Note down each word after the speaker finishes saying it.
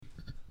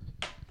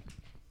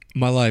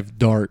My life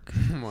dark.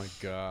 Oh my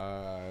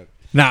god.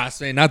 Nah,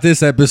 say not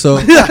this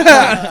episode.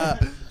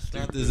 Not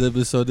this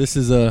episode. This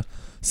is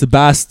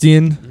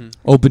Sebastian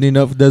opening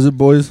up for Desert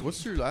Boys.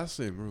 What's your last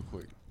name, real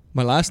quick?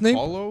 My last name?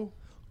 Paulo?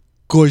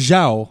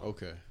 Cojao.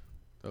 Okay.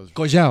 That was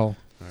Cojao.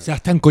 right.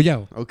 Sebastian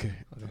Cojao. Okay.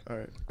 All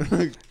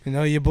right. You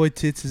know, your boy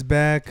Tits is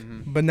back.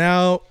 Mhm. But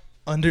now,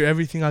 under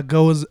everything I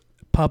go is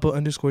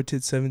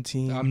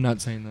Papa_Tits17. I'm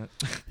not saying that.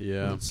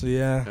 Yeah. So,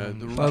 yeah.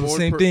 The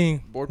Same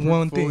thing. Board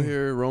One full thing.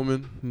 here.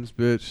 Roman in this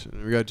bitch.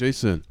 And we got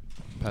Jason.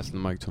 Passing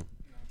the mic to him.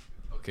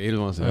 Okay, he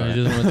doesn't want to say I that.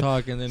 just want to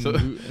talk and then So-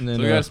 and then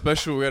So we got a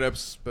special Yeah.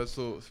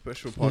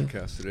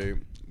 podcast today.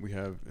 We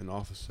have an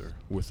officer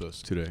with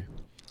us today.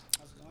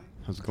 How's it going?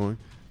 How's it going?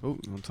 Oh,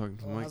 you want to talk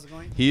to the mic? How's it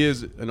going? He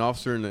is an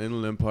officer in the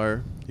Inland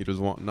Empire. He does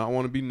not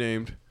want to be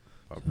named.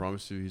 I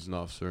promise you, he's an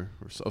officer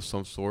of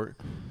some sort.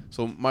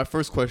 So my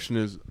first question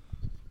is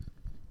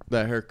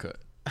that haircut.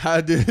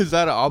 Is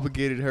that an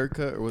obligated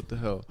haircut or what the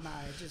hell? Nah,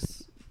 it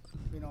just,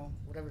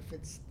 whatever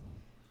fits,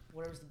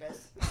 whatever's the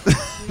best.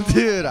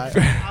 Dude,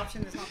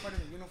 Option is not part of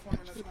the uniform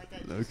or nothing like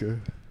that. Okay.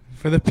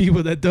 For the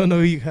people that don't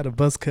know, he had a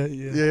buzz cut.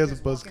 Yeah, Yeah. he has a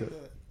Just buzz walk in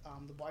cut.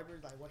 The barber,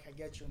 like, what can I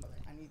get you? I'm like,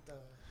 I need the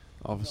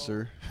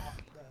Officer I'm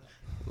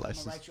gonna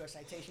license. write you a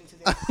citation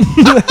today.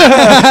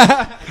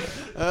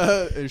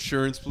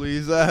 Insurance,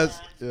 please. Yeah.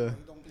 Yeah.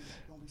 Don't be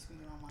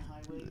speeding on my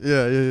highway.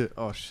 Yeah.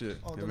 Oh shit.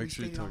 Oh, Yeah, don't make be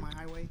sure you speeding on talk.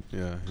 my highway.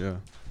 Yeah. yeah.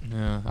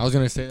 I was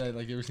gonna say that.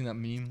 Like, you ever seen that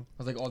meme?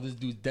 I was like, oh, this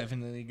dude's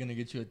definitely gonna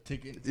get you a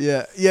ticket.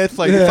 Yeah. It's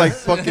like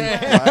fucking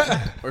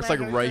flat, or it's like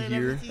Flag right right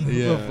here. there and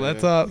Yeah. Little flat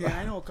top. Yeah,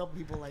 I know a couple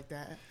people like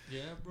that.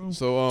 Yeah, bro.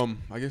 So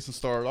I guess to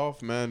start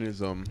off, man, is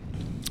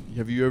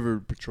have you ever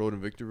patrolled in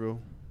Victorville?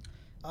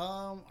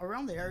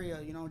 Around the area,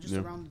 just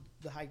Yeah. around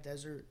the high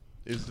desert.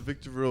 Is the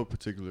Victorville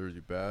particularly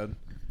bad?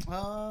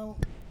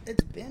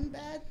 It's been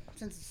bad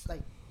since it's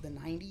like the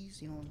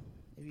 90s.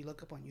 If you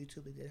look up on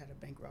YouTube, they did have a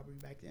bank robbery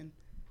back then.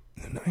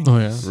 Oh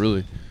yeah.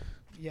 Really?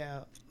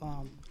 Yeah.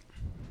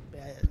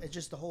 It's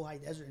just the whole high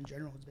desert in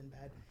general has been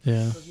bad.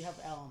 Yeah. Because you have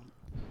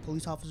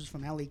police officers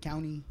from LA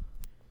County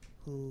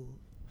who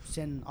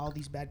send all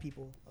these bad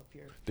people up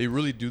here. They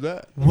really do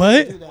that?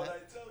 What? Do that.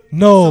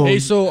 No. Hey,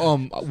 so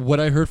what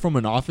I heard from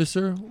an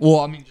officer, well,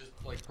 I mean, just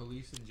like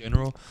police in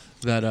general,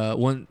 that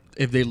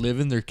if they live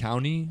in their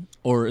county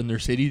or in their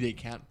city, they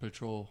can't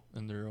patrol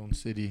in their own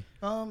city.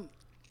 Well,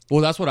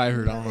 that's what I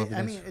heard. I don't know if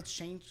it is. It's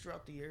changed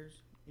throughout the years,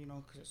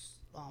 because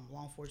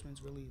law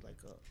enforcement's really like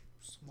a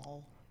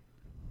small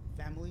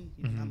family.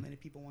 Not many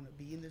people want to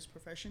be in this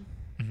profession.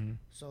 Mm-hmm.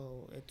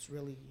 So it's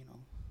really,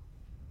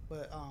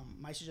 But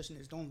my suggestion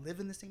is don't live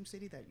in the same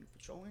city that you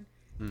patrol in,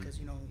 because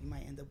you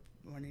might end up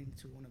running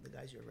into one of the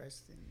guys you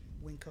arrest in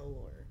Winco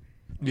or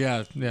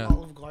Yeah.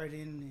 Olive Garden,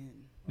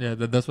 and Yeah,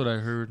 that's what I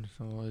heard.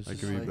 So it's That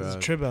just could be like, bad.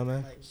 It's trip out,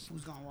 man. like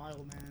who's gone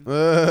wild,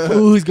 man.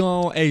 Who's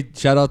going? Hey,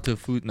 shout out to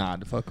Food. Nah,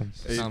 fuck them.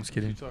 Hey, No, I'm just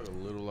kidding. You talk a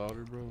little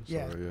louder, bro?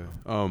 Yeah. Sorry,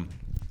 yeah.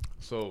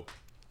 So,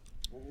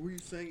 what were you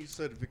saying? You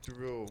said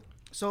Victorville.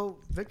 So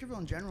Victorville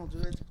in general,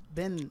 dude, it's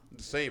been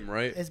The same,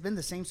 right?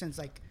 the same since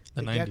like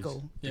The the 90s.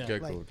 gecko, Yeah.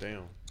 Gecko, like-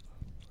 damn.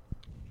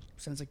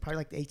 since like probably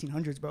like the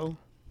 1800s, bro.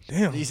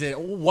 Damn. He said,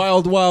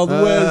 "Wild, wild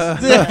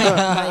west."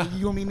 Like,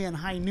 you gonna meet me in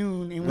high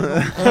noon, and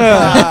we're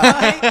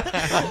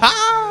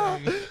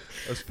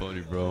That's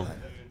funny, bro.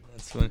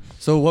 That's funny.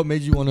 So, what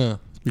made you want to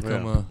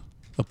become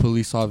a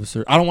police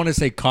officer? I don't want to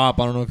say cop.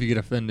 I don't know if you get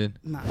offended.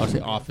 Nah, I'll say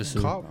I don't officer.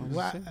 get Cop. offended,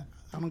 bro.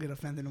 I don't get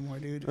offended no more,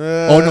 dude.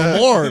 Oh, no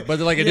more. But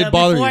like, it did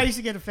bother before I you. used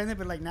to get offended,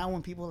 but like now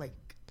when people like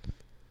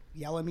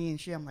yell at me and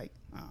shit, I'm like,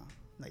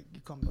 like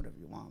you call me whatever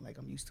you want. Like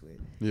I'm used to it.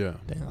 Yeah.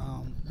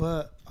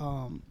 But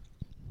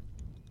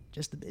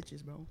just the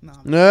bitches, bro. Nah,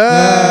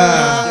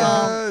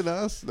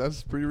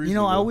 That's pretty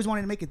reasonable. I always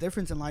wanted to make a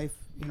difference in life.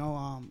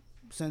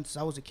 Since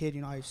I was a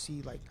kid, I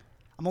see like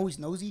I'm always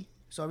nosy.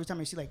 So every time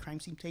I see like crime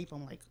scene tape,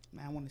 I'm like,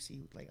 man, I want to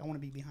see I want to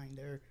be behind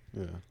there.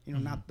 Yeah.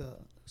 Not the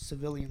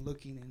civilian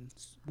looking and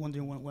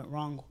wondering what went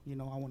wrong. I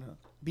want to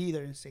be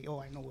there and say, oh,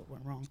 I know what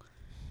went wrong.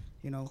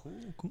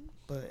 Cool.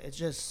 But it's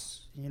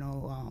just, I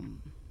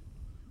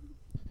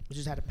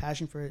just had a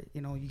passion for it.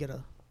 You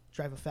gotta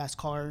drive a fast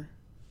car,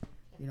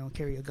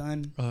 carry a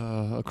gun.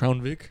 A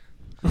Crown Vic.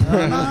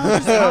 No,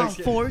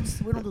 just Fords.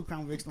 We don't do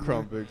Crown Vics no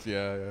Crown more. Vics,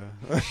 yeah.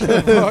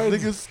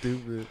 Nigga's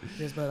stupid.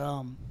 Yes, but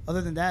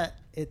other than that,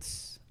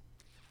 it's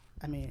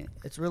a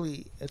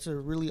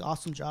really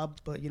awesome job.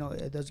 But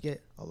it does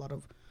get a lot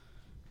of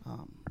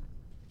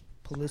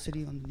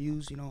publicity on the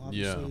news.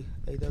 Obviously,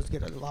 it does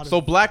get a lot of. So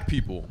black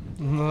people.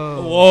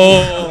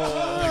 Whoa.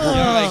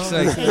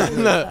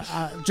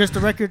 Just a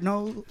record,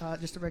 no.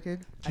 Just a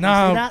record. I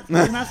Nah.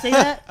 did not say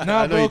that. I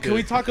Nah, know bro, you can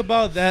we did. talk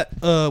about that?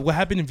 What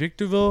happened in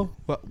Victorville?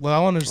 What I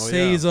want to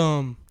say yeah. is,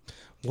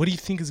 what do you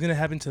think is gonna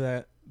happen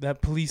to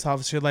that police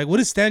officer? Like, what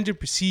is standard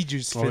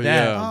procedures for Oh,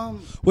 that? yeah.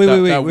 Wait.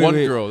 That one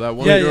girl that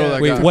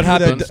Wait, got what her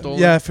happened? gun stolen?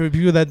 Yeah, for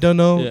people that don't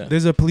know, Yeah.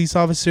 there's a police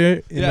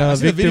officer in Yeah, I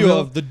seen the video Victorville.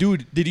 of the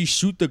dude. Did he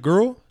shoot the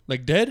girl?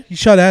 Like dead? He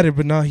shot at her,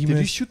 but no, he Did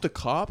he missed. shoot the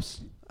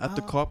cops at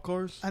the cop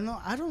cars? I know.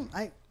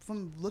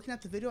 From looking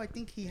at the video, I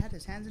think he had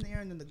his hands in the air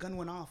and then the gun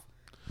went off.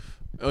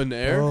 In the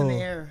air? In Oh. the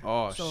air.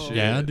 Oh, So- shit.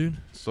 Yeah, dude.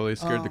 So they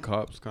scared the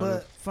cops, kind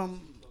But of.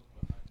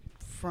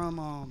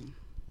 from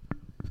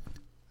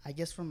I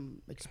guess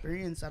from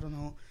experience, I don't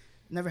know.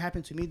 Never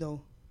happened to me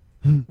though.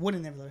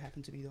 Wouldn't never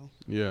happen to me though.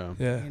 Yeah.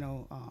 Yeah. You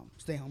know,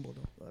 stay humble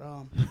though.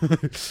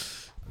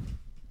 But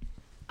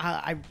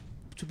I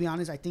to be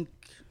honest, I think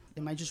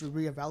they might just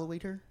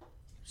reevaluate her,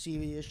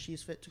 see if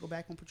she's fit to go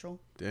back on patrol.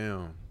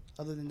 Damn.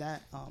 Other than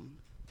that,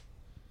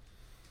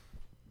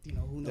 you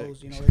know, who Yeah,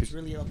 knows? You know, she it's could-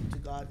 really up to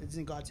God. It's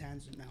in God's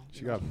hands now.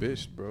 She you know? got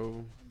bitched,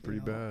 bro. Pretty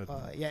You know,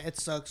 bad. Yeah, it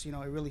sucks. You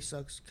know, it really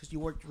sucks because you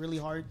worked really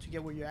hard to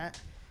get where you're at,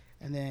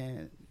 and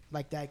then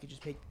like that could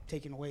just be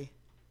taken away.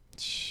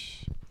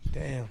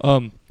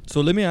 Damn.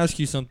 So let me ask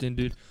you something,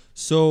 dude.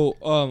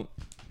 So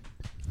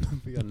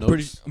We got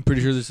notes. I'm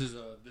pretty sure this is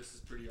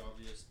pretty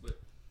obvious, but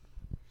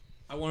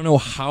I want to know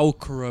how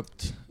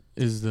corrupt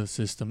is the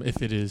system,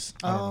 if it is.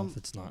 I don't know if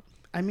it's not.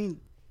 I mean,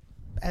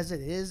 as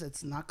it is,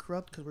 it's not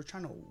corrupt because we're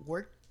trying to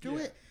work through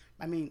it.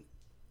 I mean,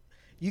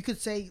 you could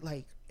say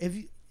like if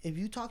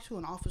you talk to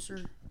an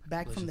officer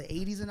back from the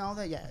 80s and all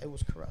that, yeah, it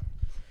was corrupt.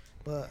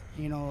 But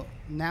you know,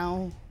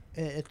 now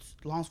it's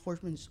law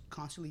enforcement is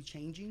constantly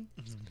changing,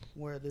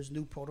 where there's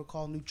new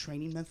protocol, new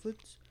training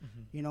methods.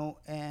 You know,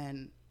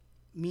 and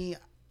me,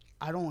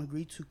 I don't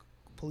agree to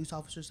police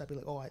officers that be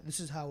like, oh, this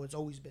is how it's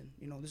always been.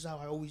 You know, this is how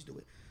I always do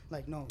it.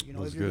 Like, no, you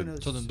know, That's if you're good.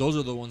 gonna So then those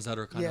are the ones that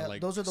are kind of Yeah,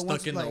 like those are the stuck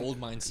ones, in like- the old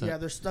mindset. yeah,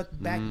 they're stuck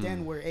back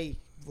then where, hey,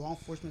 law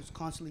enforcement is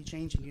constantly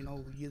changing. You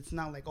know, it's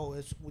not like, oh,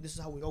 this is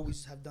how we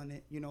always have done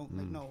it. You know,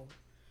 like no,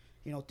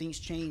 you know, things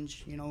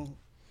change. You know,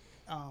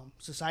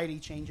 society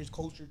changes,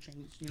 culture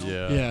changes. You know,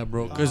 Yeah. Yeah,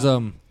 bro. Because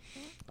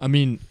I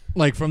mean,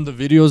 like from the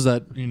videos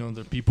that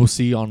the people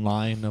see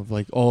online of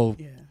like, oh,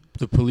 yeah,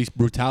 the police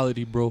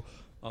brutality, bro.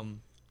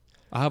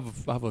 I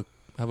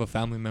have a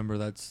family member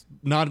that's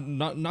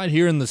not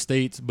here in the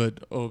States,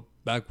 but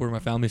back where my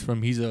family's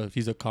from. He's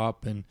a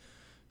cop, and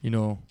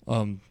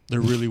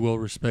they're really well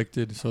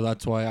respected. So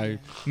that's why I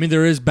mean,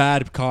 there is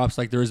bad cops,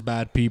 like there is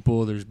bad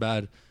people, there's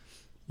bad,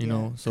 you Yeah,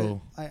 know.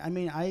 So I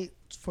mean,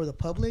 for the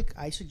public,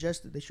 I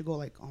suggest that they should go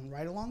like on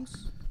ride-alongs,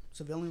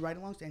 civilian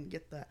ride-alongs, and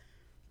get that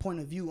point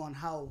of view on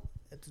how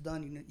it's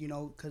done. You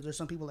know, because there's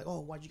some people like,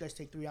 oh, why'd you guys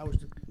take 3 hours?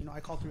 I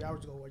called 3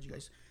 hours ago. Why'd you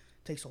guys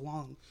take so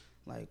long?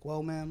 Like,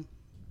 well, ma'am,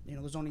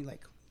 there's only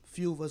like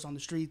few of us on the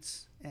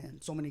streets and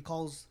so many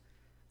calls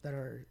that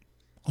are.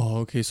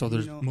 okay, so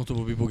there's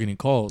multiple people getting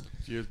called.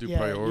 So you have to do Yeah,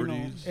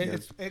 priorities.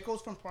 it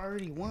goes from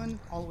priority 1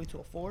 all the way to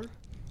a 4.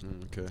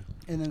 Okay.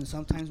 And then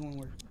sometimes when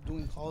we're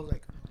doing calls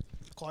like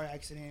a car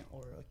accident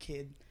or a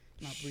kid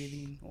not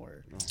breathing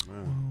or Oh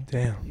man.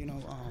 Damn.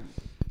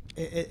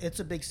 It's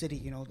a big city.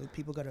 The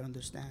people got to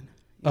understand.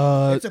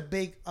 It's a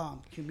big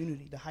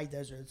community, the high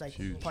desert. It's like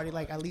Huge. probably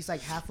like at least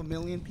like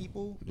 500,000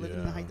 people living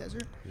in the high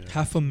desert. Yeah.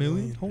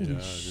 500,000? Holy Yeah,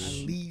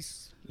 shit. At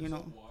least,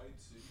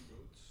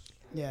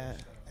 Yeah,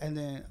 and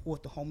then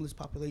with the homeless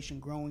population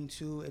growing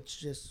too, it's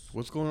just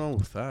What's going on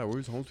with that?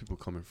 Where's homeless people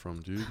coming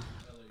from, dude?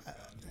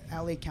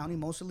 LA County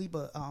mostly,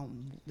 but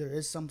there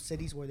is some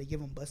cities where they give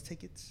them bus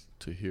tickets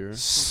To here?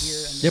 to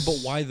here. And Yeah, but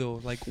why though?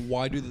 Like,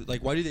 why do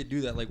they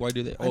do that? Like, why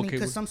do they? I mean, Okay,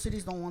 because some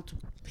cities don't want to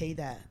pay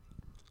that.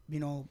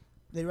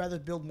 They'd rather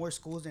build more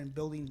schools than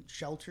building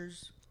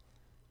shelters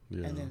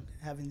Yeah. and then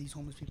having these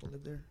homeless people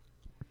live there.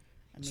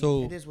 I mean,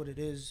 So- it is what it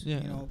is,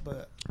 Yeah.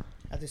 But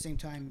at the same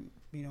time,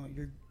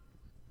 you're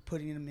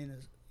putting them in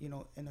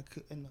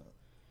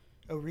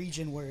a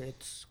region where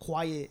it's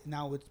quiet.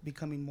 Now it's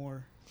becoming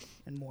more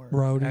and more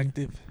rowdy.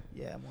 Active.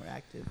 more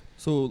active.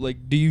 So,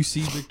 like, do you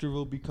see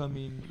Victorville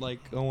becoming like,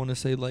 I want to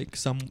say like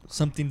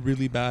something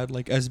really bad,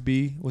 like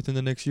SB within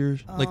the next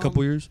years, like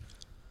couple years?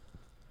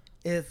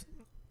 If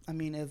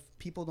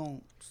people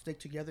don't stick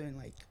together and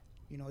like,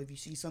 if you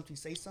see something,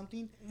 say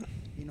something,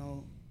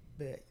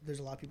 but there's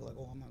a lot of people like,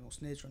 oh, I'm not gonna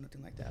snitch or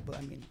nothing like that. But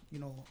I mean,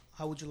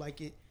 how would you like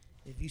it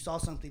if you saw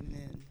something and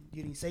then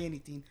you didn't say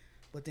anything,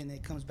 but then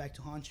it comes back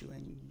to haunt you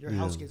and your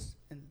house gets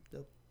and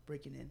the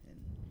breaking in and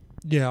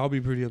Yeah, I'll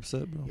be pretty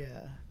upset, bro.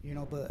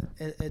 yeah, but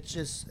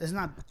it's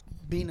not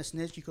being a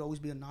snitch. You could always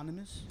be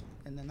anonymous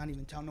and then not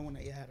even tell no one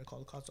that you had to call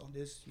the cops on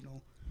this,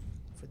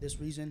 for this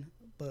reason.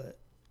 But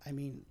I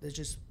mean, there's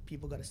just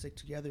people got to stick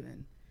together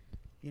and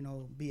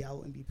be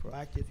out and be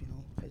proactive.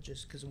 It's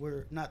just because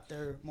we're not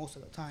there most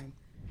of the time,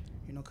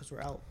 because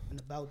we're out and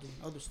about doing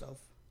other stuff.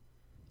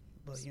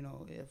 But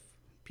if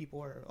people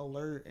are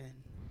alert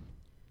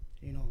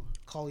and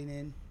calling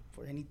in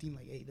for anything,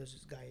 like, hey, there's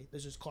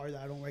this car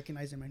that I don't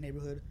recognize in my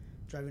neighborhood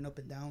driving up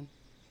and down.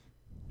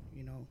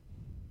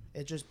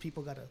 It's just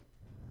people gotta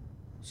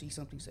see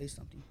something, say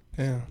something.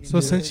 Yeah. You So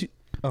know, since it-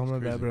 you, my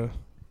bad, bro.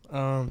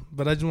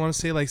 But I just want to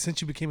say, like,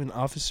 since you became an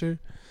officer,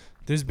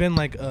 there's been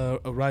like a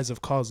rise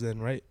of calls, then,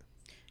 right?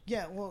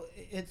 Yeah, well,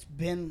 it's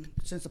been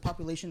since the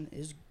population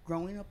is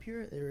growing up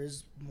here. There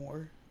is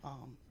more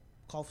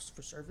calls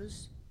for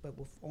service, but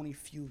with only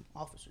few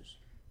officers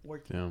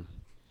working. Damn.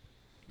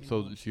 you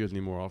So know. you guys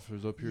need more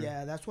officers up here?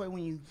 Yeah, that's why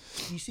when you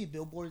see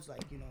billboards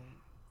like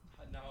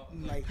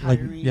like Like,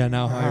 hiring, yeah,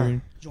 now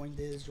hiring. join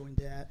this, join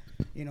that.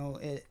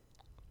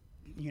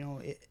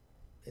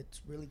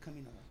 it's really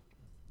coming up.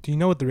 Do you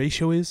know what the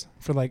ratio is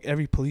for like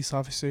every police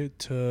officer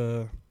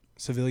to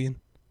civilian?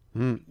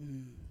 No,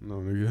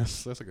 nigga,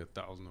 that's like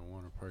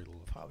 1,001 or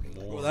Probably.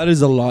 more. Well, that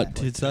is a lot. Like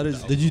Dude. That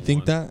is. Did you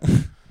think that?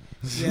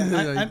 Yeah, Yeah,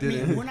 I you did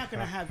mean, it. we're not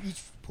gonna have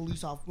each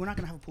police officer. We're not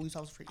gonna have a police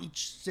officer for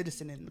each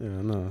citizen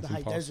in no, the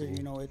high desert.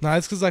 You know, No,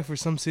 it's because like for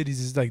some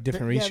cities it's like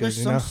different ratios. there's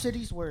You some know.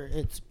 cities where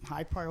it's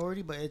high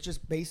priority, but it's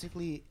just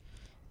basically,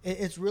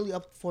 it's really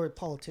up for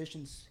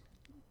politicians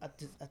at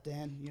the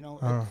end. You know,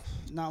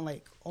 it's not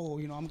like, oh,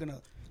 you know, I'm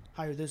gonna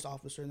hire this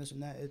officer and this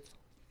and that. It's,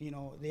 you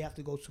know, they have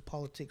to go to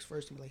politics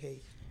first and be like, hey,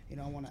 you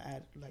know, I want to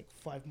add like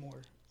 5 more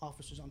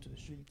officers onto the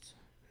streets.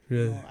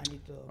 Really? You know, I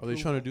need to. Are they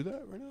trying to do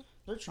that right now?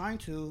 They're trying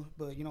to,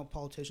 but you know,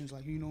 politicians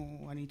like, you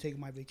know, I need to take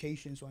my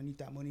vacation, so I need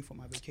that money for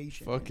my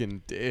vacation.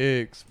 Fucking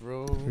dicks,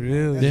 bro.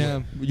 Really?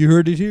 Damn, you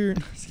heard it here.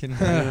 Just kidding.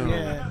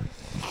 Yeah.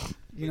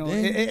 You know,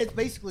 Damn. it's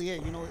basically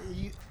it. You know,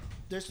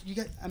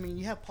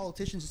 you have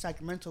politicians in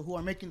Sacramento who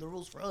are making the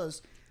rules for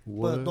us,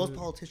 but those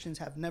politicians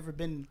have never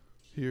been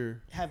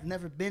Here. in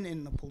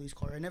the police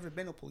car, have never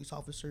been a police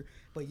officer,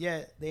 but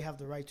yet they have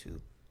the right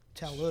to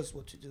tell us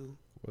what to do.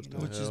 What You the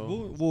know? Which is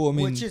hell? well, I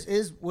mean,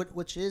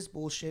 Which is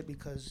bullshit,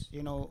 because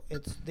you know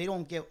they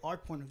don't get our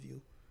point of view.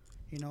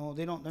 You know,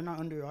 they're not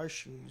under our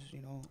shoes.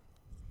 You know,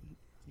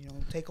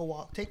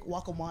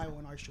 walk a mile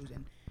in our shoes,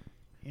 and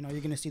you know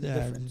you're gonna see the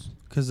difference.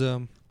 because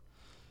well,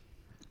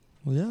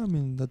 yeah, I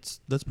mean that's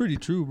pretty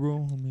true,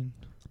 bro. I mean,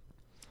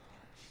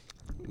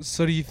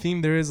 So do you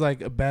think there is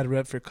like a bad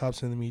rep for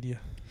cops in the media?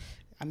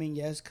 I mean,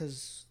 yes,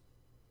 because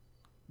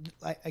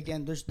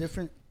again, there's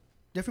different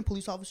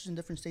police officers in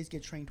different states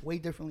get trained way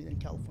differently than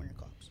California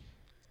cops.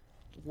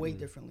 Way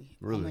differently.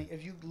 Really? I mean,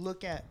 if you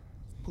look at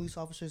police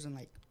officers in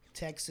like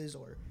Texas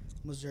or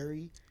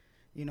Missouri,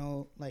 you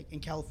know, like in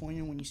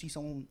California, when you see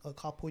a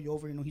cop pull you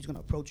over, you know, he's gonna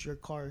approach your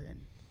car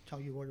and tell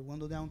you to roll your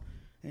window down.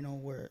 You know,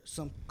 where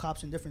some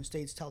cops in different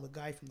states tell the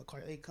guy from the car,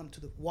 "Hey,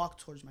 walk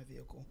towards my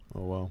vehicle."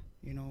 Oh wow.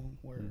 You know,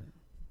 where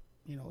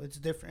you know it's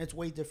different. It's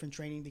way different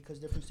training because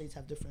different states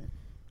have different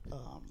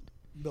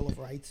Bill of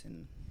Rights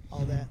and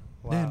all that.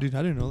 damn, dude,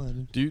 I didn't know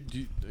that. Dude.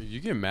 Do you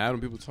get mad when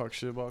people talk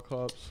shit about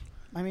cops?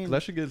 I mean,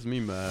 That shit gets me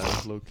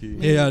mad, low key.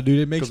 Yeah, dude,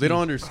 it makes Because they me-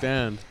 don't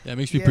understand. Yeah, it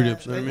makes me pretty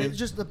upset. You know what I mean? It's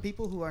just the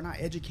people who are not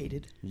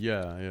educated.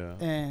 Yeah.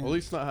 And At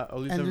least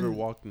and never then-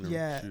 walked in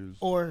their shoes.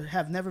 or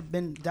have never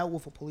been dealt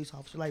with a police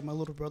officer. Like my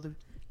little brother,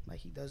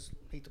 like he does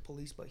hate the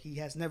police, but he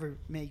has never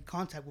made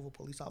contact with a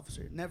police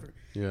officer. Never.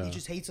 Yeah. He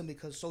just hates them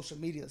because social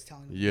media is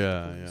telling him. to hate the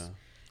Yeah, police. yeah.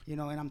 You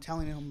know, and I'm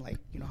telling him like,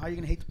 you know, how are you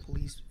gonna hate the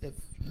police if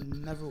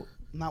you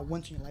not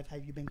once in your life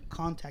have you been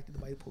contacted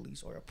by the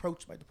police or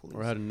approached by the police,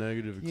 Or had a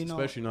negative, you know,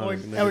 especially not or a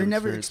negative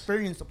never experience.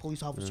 experienced a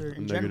police officer Yeah, in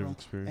a negative general,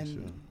 experience, and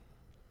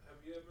Have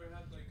you ever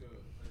had like an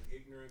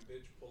ignorant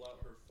bitch pull out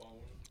her phone?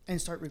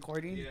 and start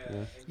recording.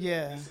 Yeah.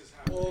 Yeah.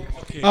 For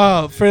the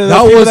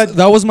That people was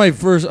that was my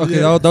first. Okay,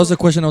 that was the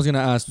question I was gonna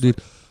ask, dude.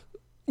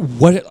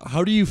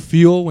 How do you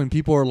feel when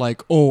people are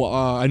like, "Oh,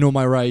 I know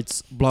my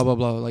rights," blah blah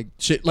blah, like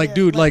shit, like, Yeah,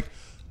 dude, like-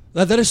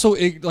 like that is so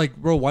like,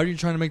 bro, why are you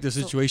trying to make the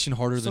situation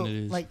harder So, than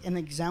it is? like an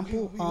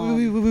example.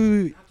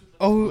 wait.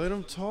 Oh, Let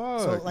them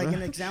talk. So like man.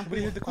 an example.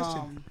 heard the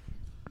question.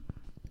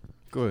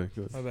 Go ahead.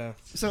 my bad.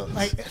 So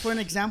like for an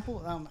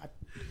example,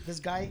 this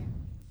guy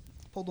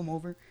pulled him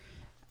over.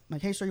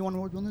 Like, hey, sir, you want to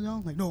roll your window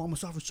down? Like, no, I'm a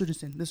sovereign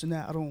citizen. This and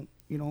that. I don't,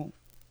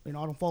 I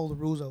don't follow the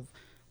rules of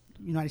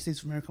United States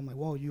of America. I'm like,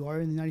 whoa, you are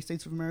in the United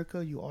States of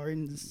America. You are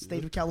in the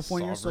state of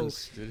California. So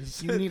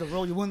you need to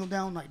roll your window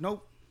down. Like,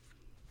 nope.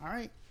 All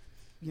right.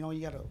 You know,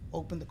 you got to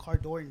open the car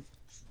door and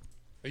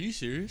Are you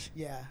serious?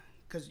 yeah.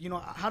 Because,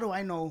 how do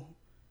I know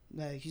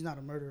that he's not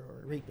a murderer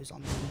or a rapist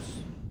on the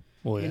news?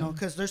 Well, You know,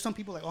 because there's some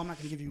people like, oh, I'm not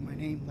going to give you my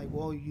name. Like,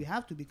 well, you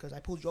have to because I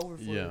pulled you over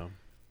for, Yeah.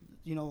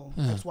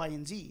 X, Y,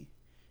 and Z.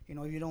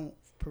 If you don't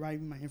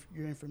provide me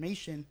your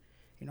information,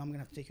 I'm going to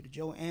have to take you to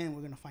jail and we're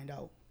going to find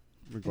out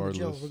in the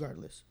jail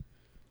regardless.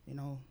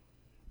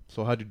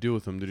 So how'd you deal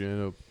with them? Did you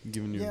end up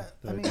giving you Yeah,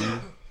 I that mean, deal?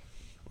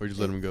 Or you just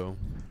let them go?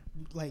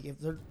 like if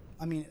they're,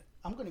 I'm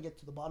going to get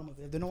to the bottom of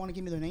it. If they don't want to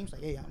give me their names,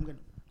 like, hey, I'm going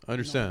to. I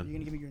understand. You're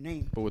going to give me your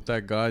name. But with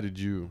that guy, did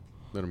you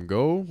let him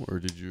go? Or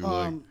did you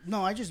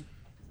No, I just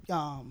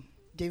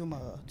gave him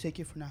a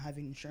ticket for not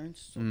having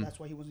insurance. So that's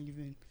why he wasn't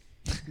giving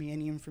me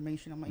any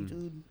information. I'm like,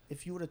 dude,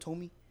 if you would have told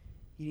me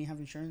you didn't have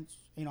insurance,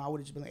 I would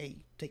have just been like, hey,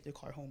 take the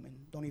car home and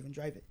don't even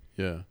drive it.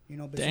 Yeah.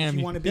 But Damn, if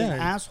you want to be yeah. an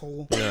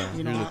asshole, Yeah,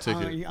 I'm here's a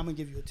ticket. gonna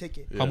give you a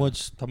ticket. Yeah. How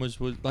much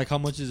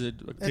is it?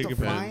 It's a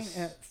fine. depends.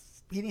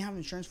 He didn't have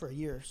insurance for a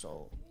year,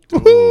 so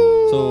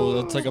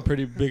So that's like a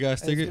pretty big ass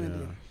it's ticket. gonna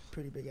be Yeah. a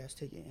pretty big ass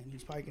ticket, and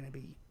he's probably gonna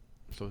be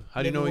So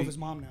how do you living know with he, his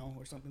mom now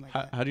or something like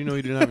how, that. how do you know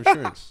he didn't have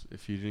insurance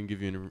if he didn't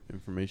give you any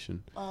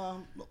information?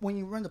 When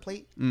you run the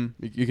plate,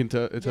 You can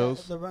tell. It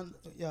tells.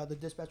 the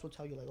dispatch will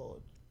tell you like, oh,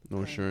 No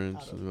ran insurance.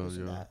 out of this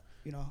and that,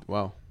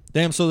 Wow.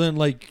 Damn. So then,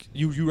 like,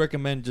 you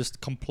recommend just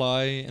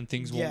comply and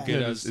things Yeah. won't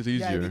get Yeah, as. it's yeah,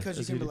 easier. because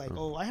you That's can be easier. like,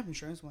 oh, I have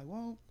insurance. I'm like,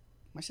 well,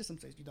 my system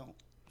says you don't.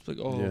 It's like,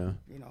 oh, Yeah.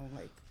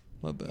 Like,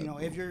 my bad.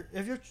 if you're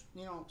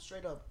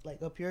straight up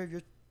like up here, if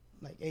you're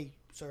like, hey,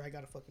 sir, I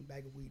got a fucking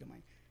bag of weed in my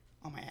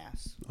on my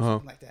ass, or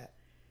something like that.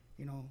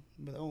 You know,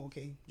 but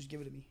okay, just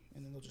give it to me,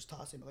 and then they'll just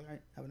toss it. And be like, all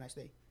right, have a nice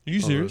day. Are you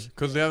serious?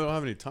 Because they don't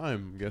have any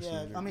time. I'm guessing.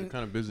 Yeah, They're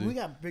kind of busy. we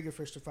got bigger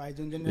fish to fry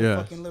than Yeah. a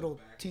fucking little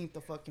tenth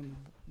of fucking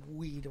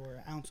weed or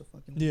an ounce of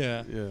fucking.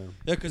 Yeah. Yeah.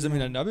 Yeah, because I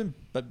mean, I've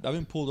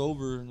been pulled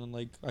over and then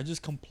like I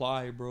just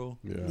comply, bro.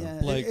 Yeah.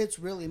 Yeah, Like- it's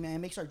really, man, it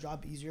makes our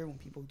job easier when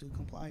people do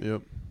comply.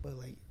 Yep. But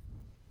like,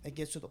 it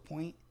gets to the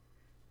point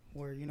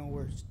where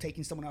we're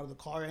taking someone out of the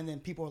car, and then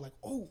people are like,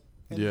 "Oh,"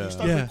 and Yeah. they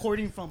start Yeah.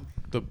 recording from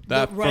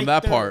That right from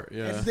that there. part.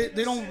 Yeah. And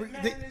they don't.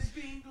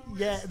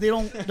 They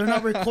don't. They're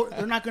not record.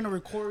 They're not gonna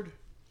record.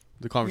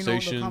 The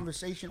conversation. The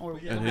conversation or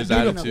And his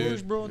doing a-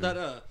 attitude. bro.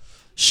 That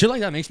shit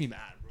like that makes me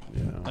mad, bro.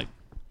 Yeah. Like,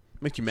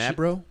 make you mad,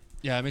 bro?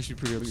 yeah, it makes me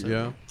pretty upset.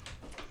 Yeah.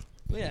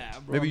 Yeah,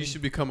 bro. Maybe you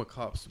should become a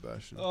cop,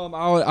 Sebastian.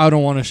 I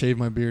don't want to shave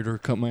my beard or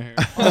cut my hair.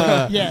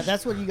 Yeah,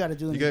 that's what you got to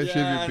do. You in gotta the-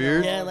 shave your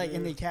beard. Yeah, like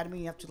in the academy,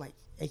 you have to like.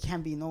 It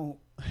can't be no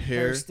hair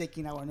Hair.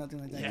 sticking out or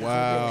nothing like that. Yeah.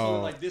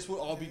 Wow. Like this would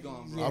all be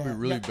gone, bro. Yeah. I'll be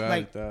really Yeah, bad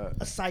like- at that.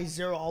 A size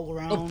 0 all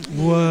around.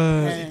 What?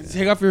 And-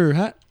 Take off your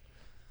hat.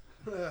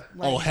 Like-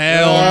 Oh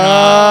hell no!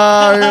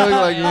 Ah, you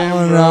look like him,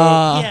 Oh, bro.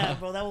 nah. Yeah,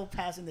 bro, that will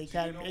pass in the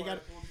academy. It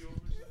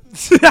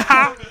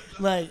got,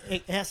 like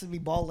it has to be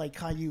bald like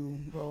Caillou,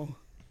 bro.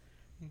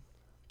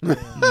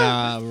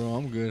 Nah, bro,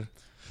 I'm good.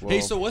 Hey,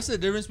 Well, so what's the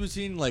difference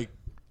between like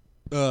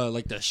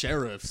the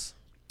sheriffs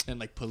and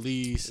like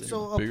police? And,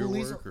 So a bigger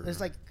police work, or- is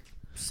like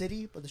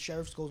city, but the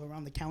sheriffs goes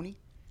around the county.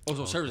 oh,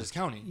 so sheriffs is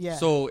county. Yeah.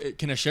 So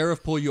can a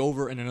sheriff pull you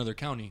over in another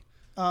county?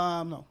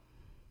 No.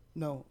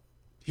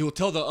 He will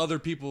tell the other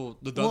people,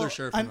 the Well, other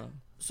sheriff.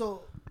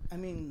 So I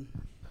mean,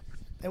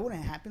 it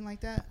wouldn't happen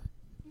like that.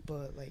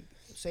 But like,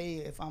 say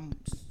if I'm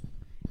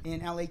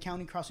in LA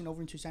County crossing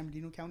over into San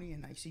Bernardino County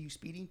and I see you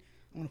speeding,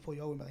 I'm gonna pull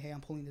you over and be like, hey,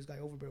 I'm pulling this guy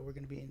over, but we're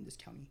gonna be in this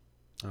county.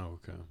 Oh,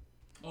 okay.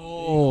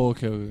 Oh,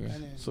 okay.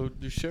 And then, So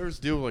do sheriffs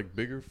deal with like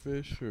bigger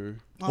fish or?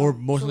 Or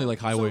mostly, like,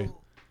 highway.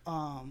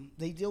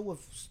 They deal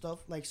with stuff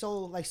like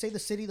say the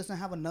city doesn't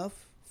have enough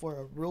for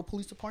a real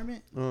police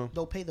department,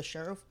 they'll pay the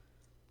sheriff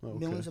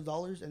millions of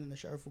dollars, and then the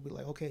sheriff will be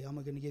like, okay, I'm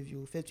gonna give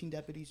you 15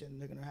 deputies, and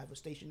they're gonna have a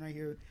station right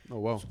here Oh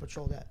wow. to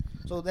patrol that.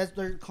 So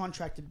they're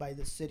contracted by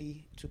the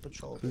city to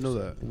patrol. I know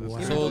that. Even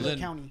So though the then,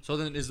 county. so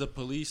then, is the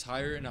police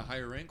higher in a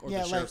higher rank, or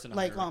Yeah, the sheriffs in a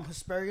like higher rank?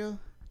 Hesperia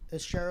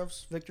is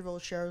sheriffs, Victorville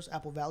is sheriffs,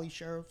 Apple Valley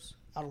sheriffs,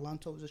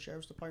 Adelanto is a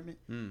sheriff's department.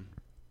 Mm.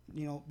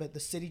 But the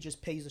city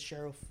just pays the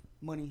sheriff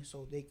money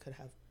so they could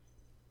have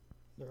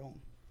their own.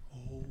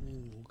 Oh,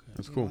 okay.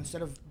 That's You cool. know,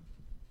 instead of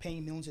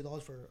paying millions of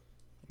dollars for,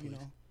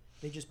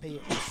 they just pay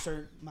a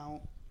certain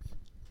amount,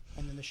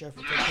 and then the sheriff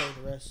will take care of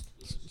the rest.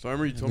 So I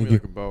remember you told me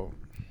like about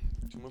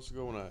 2 months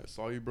ago when I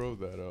saw you, bro,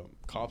 that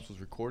cops was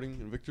recording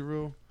in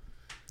Victorville.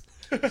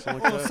 Something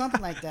like that.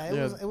 Something like that.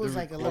 Yeah, It was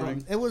they're like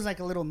recording. it was like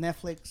a little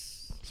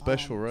Netflix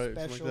Special, right?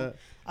 Special. Something like that.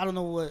 I don't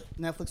know what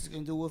Netflix is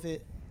gonna do with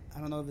it. I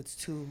don't know if it's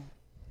too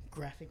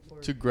graphic for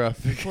Too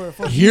graphic. for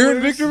Here in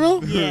viewers.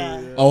 Victorville?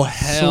 Yeah. Oh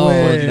hell Do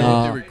you know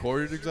what they no!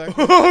 recorded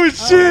exactly? Oh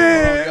shit!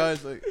 Hold on,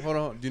 guys. Like, hold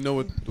on. Do you know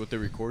what they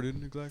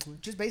recorded exactly?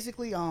 Just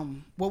basically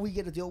what we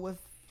get to deal with,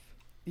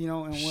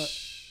 and what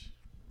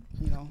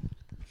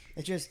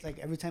it's just like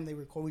every time they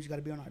record, we just got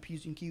to be on our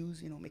P's and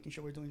Q's, making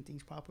sure we're doing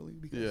things properly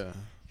because Yeah.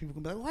 people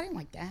can be like, "Well, I didn't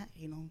like that,"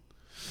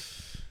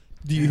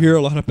 Do you hear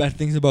a lot of bad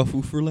things about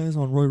Foo-Furlans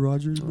on Roy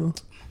Rogers, bro?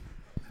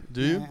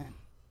 Do you? Man.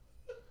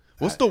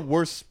 What's the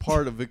worst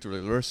part of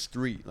Victorville? The worst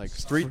street, like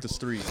street to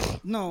street.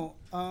 No,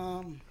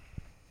 I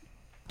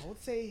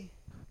would say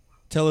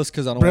Tell us,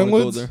 cause I don't want to go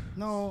Brentwoods? there.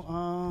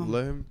 no.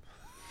 Let him.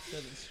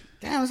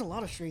 Damn, there's a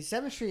lot of streets.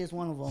 7th Street is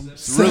one of them.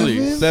 Really,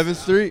 7th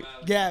Street,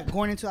 Yeah,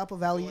 going into Apple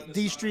Valley,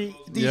 D Street,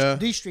 Yeah.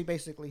 D Street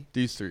basically.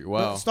 D Street. But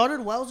Wow.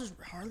 started Wells, there's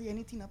hardly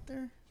anything up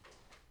there,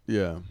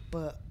 Yeah,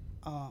 but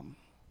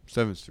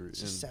 7th Street.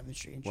 it's just 7th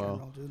Street in Wow.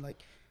 general, dude.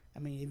 Like, I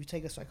mean, if you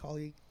take a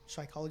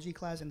psychology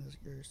class and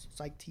your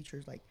psych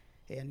teacher's like,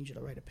 hey, I need you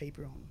to write a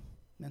paper on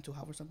mental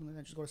health or something like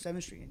that, just go to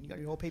 7th Street and you got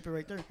your whole paper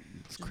right there.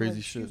 It's Just be crazy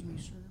like, shit. Excuse me,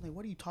 sir. Like,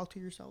 what do you talk to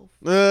yourself?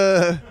 I'm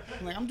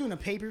I'm like, I'm doing a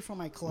paper for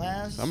my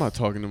class. not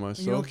talking to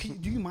myself.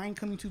 Do you mind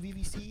coming to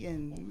VVC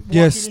and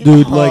Yes, walking in-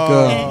 dude. Like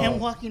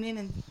and walking in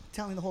and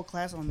telling the whole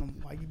class on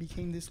why you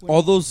became this way?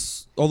 all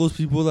those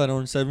people that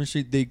own 7th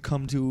Street, they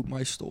come to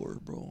my store,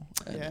 bro.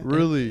 And, Yeah.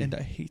 Really? And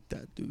I hate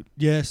that, dude.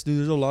 Yes, dude.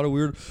 There's a lot of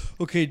weird.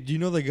 Okay, do you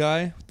know the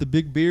guy, with the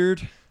big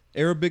beard,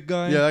 Arabic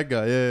guy? Yeah, that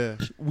guy. Yeah,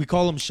 yeah. We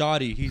call him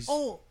Shoddy. He's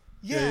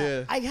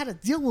Yeah, I had to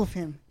deal with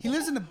him. He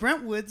lives in the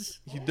Brentwoods,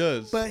 He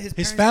does. but his his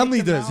parents family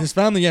kicked him does. out. His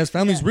family, yes,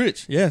 family's Yeah.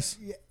 rich. Yes.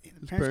 Yeah, his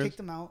parents parents- kicked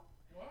him out,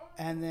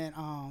 and then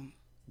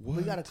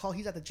we got a call.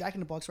 He's at the Jack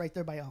in the Box right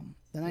there by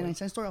the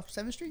 99-cent store off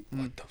 7th Street.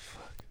 What the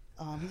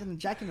fuck? He's in the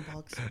Jack in the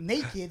Box,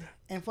 naked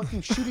and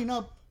fucking shooting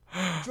up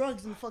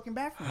drugs in the fucking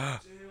bathroom. Damn,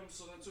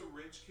 so that's a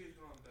rich kid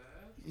gone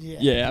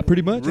bad? Yeah,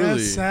 pretty much. Really?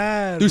 That's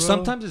sad, Dude, bro.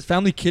 sometimes his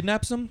family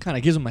kidnaps him, kind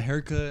of gives him a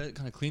haircut,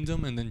 kind of cleans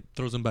him, and then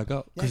throws him back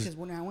out. Yeah, because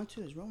when I went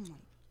to his room, I'm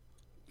like,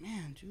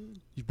 man, dude.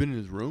 You've been in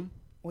his room?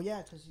 Well,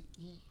 yeah, because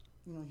he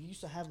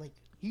used to have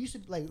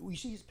we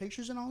see his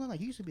pictures and all that. Like,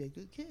 he used to be a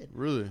good kid.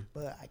 Really?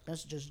 But I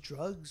guess just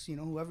drugs,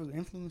 whoever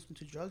influenced him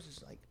to drugs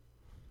is like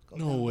goes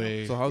No down.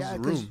 way. So how's Yeah,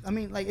 the 'cause, room? I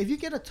mean, like if you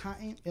get a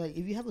time, like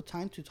if you have a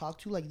time to talk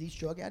to like these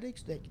drug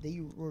addicts,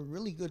 they were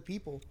really good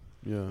people.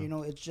 Yeah. You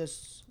know, it's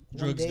just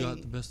Drugs one day,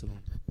 got the best of them.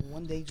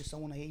 one day, just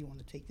someone like, hey, you want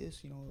to take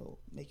this? You know, it'll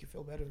make you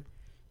feel better,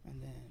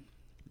 and then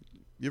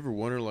You ever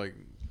wonder like,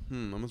 that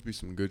must be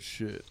some good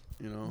shit,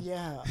 you know?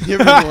 yeah, You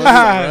ever wonder,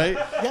 right?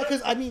 yeah,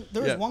 because I mean,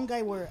 there was Yeah. one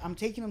guy where I'm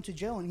taking him to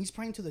jail and he's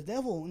praying to the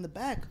devil in the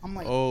back. I'm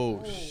like,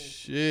 Oh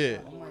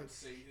shit, I'm like,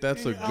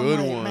 that's a I'm good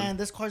like, one. man,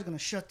 this car's gonna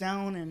shut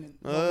down, and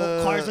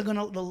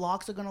the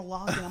locks are gonna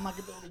lock, and I'm not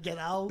gonna be able to get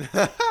out.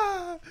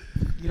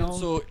 You know,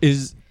 So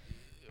is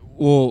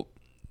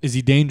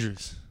he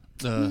dangerous?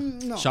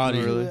 no, Shoddy.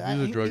 Not really. dude,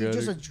 He's a drug he's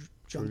just a addict.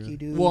 junkie,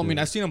 dude. Well, I mean,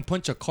 I seen him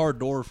punch a car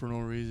door for no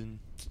reason,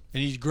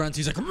 and he grunts.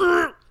 He's like,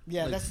 "Rrr!"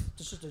 yeah, like- that's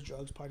just the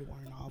drugs party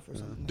wearing off or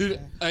something. Dude, like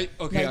that.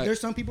 okay. Like, there's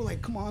some people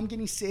like, come on, I'm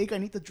getting sick. I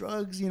need the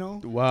drugs. You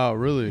know, Wow,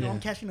 really? I'm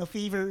catching a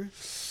fever.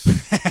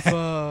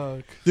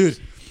 Fuck. Dude,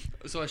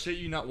 so I shit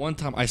you not, one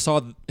time I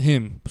saw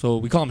him. So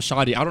we call him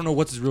Shoddy. I don't know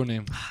what's his real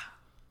name.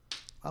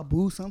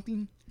 Abu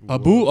something.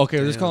 Abu? Okay,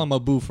 let's Damn. call him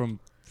Abu from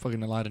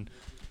fucking Aladdin.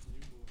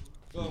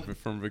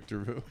 From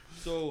Victorville.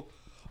 So,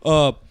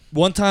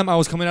 one time I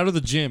was coming out of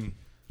the gym,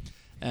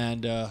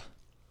 and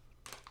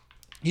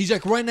he's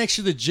like right next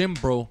to the gym,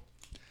 bro.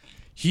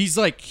 He's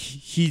like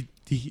he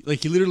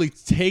literally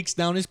takes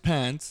down his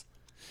pants,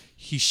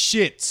 he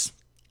shits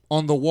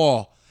on the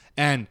wall,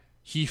 and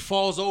he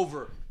falls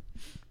over,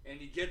 and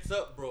he gets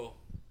up, bro.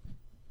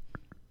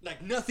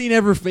 Like nothing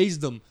ever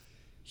fazed him.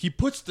 He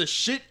puts the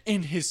shit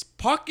in his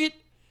pocket,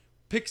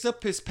 picks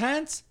up his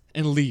pants,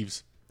 and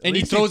leaves. And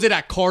he least he- throws it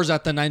at cars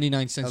at the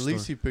 99 cent At store.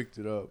 least he picked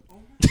it up.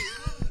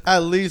 At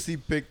least he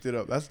picked it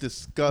up. That's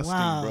disgusting,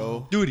 Wow.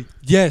 bro. Dude,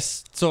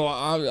 yes. So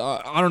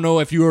I don't know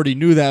if you already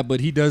knew that, but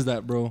he does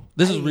that, bro.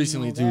 This I is didn't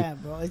recently know too.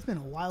 that, bro. It's been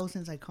a while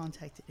since I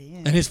contacted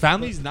him. And his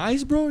family's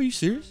nice, bro. Are you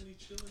serious?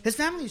 His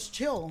family's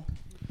chill.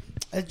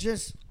 It's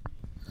just,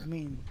 I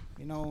mean,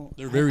 you know,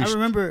 They're very I st-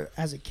 remember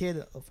as a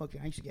kid,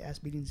 I used to get ass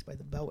beatings by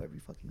the bell every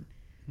fucking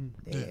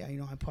day. Yeah. You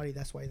know, I party.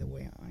 That's why the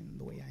way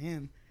I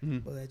am.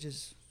 Mhm. But it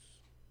just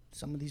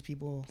some of these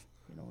people,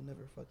 you know,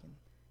 never fucking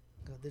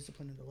got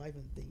disciplined in their life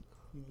and think,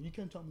 you know, you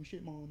can't tell me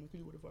shit, mom. I can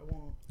do whatever I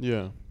want.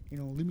 Yeah. You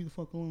know, leave me the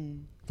fuck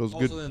alone. Those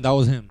Also, good. then that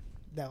was him.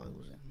 That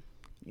was him.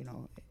 You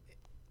know,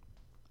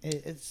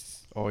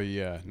 it's Oh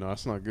yeah. No,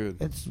 that's not good.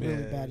 it's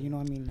really bad. You know,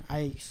 I mean,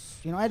 I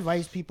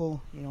advise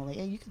people, you know, like,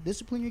 hey, you can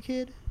discipline your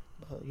kid,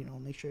 but you know,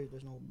 make sure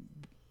there's no,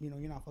 you know,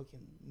 you're not fucking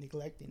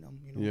neglecting them.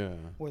 You know, Yeah.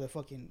 or they're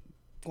fucking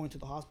going to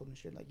the hospital and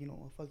shit. Like, you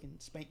know, a fucking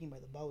spanking by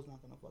the bell is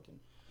not gonna fucking,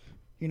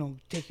 you know,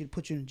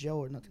 put you in jail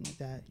or nothing like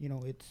that. You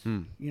know, it's,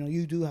 you know,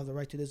 you do have the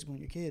right to discipline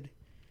your kid.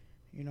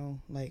 You know,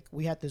 like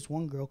we had this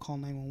one girl call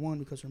 911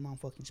 because her mom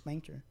fucking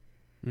spanked her.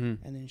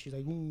 Mm-hmm. And then she's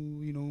like,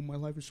 ooh, you know, my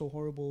life is so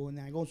horrible. And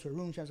then I go into her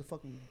room, she has a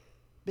fucking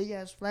big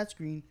ass flat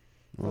screen,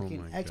 Oh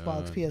fucking my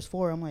Xbox, God.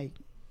 PS4. I'm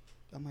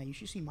like, you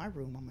should see my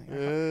room. I'm like,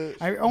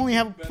 Uh, I only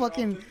have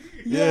fucking,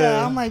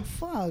 Yeah. I'm like,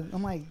 fuck.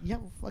 I'm like, you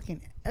have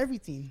fucking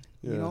everything,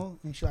 you Yeah. know?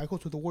 And she, I go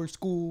to the worst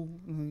school.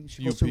 And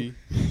she goes to, UP.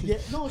 yeah,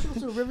 no, she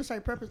goes to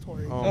Riverside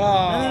Preparatory. Oh,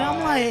 And then I'm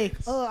like,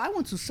 I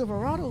went to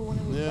Silverado when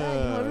it was bad.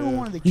 You know, everyone Yeah.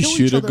 wanted to You kill each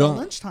shoulda other gone. at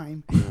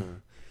lunchtime.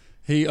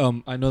 Hey,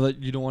 I know that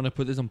you don't want to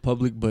put this in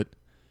public, but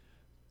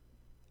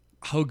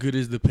how good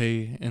is the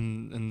pay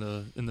in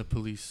the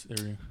police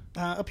area?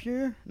 Up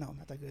here, no,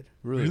 not that good.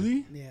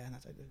 Really? Yeah,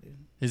 not that good, dude.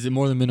 Is it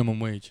more than minimum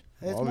wage?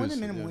 It's more than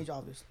Obviously, minimum yeah. wage,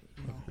 obviously.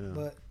 You know? Yeah.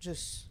 But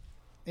just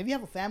if you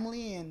have a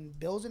family and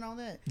bills and all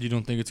that, You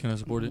don't think it's gonna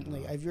support it?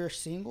 like if you're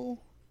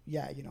single,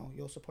 yeah, you know,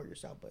 you'll support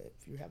yourself. But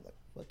if you have like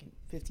fucking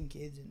 15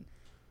 kids and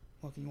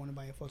fucking you want to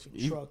buy a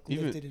fucking truck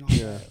lifted and all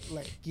yeah. that,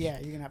 like yeah,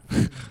 you're gonna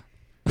have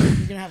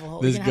you're gonna have a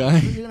whole This you're guy.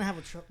 you're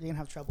gonna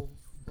have trouble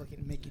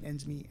fucking making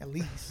ends meet at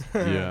least.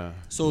 Yeah.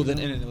 So then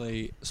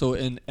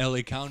in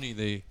LA County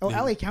they. Oh, they-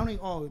 LA County.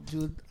 Oh,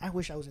 dude, I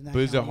wish I was in that. But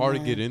is it county, hard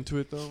man. to get into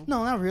it though?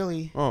 No, not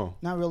really. Oh,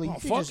 Not really. Oh, You,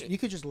 could fuck just, it. you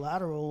could just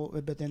lateral,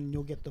 but then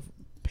you'll get the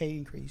pay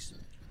increase.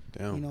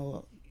 damn. You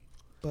know,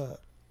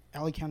 but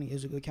LA County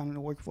is a good county to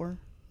work for.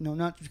 No,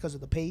 not just because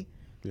of the pay.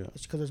 Yeah.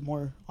 It's because there's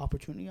more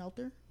opportunity out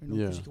there. You know,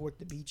 Yeah. because you can work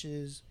the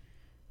beaches,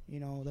 you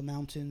know, the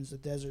mountains, the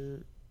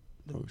desert,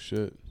 Oh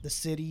shit. the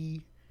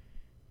city,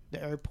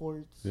 the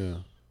airports, Yeah.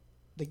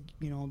 the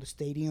the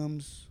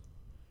stadiums.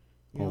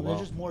 You Oh, know, there's wow.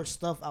 just more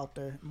stuff out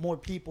there, more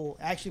people,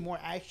 actually more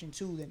action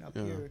too than up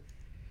Yeah. here.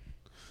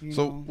 You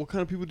So, know. what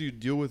kind of people do you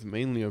deal with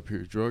mainly up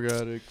here? Drug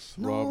addicts,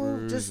 No,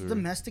 robbers, just or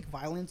domestic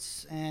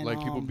violence and like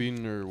people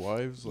beating their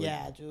wives? Like,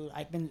 yeah, dude.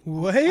 I've been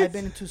What? I've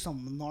been into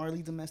some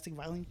gnarly domestic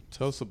violence.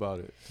 Tell us about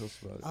it.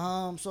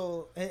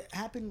 So it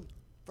happened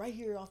right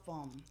here off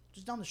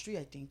just down the street,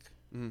 I think.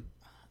 Mhm.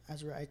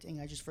 That's where I think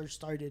I just first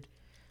started.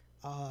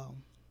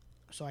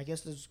 So I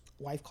guess this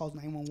wife calls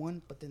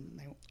 911, but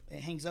then it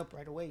hangs up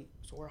right away.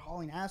 So we're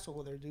hauling ass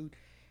over there, dude.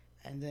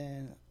 And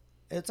then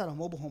it's at a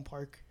mobile home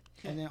park.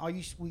 And then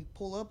we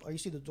pull up, or you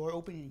see the door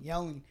open and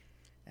yelling.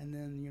 And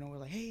then, we're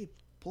like, hey,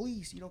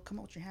 police, come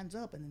out with your hands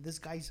up. And then this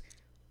guy's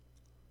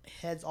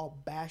head's all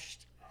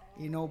bashed,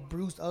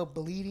 bruised up,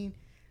 bleeding.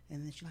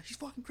 And then she's like, she's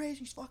fucking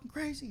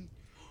crazy.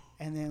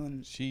 And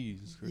then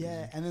Jeez. Crazy.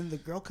 yeah, and then the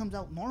girl comes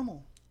out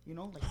normal, you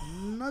know, like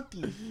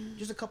nothing,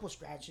 just a couple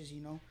scratches,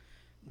 you know.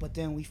 But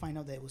then we find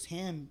out that it was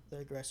him, the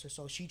aggressor.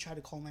 So she tried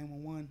to call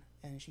 911,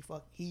 and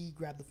he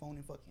grabbed the phone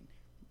and fucking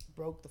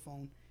broke the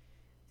phone,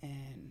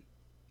 and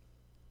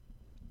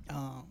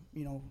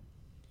you know,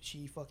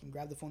 she fucking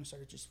grabbed the phone and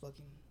started just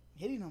fucking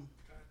hitting him.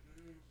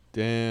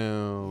 Damn.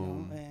 You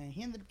know, and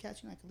he ended up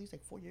catching like at least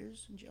like 4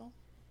 years in jail.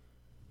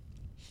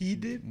 He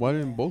did. Why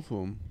didn't both of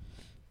them?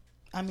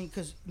 I mean,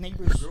 because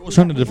neighbors girl was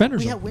trying to defend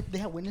herself. They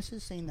had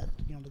witnesses saying that,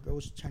 you know, the girl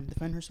was trying to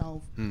defend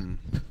herself. Hmm.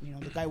 You know,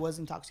 the guy was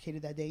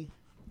intoxicated that day.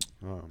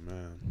 Oh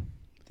man.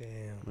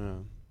 Damn.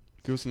 Man.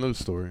 Give us another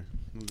story.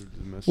 Another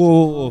domestic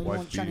Whoa. You wife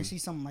want trying to beating. see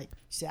some like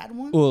sad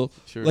one? Well,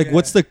 Sure. like, Yeah.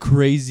 what's the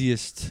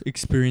craziest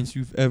experience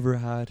you've ever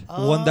had?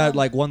 One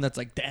that's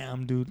like,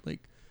 damn, dude. Like,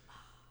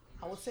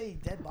 I would say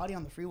dead body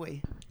on the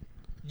freeway.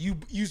 You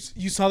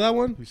saw that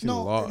one? We've seen a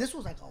No, lot. this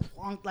was like a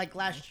long, like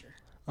last year.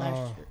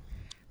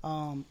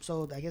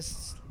 So I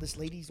guess this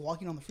lady's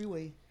walking on the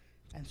freeway,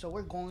 and so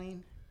we're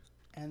going,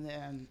 and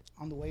then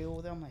on the way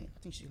over there, I'm like, I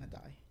think she's gonna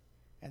die.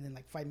 And then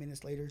like 5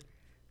 minutes later,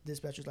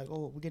 dispatcher's like,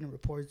 oh, we're getting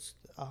reports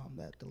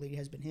that the lady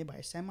has been hit by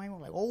a semi. We're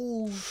like,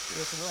 oh shit.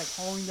 So we're like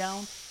hauling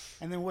down,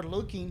 and then we're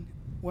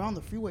on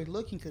the freeway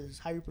looking because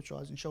highway patrol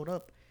hasn't showed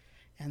up,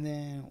 and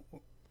then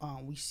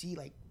we see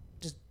like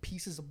just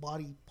pieces of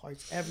body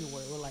parts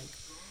everywhere. We're like,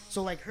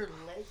 so like her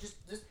legs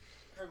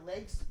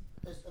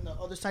is on the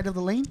other side of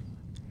the lane.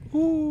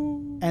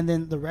 Ooh. And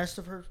then the rest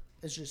of her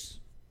is just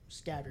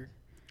scattered.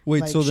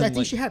 wait, Like, so then, I think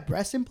like, she had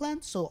breast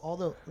implants, so all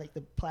the like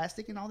the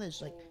plastic and all that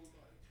is like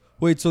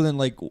wait, so then,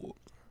 like,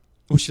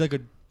 was she like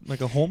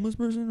a homeless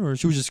person, or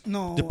she was just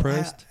no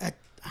depressed? I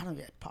don't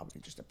get probably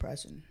just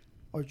depressed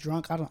or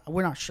drunk.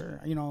 We're not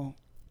sure. You know,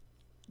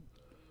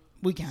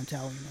 we can't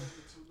tell. You know.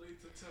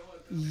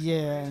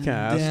 Yeah. Can't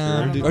ask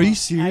Damn, her. dude. Are you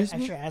serious? I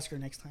should ask her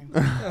next time.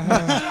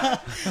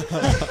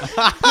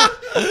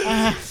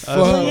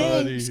 Funny.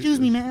 Hey, excuse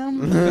me,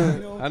 ma'am. You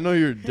know? I know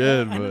you're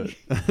dead, I know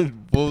but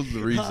what was the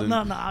reason?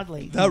 No, I'd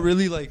like That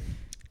really, like,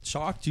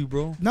 shocked you,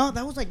 bro. No,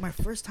 that was like my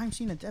first time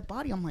seeing a dead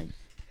body. I'm like,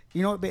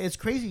 you know, but it's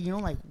crazy. You know,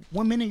 like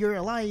 1 minute you're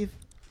alive,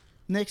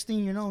 next thing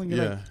you know, you're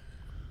Yeah. like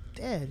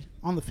dead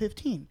on the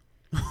 15.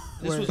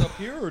 This was up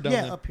here or down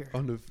Yeah, there? up here,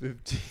 On the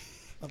 15.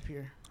 up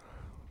here.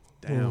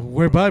 Damn.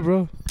 Whereby,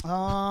 bro?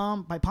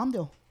 By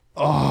Palmdale.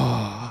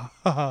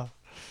 Oh.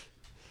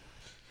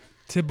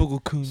 Typical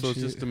coon So shit.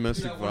 it's just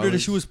domestic I wondered violence.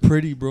 if she was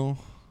pretty, bro.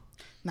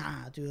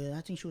 Nah, dude,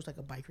 I think she was like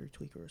a biker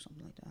tweaker or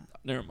something like that.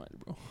 Never mind,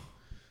 bro.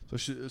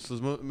 So it's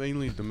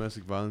mainly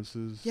domestic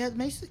violences. Yeah,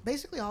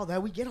 basically all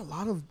that. We get a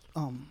lot of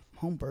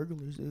home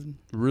burglars, dude.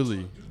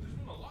 Really?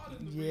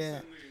 Yeah,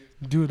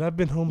 Dude, I've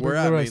been home Where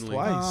at burglarized mainly?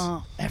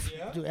 twice.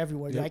 dude,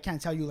 everywhere. Dude. Yep. I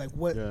can't tell you like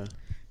what. Yeah.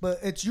 But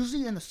it's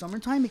usually in the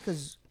summertime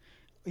because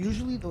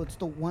usually though it's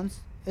the ones.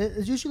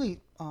 It's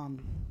usually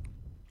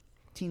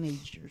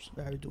teenagers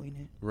that are doing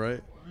it.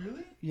 Right?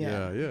 Really?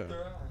 Yeah.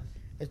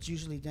 It's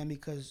usually them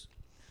because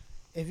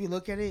if you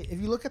look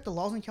at the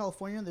laws in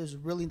California, there's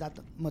really not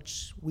that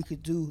much we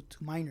could do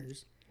to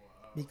minors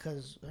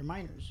because they're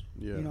minors.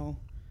 Yeah. You know,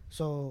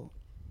 so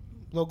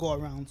they'll go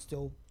around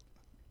still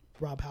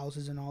rob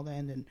houses and all that,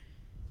 and then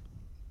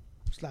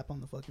slap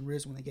on the fucking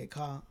wrist when they get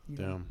caught. You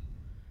know? Damn.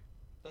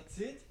 That's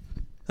it?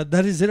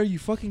 That is it? Are you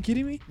fucking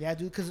kidding me? Yeah,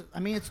 dude. Because I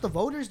mean, it's the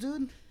voters,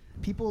 dude.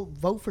 People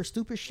vote for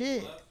stupid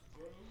shit.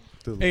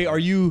 Hey, are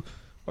you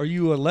a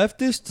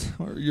leftist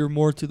or you're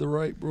more to the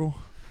right, bro?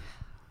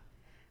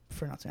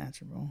 Prefer not to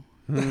answer,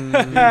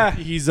 bro.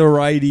 He's a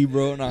righty,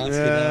 bro. No, I'm just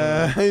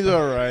Yeah, kidding. he's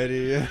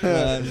alrighty.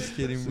 Nah, I'm just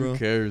kidding, bro. Who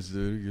cares,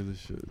 dude? Give a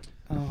shit.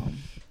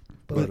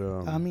 But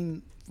But, I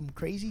mean, from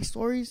crazy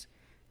stories,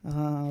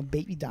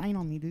 baby dying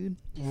on me, dude.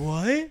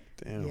 What?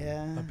 Damn.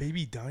 Yeah. A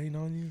baby dying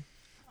on you?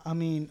 I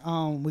mean,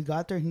 we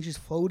got there and he's just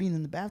floating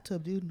in the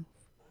bathtub, dude.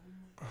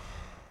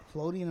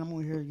 Floating, and I'm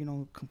over here, you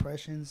know,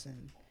 compressions,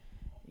 and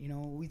you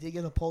know, we did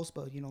get a pulse,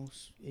 but you know,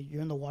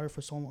 you're in the water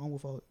for so long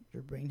without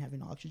your brain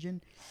having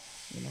oxygen,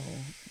 you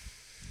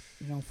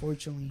know,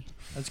 unfortunately.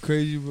 That's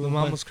crazy, bro. The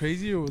mom was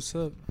crazy or what's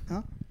up?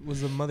 Huh?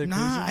 Was the mother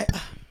Nah, crazy?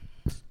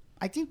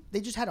 I think they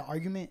just had an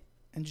argument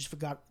and just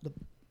forgot the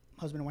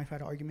husband and wife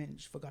had an argument and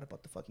just forgot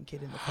about the fucking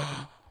kid in the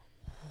fucking.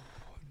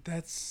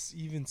 That's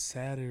even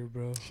sadder,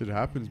 bro. Shit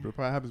happens, bro.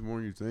 Probably happens more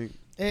than you think.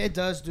 It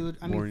does, dude.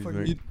 I More mean, than for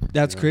you think.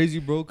 That's Yeah. crazy,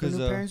 bro. the Cause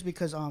new parents,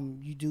 because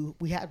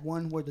we had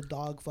one where the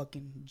dog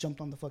fucking jumped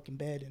on the fucking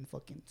bed and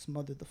fucking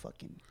smothered the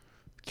fucking.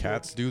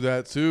 Cats do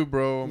that too,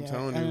 bro. I'm Yeah,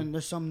 telling and you.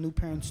 there's some new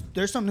parents.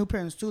 There's some new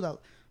parents too that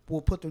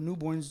will put their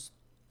newborns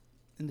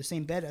in the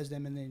same bed as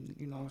them, and then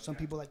you know some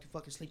people like to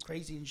fucking sleep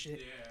crazy and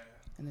shit.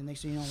 And then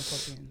next thing you know, the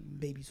fucking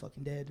baby's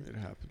fucking dead. It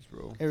happens,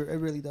 bro. It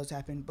really does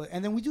happen. But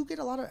and then we do get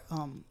a lot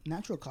of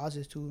natural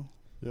causes too.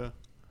 Yeah.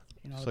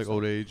 You know, It's like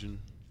old age and.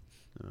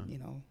 You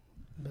know,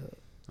 but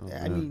Oh,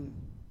 I man. mean,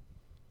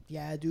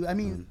 yeah, dude. I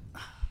mean,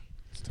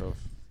 It's tough.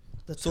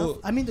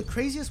 the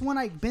craziest one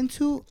I've been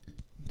to,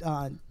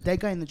 that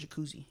guy in the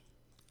jacuzzi,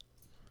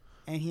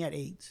 and he had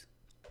AIDS.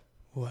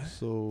 What?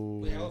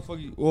 So Wait, how the fuck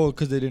you? Oh,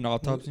 because they did an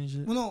autopsy and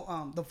shit. Well,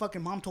 no, the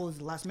fucking mom told us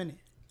the last minute.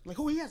 Like,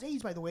 oh, he has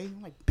AIDS, by the way.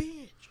 I'm like,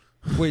 bitch.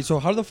 Wait, so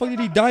how the fuck did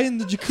he die in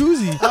the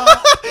jacuzzi?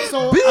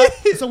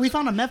 So we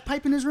found a meth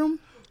pipe in his room.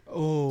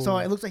 Oh. So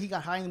it looks like he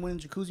got high and went in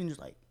the jacuzzi and just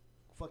like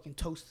fucking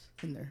toast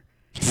in there.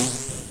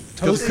 because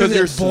Toasted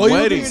you're and boiled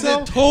sweating.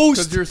 himself?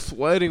 Because you're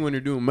sweating when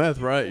you're doing meth,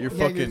 right? You're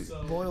Yeah, fucking,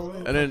 you're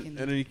boiled and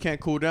then you can't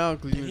cool down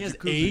because you're He in has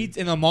jacuzzi. AIDS,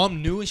 and the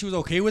mom knew, and she was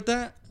okay with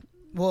that.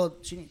 Well,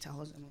 she didn't tell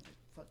us. I'm like,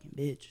 fucking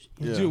bitch.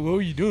 Yeah. Dude, what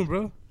were you doing,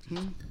 bro?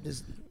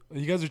 Just,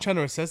 You guys were trying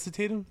to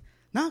resuscitate him?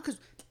 no, because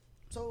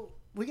so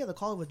we get the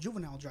call of a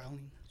juvenile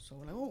drowning. So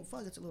we're like, oh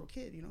fuck, it's a little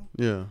kid, you know.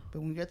 Yeah. But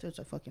when we get there, it's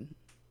a fucking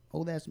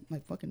old ass,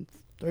 like fucking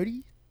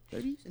 30s,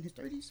 in his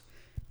 30s.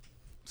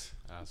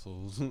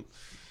 Assholes.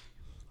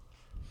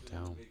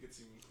 Down. Make it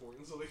seem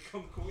important so they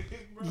come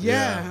quick, bro.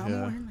 Yeah, I'm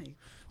yeah. wondering, like,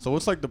 So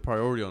what's like the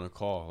priority on a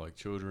call? Like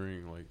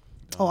children, like.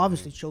 oh,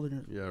 obviously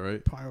children Yeah. are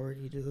Right.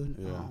 priority, dude.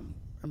 Yeah.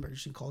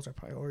 Emergency calls are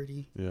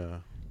priority. Yeah.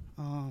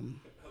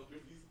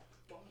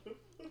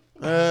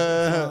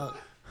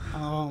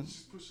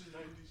 She's pushing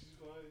 90, she's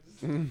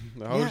fine.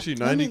 How old is she?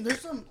 I 90. mean,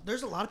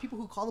 there's a lot of people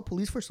who call the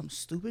police for some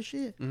stupid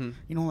shit. Mhm.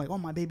 You know, like, oh,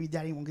 my baby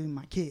daddy won't give me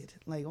my kid.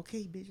 Like,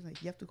 okay, bitch,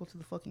 like you have to go to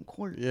the fucking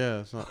court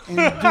Yeah. It's not. and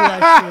do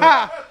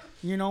that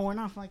shit. You know, we're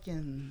not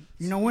fucking.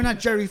 You know, we're not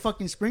Jerry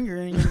fucking Springer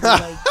and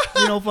like,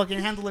 you know, fucking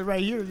handle it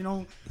right here. You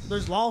know,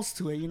 there's laws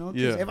to it. You know, 'cause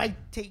Yeah. if I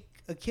take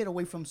a kid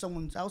away from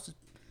someone else's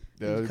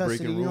Yeah. in They're custody,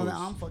 breaking you know rules. that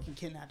I'm fucking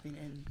kidnapping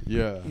and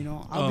Yeah. you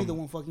know I'll be the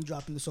one fucking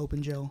dropping the soap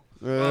in jail.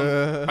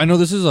 I know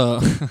this is a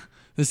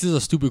this is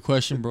a stupid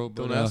question, bro.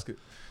 But, Don't ask it.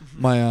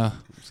 My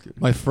Just kidding.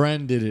 my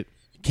friend did it.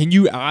 Can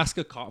you ask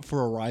a cop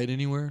for a ride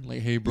anywhere?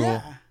 Like, hey, bro.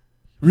 Yeah,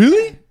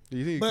 Really? Do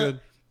you think you but could?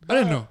 I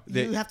didn't know.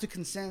 you have to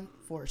consent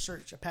for a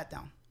search, a pat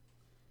down.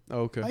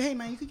 Oh, okay. Like, hey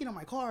man, you could get on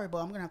my car, but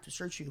I'm gonna have to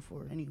search you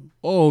for any.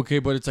 Oh, okay,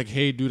 but it's like,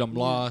 hey, dude, I'm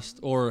lost,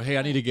 or hey,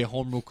 I need to get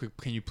home real quick.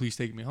 Can you please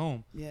take me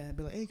home? Yeah,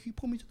 be like, hey, can you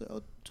pull me to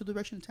the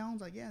direction of town? I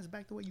was like, yeah, it's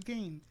back the way you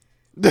came.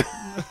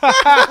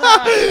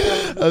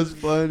 That's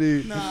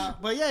funny. Nah,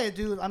 but yeah,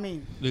 dude. I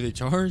mean, Do they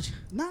charge?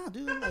 nah,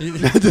 dude.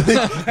 Like,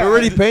 They're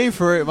already paying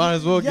for it. Might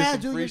as well yeah, get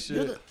some dude. free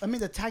You're shit. I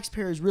mean, the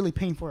taxpayer is really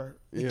paying for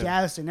the Yeah.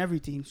 gas and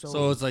everything. So,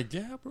 So it's like,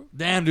 yeah, bro.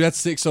 Damn, dude, that's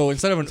sick. So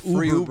instead of an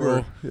Uber,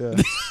 bro.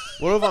 Yeah.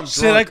 What if I'm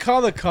Shit, I drunk?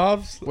 call the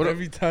cops What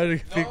every time they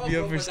pick me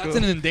up for That's school.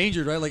 an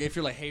endangered, right? Like if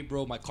you're like, hey,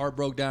 bro, my car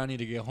broke down, I need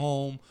to get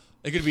home.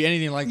 It could be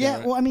anything like yeah, that.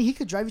 Right? well, I mean, he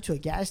could drive you to a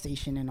gas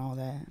station and all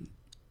that.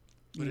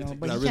 You know,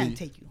 but he not can't really.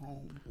 take you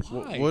home.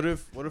 Why? What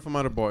if I'm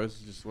at a bar? It's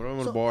just what if I'm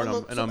at a bar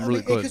and I'm really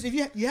Because good.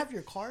 if you have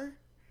your car,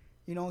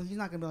 you know, he's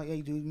not gonna be like,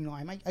 hey, dude, you know,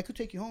 I could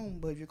take you home,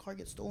 but if your car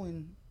gets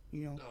stolen,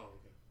 you know,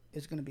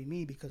 it's gonna be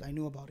me because I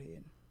knew about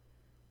it.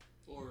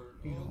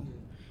 You know.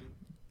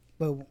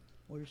 But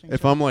what you're saying?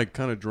 If sir? I'm like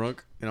kind of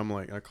drunk and I'm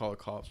like, I call the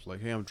cops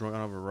like, hey, I'm drunk, I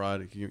don't have a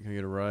ride. Can I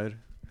get a ride?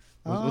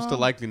 What's the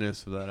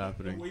likeliness of that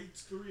happening? Wait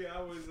 3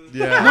 hours. And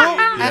Yeah. No,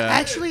 Yeah.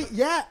 actually,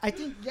 yeah, I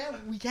think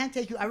we can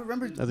take you. I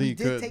remember think we you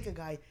did could. take a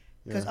guy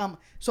because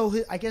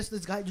Yeah. I guess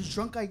this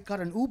drunk guy got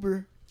an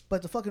Uber,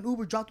 but the fucking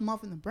Uber dropped him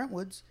off in the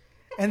Brentwoods,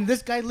 and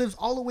this guy lives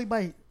all the way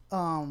by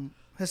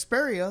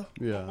Hesperia,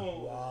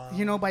 Yeah.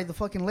 you know, by the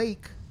fucking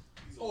lake.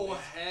 Oh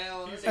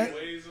hell! He's Uh, a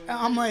ways away. And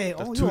I'm like,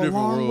 That's oh, two you're a different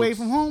long way worlds.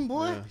 from home,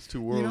 boy. Yeah, it's two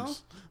You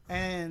worlds. know,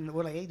 and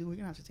we're like, hey, dude, we're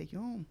gonna have to take you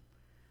home.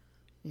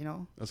 You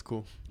know, That's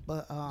cool.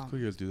 but Cool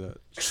you guys do that.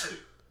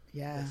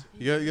 yeah,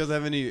 You guys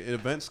have any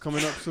events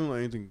coming up soon? Like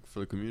anything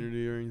for the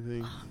community or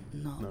anything?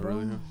 no, Not bro.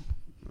 really,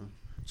 huh?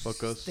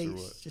 Fuck us Stay, or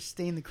what? just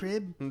stay in the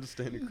crib. Just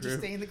stay in the Just crib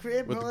stay in the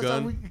crib, with bro. the That's all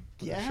gun, we- with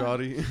yeah. the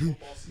shoddy.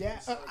 Yeah.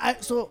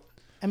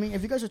 I mean,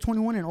 if you guys are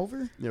 21 and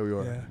over, Yeah, we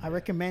are. Yeah. I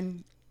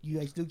recommend you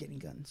guys do getting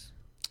guns.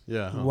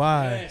 Yeah. huh?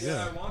 Why?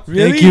 Yeah, I want to.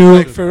 Really? Thank you.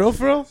 Like for real,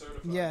 for real?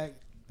 Certified. Yeah.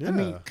 Yeah. I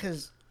mean,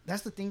 because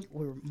that's the thing.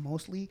 We're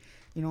mostly,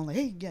 you know, like,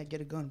 hey, yeah,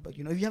 get a gun. But,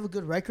 you know, if you have a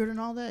good record and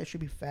all that, it should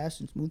be fast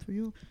and smooth for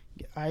you.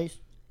 A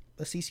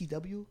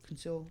CCW,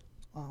 conceal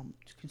Oh,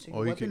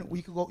 your you weapon.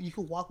 can- You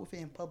could walk with it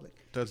in public.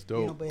 That's You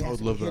know, dope. but it I has would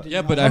to be love that. hidden Yeah,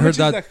 and but all I How heard much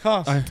does that. that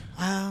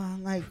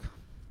cost?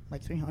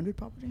 like 300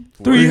 probably.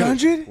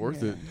 300?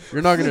 Worth it.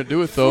 You're not gonna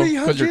do it though,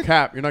 because you're 300?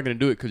 capped. You're not gonna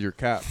do it because you're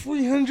capped.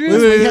 300? Wait,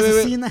 He has wait, to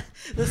wait. see in that.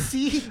 The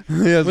C. He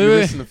has Wait, me wait.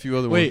 missing a few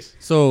other Wait, ones.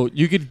 so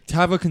you could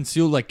have a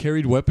concealed like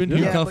carried weapon here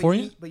in Yeah,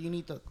 California? but you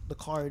need the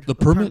card. The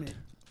permit?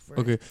 for it.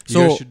 Okay, You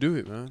so guys should do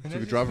it, man. So And we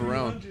could it's drive 300.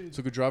 around. So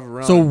we could drive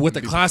around. so and with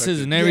the be classes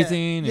protected. and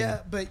everything,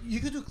 Yeah, but you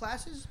could do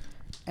classes,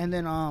 and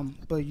then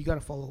but you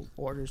gotta follow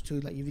orders too.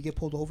 Like if you get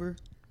pulled over,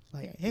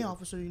 like hey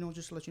officer, you know,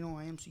 just to let you know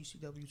I am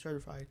CCW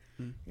certified,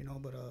 you know,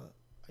 but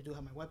I do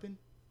have my weapon,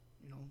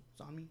 you know, it's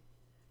on me.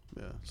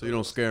 Yeah. So you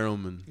don't scare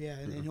them and Yeah,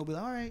 and then he'll be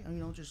like, all right, you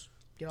know, just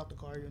get out the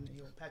car, and then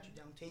he'll pat you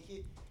down, take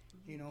it,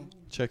 you know,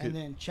 check and it.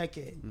 then check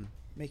it,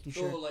 making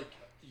sure.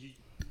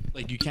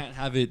 like you can't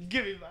have it.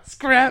 Give me my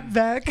scrap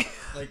back.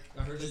 Like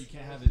I heard that you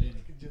can't have it in.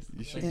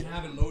 You should. You can't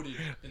have it loaded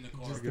in the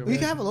car. You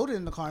can have it loaded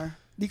in the car.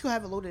 You can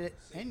have it loaded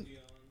and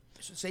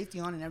safety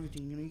on and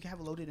everything. You know, you can have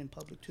it loaded in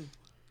public too.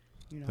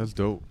 You know. That's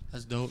dope.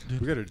 That's dope, We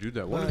dude. gotta do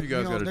that. One But, of you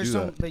guys know, gotta there's do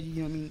some, that. But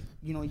you know, I mean,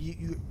 you know,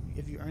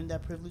 if you earn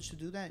that privilege to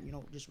do that, you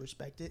know, just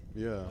respect it.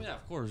 Yeah. Oh, yeah,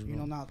 of course. You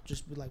Bro. know, not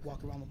just be like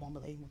walking around the bomb,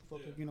 like, hey,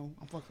 motherfucker, you know,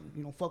 I'm fucking,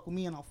 you know, fuck with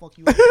me and I'll fuck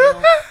you up. You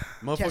know?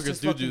 Catch this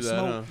Motherfuckers do fucking that,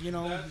 smoke, huh? you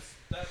know.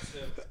 That's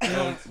it. You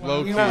know, Low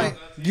you key. know, like,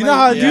 You know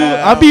how I do?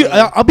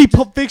 Yeah. I'll be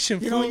Pulp Fiction.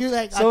 you know, fool. you're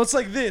like, So it's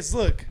like this.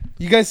 Look,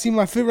 you guys see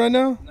my fit right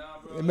now? Nah,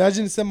 bro.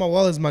 Imagine instead my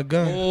wallet is my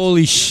gun.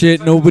 Holy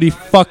shit! Nobody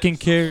fucking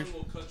cares.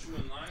 Someone will cut you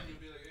in line. You'll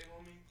be like,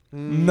 hey,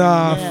 homie.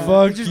 Nah, yeah,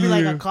 fuck it'd just you. be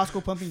like a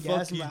Costco pumping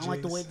gas. Fuck And like, I you, don't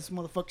like the Jace. way this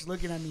motherfucker's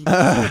looking at me.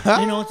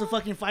 You know, it's a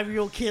fucking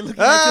 5-year-old kid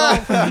looking at you all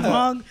fucking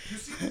wrong.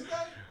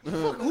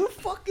 Fuck, who the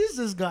fuck is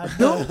this guy,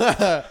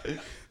 dude?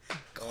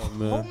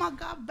 Oh my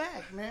god,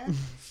 back, man.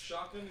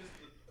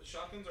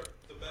 Shotguns are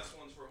the best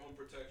ones for home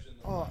protection.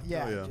 Oh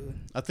yeah, Oh, yeah. dude.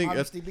 I think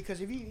that's, Obviously, because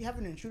if you have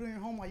an intruder in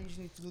your home, all you just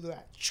need to do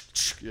that.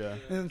 yeah.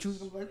 And then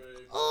choose like,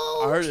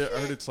 oh. I heard shit.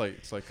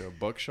 it's like a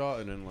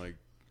buckshot and then like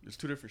there's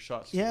 2 different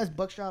shots. Yeah, it's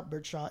buckshot,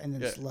 birdshot, and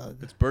then Yeah, slug.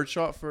 It's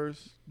birdshot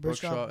first,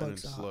 Birdshot, buckshot, and then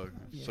buckshot. slug.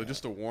 So Yeah.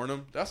 just to warn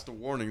them, that's the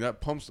warning. That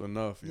pumps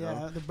enough, you Yeah,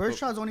 know. the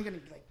birdshot's only gonna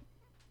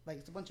like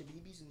it's a bunch of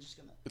BBs and just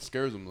gonna. It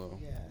scares them though.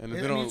 Yeah, And I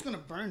if they mean, don't, it's gonna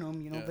burn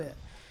them, you know. Yeah. But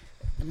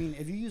I mean,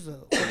 if you use a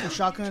fucking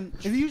shotgun,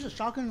 if you use a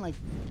shotgun like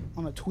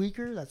on a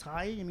tweaker that's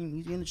high, I mean,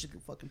 he's gonna just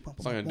fucking pump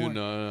it's them. not gonna do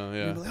nothing. You're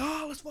Yeah, gonna be like,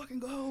 oh, let's fucking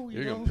go.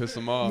 you're know? gonna piss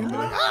them off. You're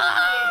man. like,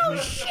 oh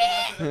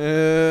shit.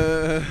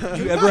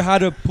 You ever had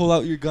to pull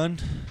out your gun?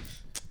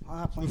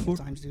 Ah, plenty Before?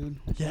 of times, dude.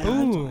 Yeah.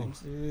 Plenty of Ooh. times,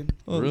 dude.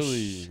 Oh,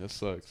 Really, that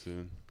sucks,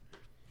 dude.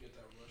 Get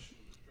that rush in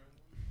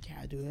the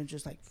adrenaline. Yeah, dude. It's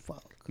just like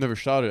fuck. Never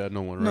shot it at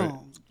no one, right?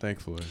 No.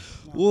 Thankfully.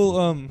 no.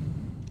 Well,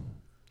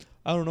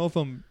 I don't know if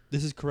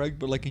this is correct,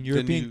 but like in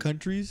European you-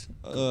 countries,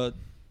 I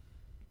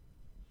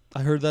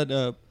heard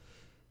that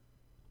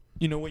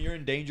you know, when you're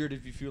endangered,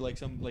 if you feel like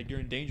you're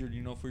endangered,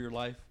 you know, for your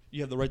life,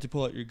 you have the right to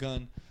pull out your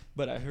gun.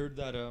 But I heard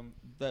that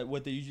that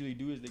what they usually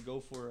do is they go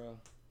for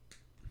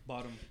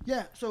bottom.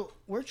 Yeah, so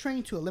we're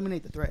trained to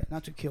eliminate the threat,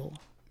 not to kill,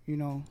 you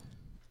know.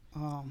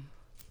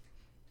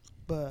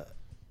 But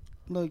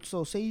like,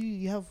 so say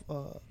you have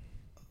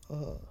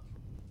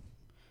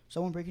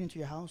someone breaking into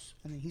your house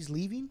and then he's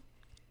leaving,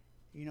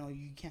 you know,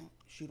 you can't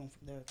shoot him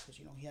from there because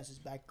you know he has his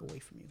back away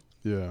from you,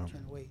 Yeah.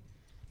 turn away,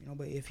 you know.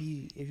 But if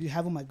you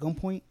have him at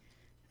gunpoint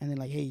and then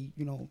like, hey,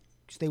 you know,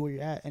 stay where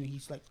you're at, and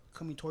he's like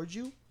coming towards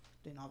you,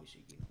 then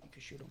obviously you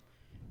could shoot him.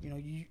 You know,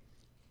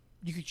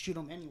 you could shoot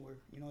him anywhere.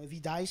 You know, if he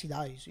dies,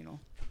 you know.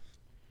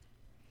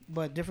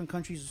 But different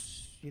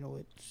countries, you know,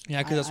 it's...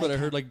 Yeah, because that's what I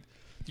heard. can't- Like,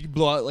 you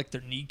blow out like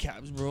their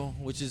kneecaps, bro.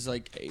 Which is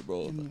like, hey,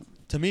 bro. I mean,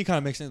 To me, it kind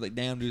of makes sense. Like,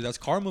 damn, dude, that's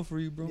karma for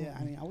you, bro. yeah,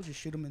 I mean, I would just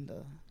shoot him in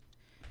the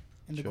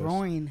Chest.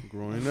 groin.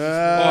 Groin.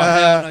 Oh,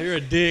 hell no, you're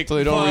a dick. So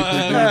they don't Fuck,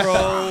 reproduce.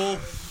 bro.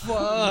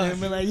 Fuck.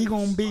 And be like, you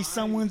gonna be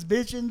someone's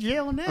bitch in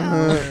jail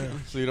now.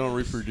 So you don't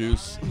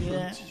reproduce.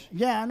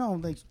 Yeah, I know.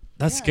 Like,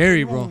 That's yeah, scary,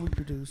 you bro. won't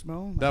reproduce,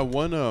 bro. That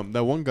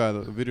one guy,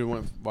 the video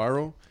went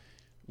viral.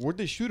 Where'd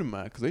they shoot him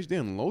at? Because they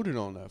unloaded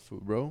on that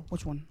food, bro.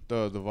 Which one?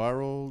 The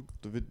viral,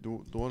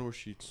 the one where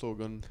she stole a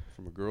gun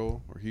from a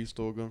girl, or he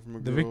stole a gun from a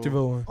The girl.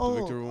 Victorville one. Oh,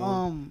 Victor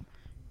one?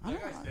 I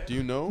don't. Do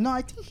you know? No,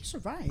 I think he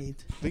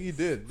survived. I think he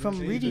did. From say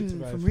he did reading,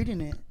 survive. from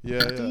reading it. Yeah,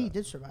 I think yeah. he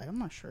did survive. I'm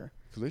not sure.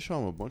 Because they shot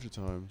him a bunch of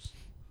times.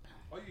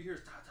 All you hear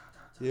is ta ta ta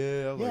ta.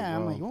 Yeah, I was Yeah,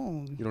 I'm wow. like,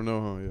 oh. You don't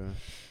know,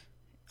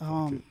 huh?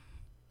 Yeah.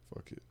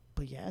 Fuck it.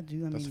 But yeah,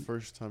 dude. I That's mean, the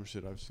first time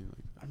shit I've seen like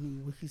that. I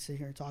mean, we could sit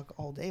here and talk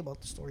all day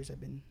about the stories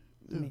I've been.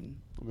 I Yeah. mean,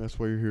 That's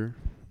why you're here.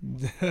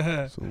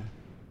 So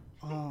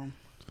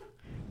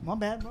my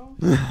bad, bro.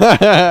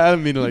 I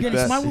didn't mean it You like getting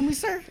that. smart with me,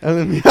 sir? I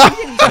didn't mean.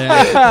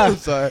 Yeah. I'm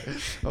sorry.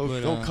 Oh,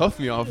 But, don't cuff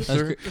me,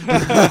 officer.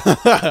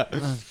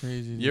 That's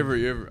crazy. You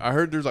ever? I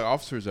heard there's like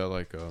officers that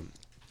like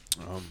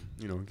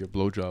you know, get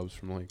blowjobs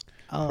from like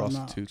Oh,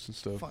 prostitutes and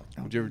stuff. Fuck,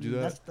 no, Would you ever do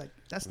that? That's like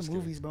that's That's the scary.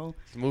 movies, bro.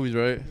 The movies,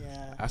 right?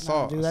 Yeah. I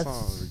saw dude, I that's,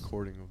 saw a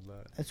recording of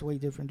that. That's way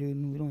different, dude.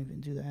 We don't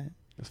even do that.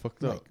 It's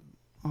fucked Like up.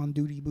 on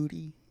duty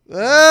booty. This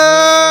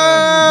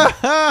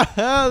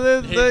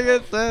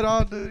nigga said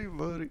on duty,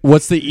 buddy.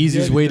 What's the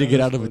easiest Yeah, way to that get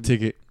was out of a funny.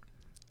 ticket?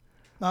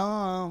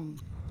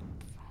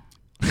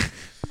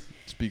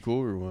 Just be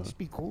cool or what? Just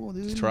be cool,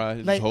 dude. Just try.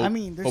 Just Like, hope. I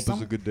mean, there's hope some.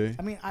 it's a good day.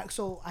 I mean,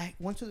 I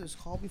went to this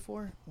call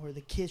before where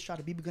the kid shot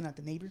a BB gun at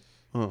the neighbor,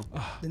 Oh,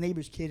 the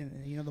neighbor's kid,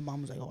 and you know the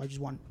mom was like, "Oh, I just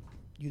want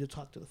you to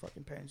talk to the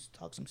fucking parents,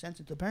 talk some sense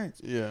into the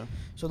parents." yeah.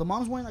 So the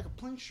mom's wearing like a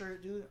plain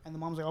shirt, dude, and the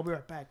mom's like, "I'll be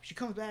right back." She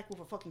comes back with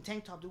a fucking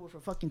tank top, dude, with her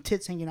fucking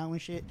tits hanging out and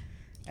shit.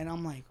 And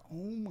I'm like,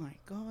 "Oh my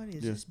god,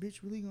 is Yeah. this bitch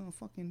really gonna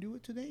fucking do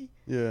it today?"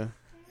 Yeah.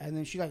 And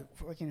then she like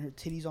fucking her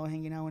titties all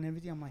hanging out and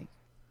everything. I'm like,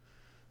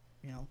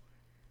 you know,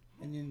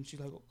 and then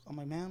she's like, I'm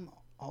like, "Ma'am,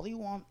 all you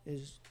want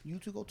is you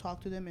to go talk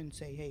to them and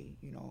say, hey,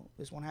 you know,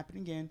 this won't happen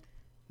again.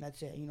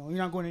 That's it. You know, you're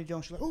not going to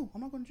jail." She's like, "Oh,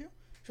 I'm not going to jail."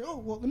 She's like, "Oh,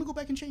 well, let me go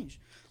back and change."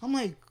 I'm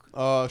like,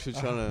 Oh, she's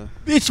trying to.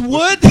 Bitch,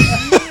 what?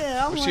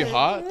 yeah. I'm Was like, she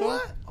hot, though?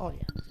 what? Oh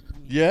yeah. I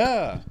mean,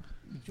 Yeah.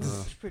 she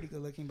was pretty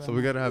good looking, but So I'm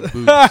we like- gotta have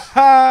boobs.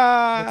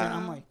 But then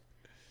I'm like,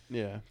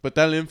 Yeah, but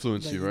that'll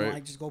influence like, you, you know, right? I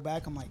just go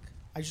back. I'm like,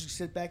 I just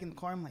sit back in the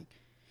car. I'm like,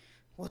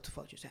 what the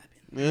fuck just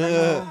happened?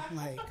 Yeah.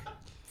 Like,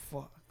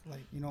 fuck.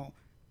 Like, you know,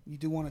 you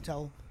do want to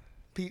tell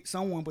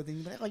someone, but then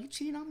you're like, "Oh, you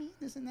cheating on me?"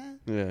 This and that.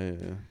 Yeah,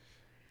 yeah, yeah.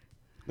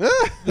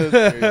 That's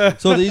crazy.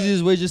 So the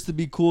easiest way just to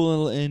be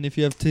cool and if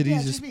you have titties, Yeah,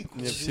 just just be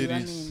cool, Yeah, dude. I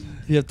titties. mean,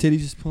 if you have titties,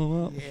 just pull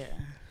them out. yeah.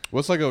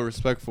 What's like a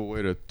respectful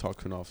way to talk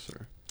to an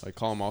officer? Like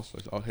call him officer.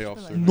 Like, oh, hey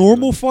officer.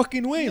 Normal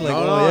fucking way, like No,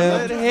 oh no, yeah.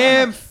 let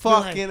him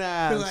fucking fucking like-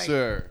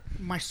 answer.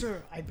 My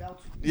sir, I bow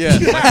to you. Yeah, like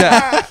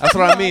that. That's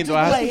what I mean. Do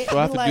I have Like- to, do,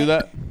 I have to like- do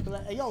that? Be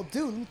like, hey, yo,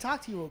 dude, let me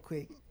talk to you real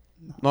quick.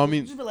 No, I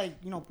mean- just be like,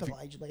 you know,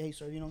 polite, just like, hey,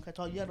 sir, you know, can I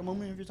talk? You at a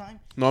moment of your time?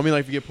 No, I mean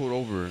like if you get pulled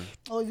over.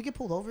 Oh, if you get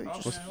pulled over,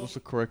 just What's the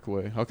correct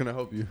way? How can I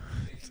help you?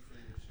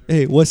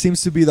 Hey, what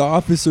seems to be the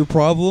officer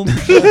problem?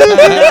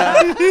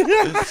 That'd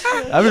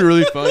be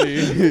really funny.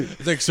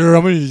 It's like, sir,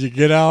 I'm gonna need you to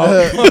get out.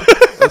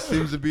 That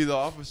seems to be the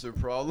officer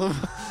problem.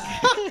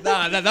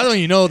 Nah, that's when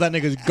you know that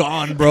nigga's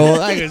gone, bro.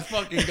 That nigga's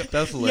fucking gone.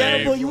 That's yeah,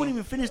 hilarious. bro, you wouldn't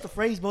even finish the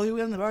phrase, bro. You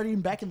were already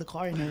even back in the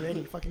car and they're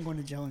already fucking going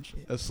to jail and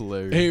shit. That's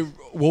hilarious. Hey,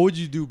 what would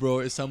you do, bro,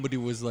 if somebody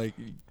was like,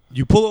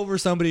 you pull over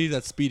somebody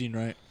that's speeding,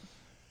 right?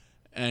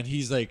 And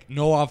he's like,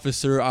 no,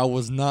 officer, I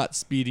was not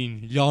speeding.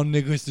 Y'all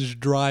niggas just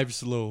drive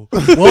slow.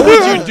 What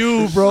would you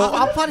do, bro?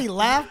 I'll probably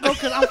laugh, bro,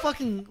 because I'm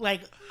fucking,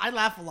 like, I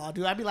laugh a lot,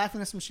 dude. I'd be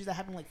laughing at some shit that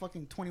happened, like,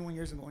 fucking 21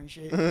 years ago and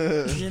shit.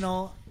 You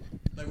know?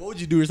 Like, what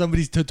would you do if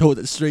somebody's straight told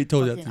that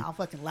Fucking, to you? I'll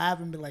fucking laugh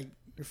and be like,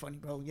 you're funny,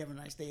 bro. You have a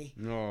nice day.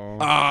 No.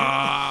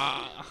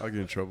 Ah. I'll get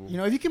in trouble. You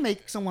know, if you can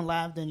make someone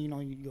laugh, then, you know,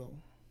 you go.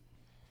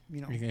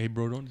 You know. Hey,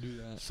 bro, don't do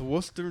that. So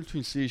what's the difference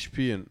between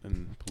CHP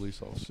and police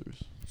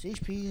officers?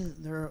 CHP,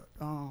 they're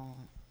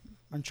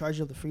in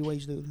charge of the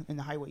freeways, dude, and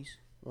the highways.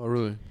 Oh,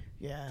 really?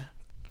 Yeah.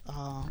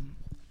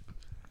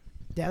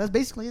 Yeah, that's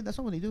basically it. That's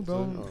all they do,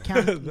 bro. So,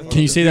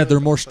 Can you say that they're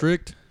more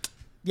strict?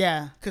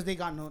 Yeah, because they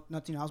got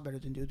nothing else better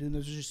than do. Dude,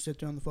 they just sit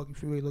there on the fucking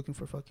freeway looking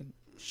for fucking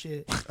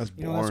shit. That's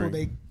You know, that's what boring.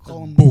 they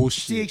call them.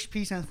 Bullshit.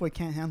 CHP stands for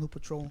Can't Handle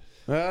Patrol.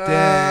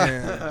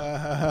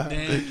 Damn. Damn,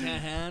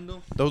 can't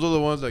handle. Those are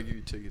the ones that give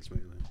you tickets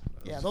mainly.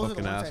 Yeah, those are the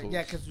fucking ones. assholes.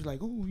 Yeah, because like,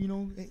 oh, you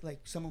know, like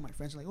some of my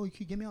friends are like, oh, you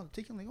can get me out the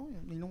ticket. I'm like, oh, yeah,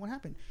 you know what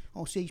happened?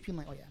 Oh, CHP. I'm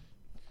like, oh yeah.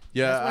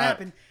 Yeah, That's what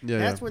happened. Yeah,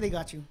 That's yeah. where they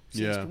got you. CHP.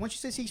 Yeah. Once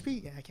you say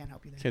CHP, yeah, I can't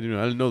help you there. Can't do that.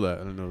 I didn't know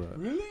that.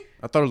 Really?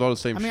 I thought it was all the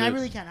same I mean, shit. I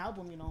really can't help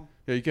them, you know.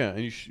 Yeah, you can.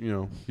 And you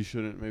know, you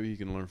shouldn't. Maybe you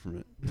can learn from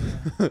it.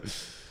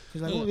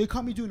 He's like, oh, they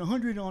caught me doing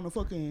 100 on the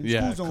fucking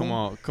Yeah, school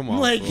zone. come I'm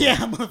on. like, fool. yeah,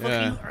 motherfucker,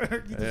 Yeah.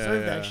 you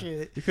deserve that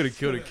shit. You could have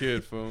killed a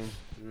kid, fool.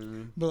 You know what I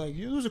mean? But like,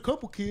 yeah, there was a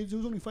couple kids. There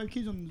was only 5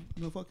 kids on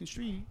the fucking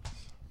street.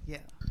 Yeah.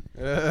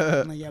 You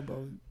I'm like, yeah,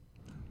 bro.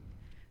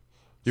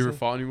 ever So-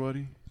 fought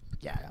anybody?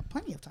 Yeah,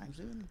 plenty of times,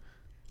 dude.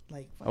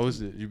 Like, How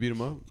was it? You beat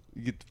him up?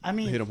 You get I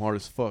mean- hit him hard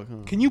as fuck, huh?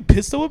 Can you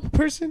pistol whip a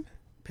person?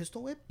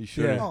 pistol whip? You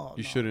shouldn't. Oh,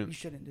 You no, shouldn't. You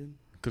shouldn't, dude.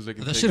 Because they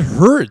can That take shit it.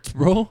 hurts,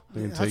 bro.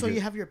 They can That's take why it.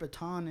 you have your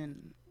baton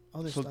and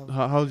other So stuff.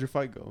 how did your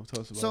fight go?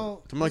 Tell us about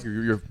So- it. Tell me like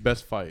your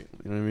best fight.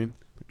 You know what I mean?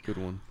 Good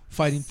one.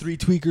 Fighting 3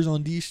 tweakers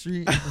on D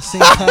Street at the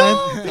same time.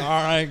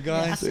 All right,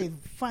 Yeah, I guys.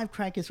 saved 5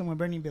 crackers from a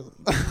burning building.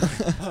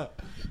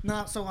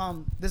 No,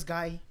 so this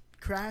guy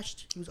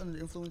crashed. He was under the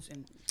influence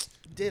and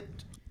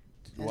dipped.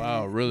 And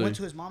Wow, then really? Went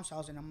to his mom's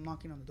house and I'm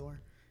knocking on the door.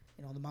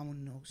 You know, the mom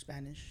wouldn't know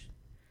Spanish,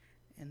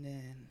 and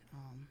then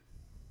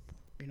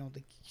you know,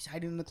 he's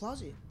hiding in the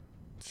closet.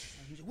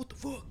 And he's like, "What the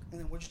fuck?" And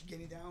then we're just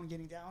getting down,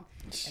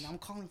 and I'm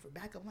calling for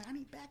backup. I'm like, "I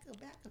need backup."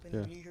 And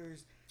then he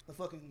hears the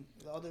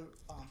other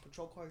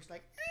patrol car is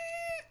like,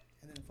 "Eh!"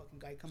 And then the fucking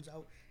guy comes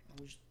out and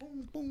we just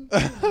boom, boom, boom.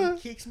 And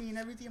he kicks me and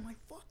everything. I'm like,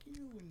 "Fuck you!"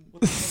 And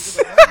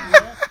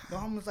the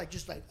mom was like,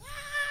 just like, "Ah!"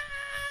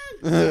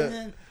 And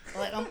then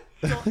like,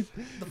 so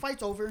the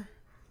fight's over.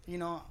 You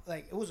know,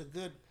 like it was a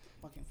good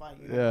fucking fight.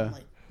 You know? Yeah. I'm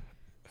like,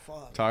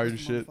 fuck. Tired this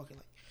as shit. motherfucker,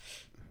 like,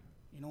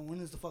 you know, when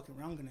is the fucking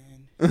round gonna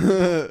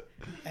end?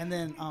 And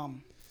then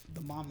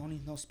the mom only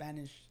knows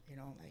Spanish, you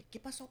know, like, ¿Qué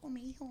pasó con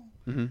mi hijo?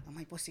 Mhm. I'm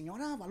like, pues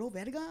señora, valo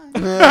verga.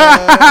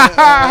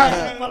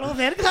 Valo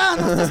verga,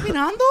 no estás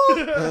mirando.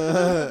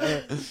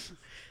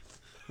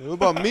 What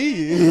about me?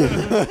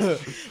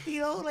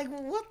 You know, like,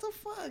 what the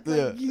fuck?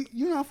 Yeah. Like,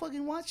 you're not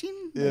fucking watching?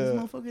 Like, Yeah. this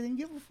motherfucker didn't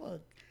give a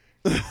fuck.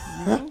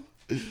 You know?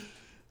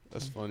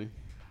 That's funny.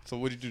 So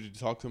what did you do? Did you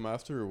talk to him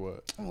after or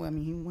what? Oh, I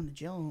mean, he went to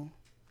jail.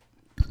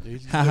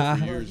 He's been there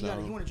for years He now.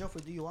 went to jail for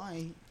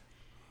DUI.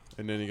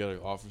 And then he got an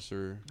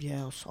officer.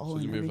 Yeah, So assault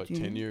you and maybe like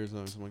everything. 10 years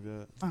or something like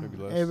that. I Maybe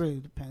don't know. less. It really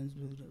depends,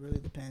 dude. It really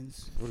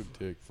depends. What a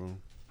dick, fool.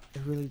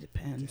 It really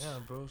depends. Yeah,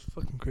 bro, it's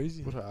fucking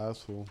crazy. What an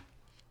asshole.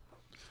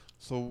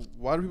 So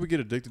why do people get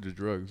addicted to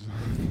drugs?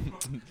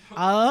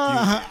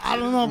 I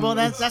don't know, bro.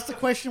 That's the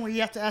question where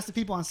you have to ask the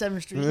people on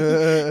 7th Street.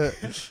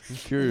 I'm You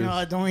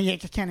curious. know, you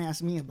can't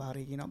ask me about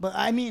it, you know. But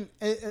I mean,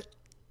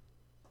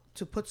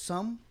 to put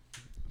some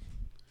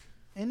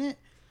in it,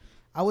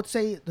 I would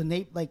say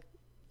like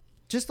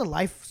just the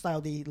lifestyle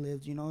they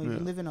lived. You know, if Yeah. you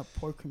live in a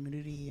poor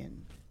community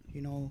and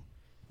you know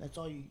that's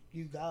all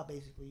you got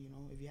basically. You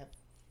know, if you have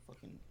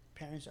fucking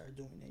parents that are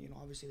doing it, you know,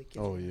 obviously the kids.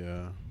 Oh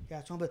yeah.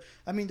 Yeah, so, but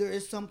I mean, there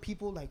is some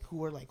people like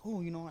who are like, oh,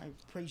 you know, I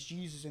praise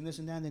Jesus and this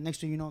and that. And then next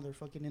thing you know, they're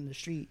fucking in the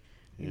street.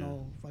 You Yeah.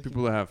 know, fucking,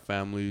 People that have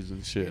families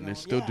and shit, You and know, they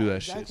still yeah, do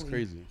that shit. It's exactly.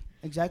 crazy.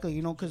 exactly,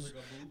 you know, because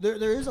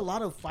there is a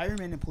lot of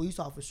firemen and police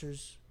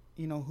officers,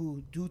 you know,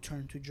 who do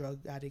turn to drug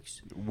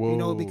addicts. Whoa. You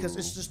know, because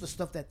it's just the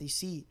stuff that they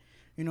see.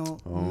 You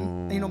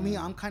know, me,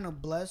 I'm kind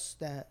of blessed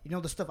that, you know,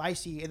 the stuff I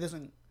see, it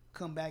doesn't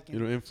come back and,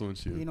 It'll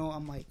influence you. you know,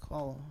 I'm like,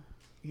 oh,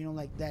 you know,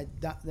 like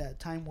that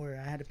time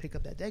where I had to pick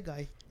up that dead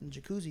guy in the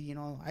jacuzzi, you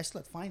know, I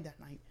slept fine that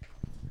night,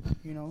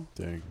 you know.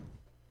 Dang.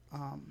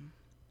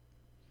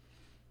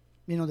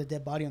 You know, the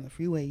dead body on the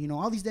freeway, you know,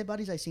 all these dead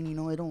bodies I seen, you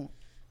know,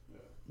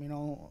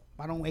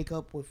 I don't wake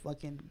up with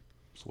fucking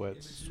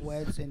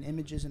sweats and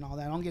images and all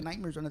that. I don't get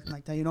nightmares or nothing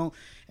like that, you know.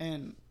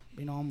 And,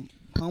 you know, I'm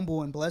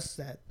humble and blessed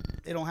that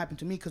it don't happen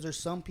to me, because there's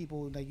some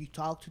people that you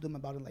talk to them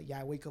about it, like,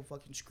 yeah, I wake up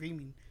fucking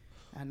screaming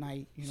at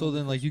night. You know, so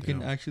then, like, you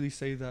can actually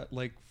say that,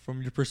 like,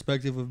 from your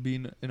perspective of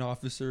being an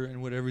officer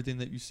and with everything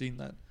that you've seen,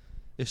 that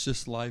it's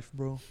just life,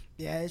 bro.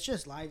 Yeah, it's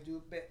just life,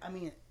 dude. But I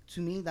mean,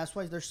 to me, that's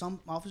why there's some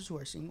officers who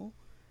are single.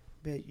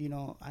 But, you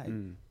know,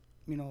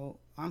 you know,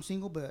 I'm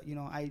single, but, you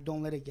know, I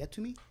don't let it get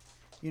to me.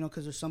 You know,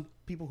 because there's some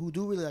people who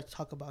do really like to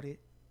talk about it.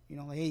 You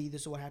know, like, hey,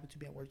 this is what happened to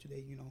me at work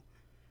today, you know.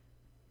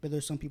 But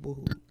there's some people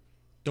who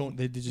don't.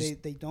 They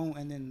they don't,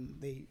 and then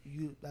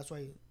that's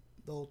why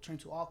they'll turn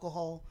to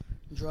alcohol,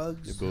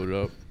 drugs. They build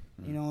up.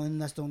 You know,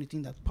 and that's the only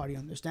thing that party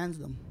understands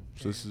them.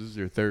 So this is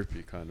your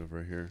therapy kind of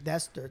right here.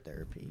 That's their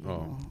therapy. You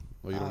know?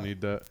 Well, you don't need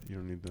that. You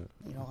don't need that.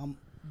 You know, I'm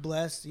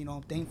blessed. You know,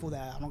 I'm thankful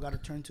that I don't got to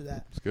turn to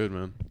that. It's good,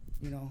 man.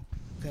 You know,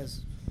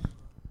 because,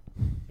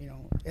 you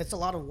know, it's a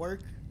lot of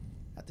work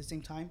at the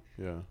same time.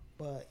 Yeah.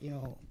 But, you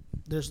know,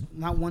 there's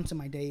not once in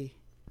my day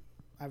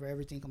I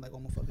ever think I'm like, oh,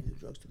 I'm going to fucking do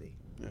drugs today.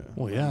 Yeah.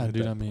 Well, yeah,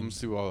 dude, I mean. I'm going to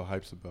see what all the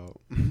hype's about.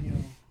 You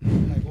know,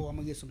 I'm like, oh, I'm going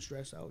to get some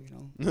stress out, you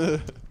know.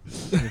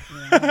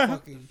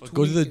 Fucking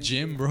go to the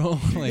gym, bro.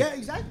 Like, yeah,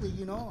 exactly.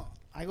 You know,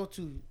 I go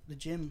to the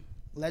gym,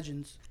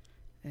 Legends,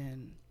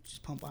 and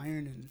just pump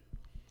iron and,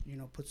 you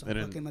know, put some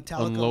fucking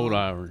Metallica unload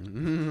on.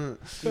 Iron.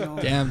 You know,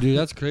 damn, dude,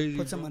 that's crazy.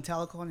 Put some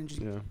Metallica on and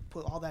just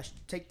put all that,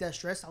 take that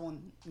stress out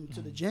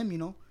into the gym, you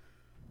know.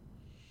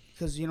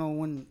 Because, you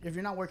know, if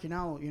you're not working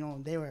out, you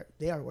know, they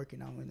are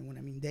working out. And when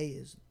I mean they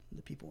is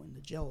the people in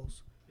the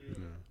jails. Yeah.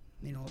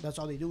 You know, that's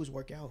all they do is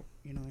work out.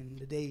 You know, in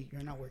the day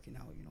you're not working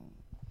out, you know,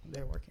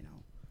 they're working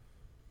out.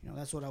 You know,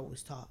 that's what I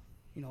was taught,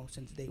 you know,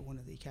 since day one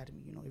of the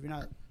academy. You know, if you're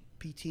not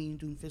PTing,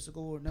 doing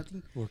physical or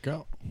nothing. Work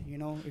out. You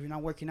know, if you're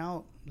not working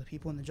out, the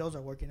people in the jails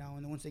are working out.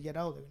 And then once they get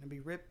out, they're going to be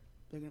ripped.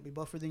 They're going to be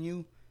buffer than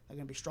you. They're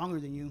going to be stronger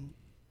than you.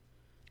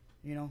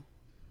 You know.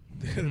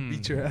 They're going to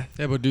beat your ass.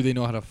 Yeah, but do they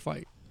know how to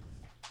fight?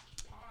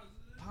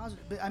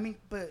 Positive. But, I mean,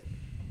 but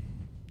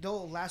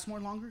they'll last more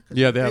longer.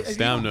 Yeah, they have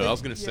stamina. I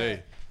was going to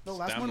say. They'll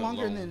last more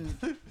longer. And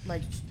then,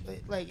 like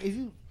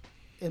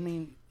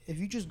if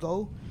you just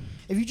go,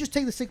 if you just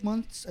take the 6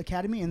 months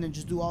academy and then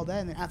just do all that,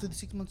 and then after the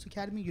 6 months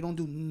academy, you don't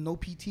do no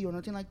PT or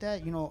nothing like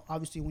that, you know,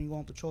 obviously when you go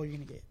on patrol, you're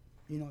going to get,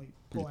 you know, you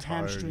pull a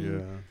hamstring.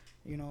 Yeah.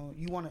 You know,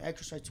 you want to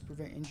exercise to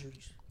prevent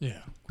injuries.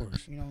 Yeah, of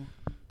course. You know,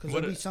 because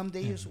there'll be some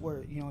days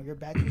where, you know, your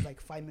back is like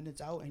 5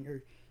 minutes out and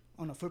you're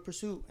on a foot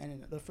pursuit,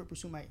 and the foot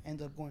pursuit might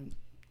end up going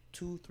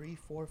 2, 3,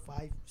 4,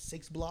 5,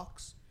 6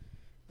 blocks.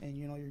 And,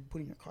 you know, you're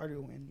putting your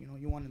cardio in. You know,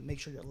 you want to make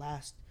sure you're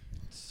last.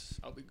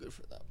 I'll be good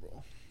for that,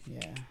 bro.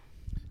 Yeah.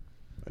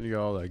 And you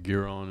got all that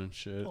gear on and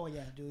shit. Oh,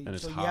 yeah, dude. And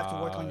so you have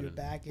to work on your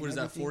back. What is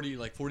that,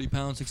 40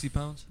 pounds, 60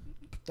 pounds?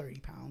 30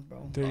 pounds,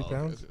 bro. 30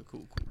 pounds? Okay,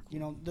 cool. You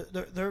know,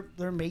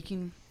 they're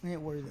making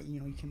it where, you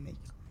know, you can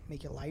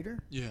make it lighter.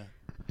 Yeah.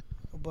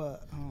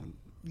 But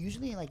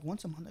usually, like,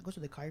 once a month, I go to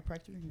the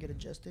chiropractor and get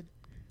adjusted.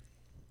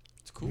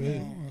 It's cool.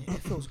 Yeah, it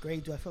feels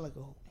great, dude. I feel like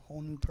a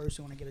whole new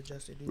person when I get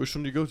adjusted, dude. Which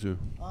one do you go to?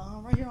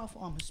 Right here off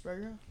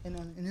Hesperia.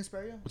 In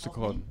Hesperia. What's it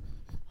called?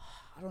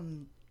 I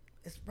don't.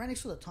 It's right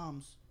next to the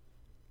Toms.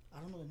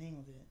 I don't know the name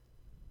of it.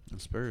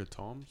 Hesperia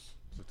Toms?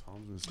 Is it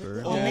Toms in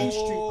Hesperia? On Main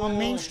Street. On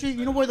Main Street.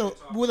 You know where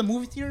the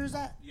movie theater is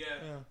at? Yeah.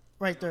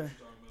 Right there.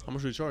 How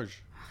much do you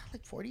charge?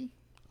 Like 40.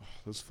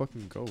 Let's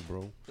fucking go,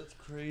 bro. That's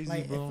crazy,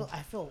 Like, bro.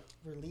 I feel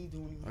relieved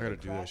when I gotta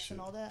do that shit.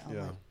 and all that. I'm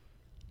Yeah. like,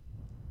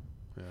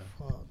 Yeah.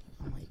 fuck.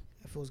 I'm like,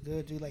 it feels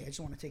good, dude. Like, I just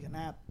want to take a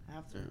nap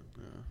after.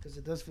 Yeah. Because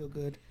it does feel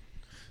good.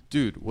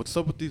 Dude, what's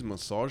up with these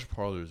massage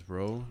parlors,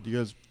 bro? Do you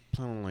guys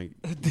plan on, like,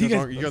 You you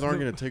guys guys aren't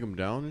going to take them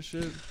down and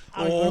shit?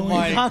 Oh what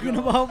are you talking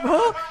about,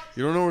 bro?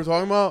 You don't know what we're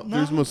talking about? No.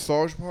 There's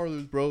massage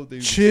parlors, bro. They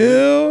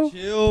Chill.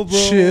 Chill,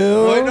 bro.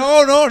 Chill. Wait,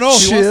 no. He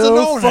wants to Chill,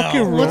 know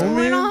fucking now. What's Roman.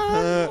 going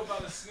on?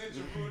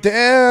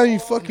 Damn, you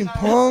fucking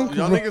punk.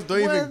 Y'all niggas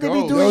don't What even they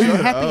go. be doing?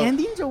 Shut Happy up.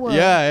 endings or what?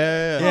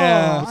 Yeah.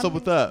 Yeah. What's up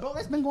with that? Bro,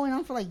 that's been going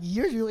on for like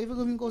years. It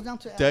even goes down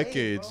to LA,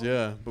 Decades, bro.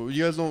 yeah. But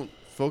you guys don't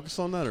focus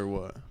on that or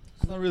what?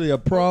 It's not really a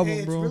problem,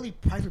 It's bro. really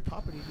private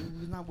property,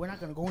 dude. We're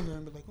not gonna go in there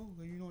and be like, oh,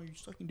 you know, you're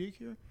sucking dick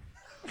here.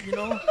 You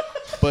know?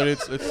 But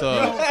it's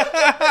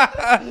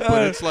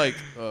like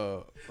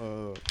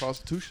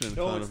prostitution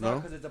kind of,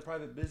 no? it's a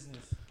private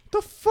business.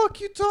 The fuck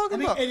you I talking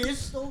mean, about? it is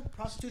still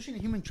prostitution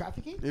and human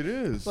trafficking. It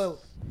is. But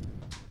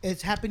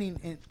it's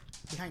happening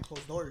behind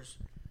closed doors,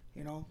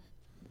 you know.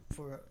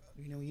 For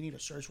you need a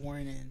search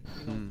warrant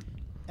and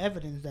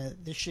evidence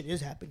that this shit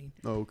is happening.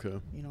 Oh, okay.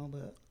 You know,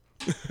 but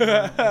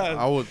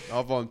I'll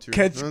volunteer.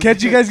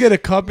 Can't you guys get a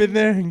cup in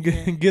there and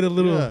get a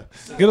little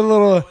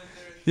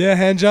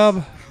hand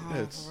job?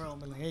 It's- for real,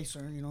 but like, hey,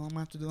 sir, you know, I'm gonna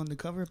have to do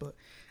undercover. But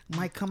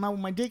might come out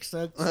with my dick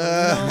sucked.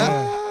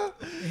 So,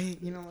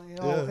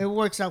 it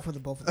works out for the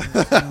both of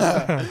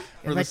us.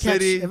 For the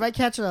city. If I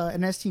catch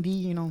an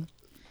STD,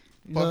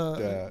 Fuck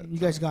that. you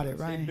guys got it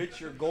right. Bitch,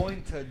 you're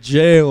going to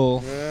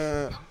jail.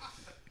 Yeah.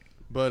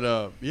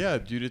 But yeah,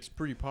 dude, it's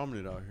pretty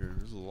prominent out here.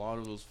 There's a lot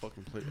of those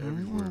fucking places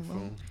everywhere,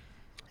 fool.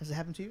 Has it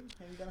happened to you?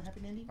 Have you got a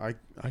happy ending?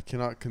 I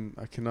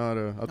cannot.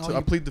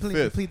 I'll plead the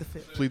fifth.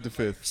 Plead the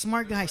fifth.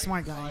 Smart guy.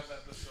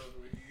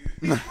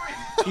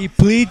 He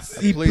pleads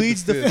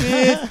the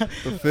fifth. The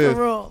For fifth.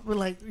 real, we're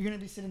like, you're gonna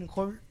be sitting in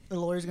court. The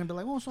lawyer's gonna be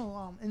like, "Oh,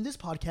 so in this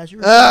podcast,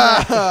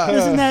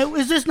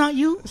 is this not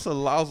you?"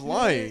 I was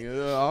lying.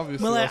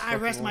 Obviously. Well, was I fucking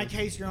rest my lying.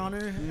 case, Your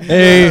Honor.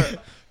 Hey,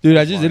 dude,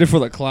 I just did it for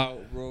the clout,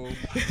 bro.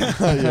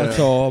 That's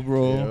all,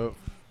 bro.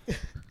 Yep.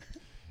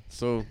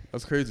 So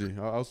that's crazy.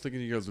 I was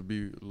thinking you guys would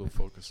be a little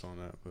focused on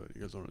that, but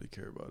you guys don't really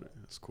care about it.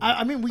 That's cool.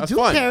 I mean, we That's do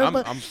fine. care, I'm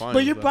but fine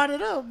but you with brought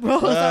it up, bro.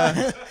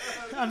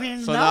 I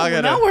mean, So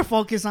now we're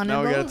focused on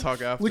now it, we bro. gotta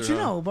talk after. What you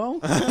know, bro?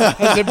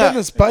 Has there been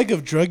a spike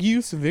of drug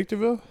use in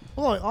Victorville?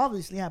 Well,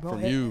 obviously, yeah, bro.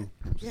 From you.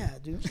 Yeah,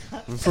 dude.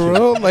 For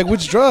real? Like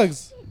which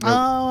drugs?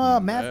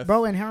 Meth, Meth.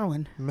 bro, and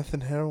heroin. Meth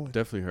and heroin.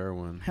 Definitely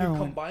heroin. Heroin.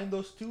 Combine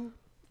those two,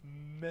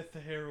 meth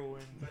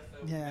heroin.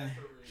 Yeah.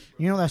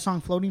 You know that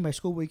song "Floating" by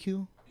Schoolboy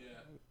Q? Yeah.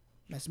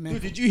 That's meth.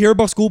 Dude, did you hear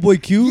about Schoolboy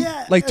Q?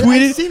 Yeah, Like I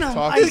tweeted. seen him.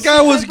 Talk- I This seen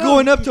guy was him, bro.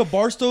 going up to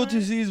Barstow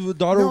to see his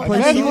daughter No, play.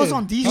 and then he soccer. was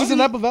on D He was in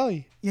Street. Apple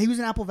Valley. Yeah, he was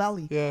in Apple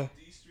Valley. Yeah.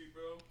 D Street,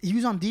 bro. He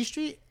was on D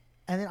Street,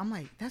 and then I'm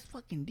like, "That's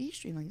fucking D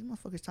Street." Like, these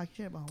motherfuckers talking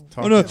shit about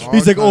Oh no, Talking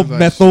he's like, all oh,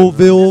 kinds of shit,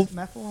 Methoville.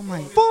 methyl. I'm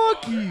like,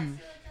 Fuck you.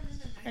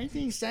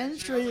 anything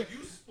century. You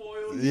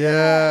spoiled.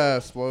 Yeah,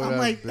 spoiled. I'm ass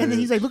like, and then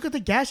he's bitch. like, "Look at the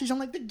gas station." I'm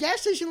like, "The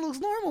gas station looks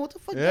normal. What the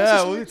fuck?" gas Yeah,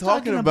 station what are you you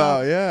talking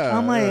about? Yeah.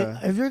 I'm like,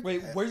 yeah. if you're,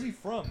 Wait, where's he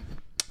from?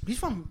 he's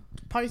from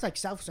probably like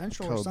South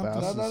Central or something.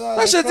 Calabasas.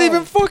 That shit's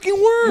even fucking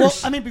Well,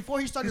 worse. I mean, before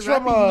he started He's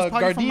rapping, from, he was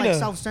probably from like Gardena.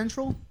 South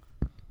Central,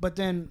 but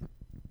then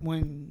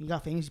when he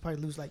got famous, he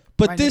probably lose like.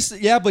 But right this,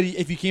 yeah, but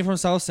if you came from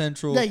South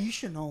Central, next- yeah, you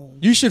should know.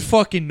 you should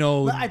fucking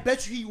know. But I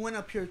bet you he went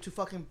up here to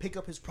fucking pick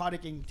up his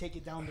product and take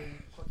it down there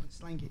and fucking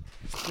slang it.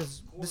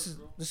 Because this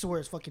is where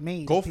it's fucking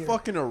made. Go up here.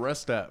 fucking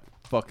arrest that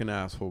fucking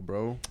asshole,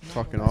 bro.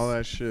 Talking all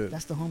that shit.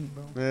 That's the homie,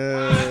 bro.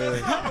 Yeah.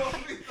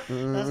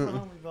 That's the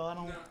homie,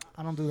 bro.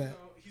 I don't do that.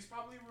 He's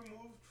probably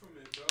removed from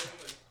it, bro.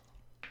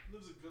 Like,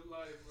 lives a good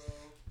life, bro.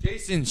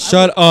 Jason,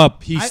 shut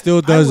up. He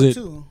still does I would it.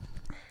 Too.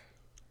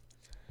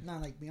 Nah,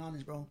 like be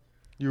honest, bro.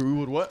 You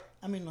would what?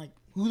 I mean, like,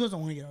 who doesn't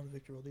want to get out of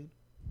Victorville, dude?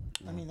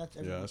 I mean, that's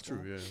Yeah, everyone, that's true.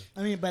 bro. Yeah.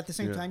 I mean, but at the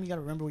same Yeah. time, you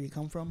gotta remember where you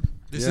come from.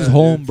 This Yeah, is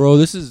home, dude. bro.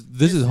 This is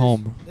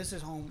home. Bro. This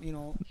is home, you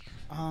know.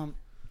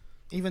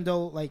 Even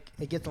though like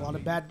it gets a lot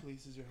of bad,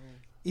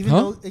 even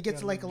Huh? though it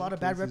gets like a lot of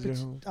bad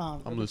Places your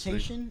home. I'm listening.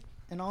 reputation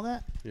and all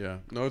that. Yeah.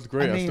 No, it's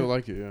great. I, mean- still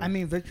like it. Yeah. I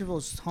mean,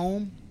 Victorville's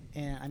home,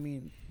 and I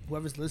mean,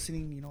 whoever's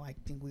listening, you know, I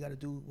think we got to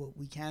do what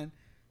we can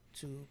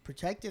to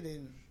protect it,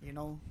 and you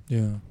know,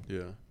 Yeah.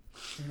 yeah.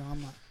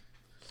 I'm not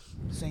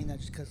saying that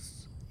just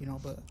because, you know,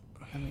 but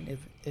I mean,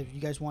 if you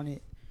guys want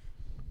it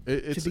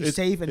It's to be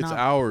safe and it's not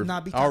our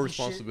not be our talking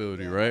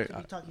responsibility, shit, right? To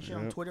be talking shit Yeah.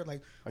 on Twitter,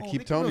 like, I oh,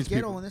 keep telling Victorville's these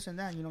ghetto people. and this and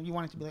that. You know, you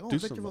want it to be like, oh, Do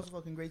Victorville's a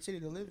something. fucking great city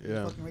to live in.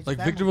 Yeah. Fucking raise a Like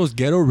family. Victorville's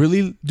ghetto,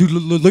 really? Dude,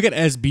 look at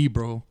SB,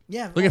 bro.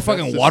 Yeah, Look bro. at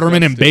fucking That's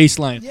Waterman and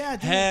disgusting. Baseline. Yeah,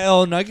 dude.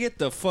 Hell, now get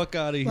the fuck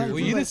out of here. Like, Well,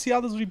 dude, you like- didn't see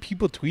all those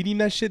people tweeting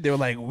that shit? They were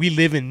like, "We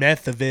live in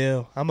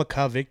Methville. I'm gonna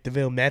call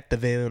Victorville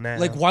Methville now."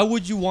 Like, why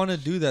would you want to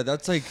do that?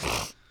 That's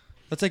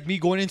like me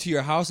going into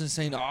your house and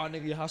saying, "Oh,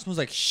 nigga, your house smells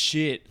like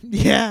shit."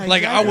 Yeah,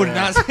 Like, I would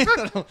not exactly. say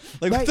that.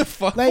 Like, what the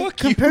fuck? Like Fuck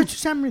compared you. to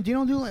San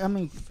Bernardino, dude. Like, I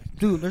mean,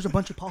 dude, there's a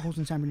bunch of potholes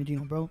in San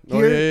Bernardino, bro. Oh,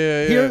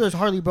 yeah. Here, there's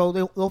hardly, bro.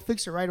 They'll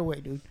fix it right away,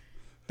 dude.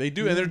 They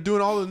do, and they're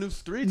doing all the new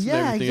streets Yeah,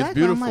 and everything. exactly.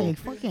 It's beautiful. I'm like,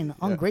 fucking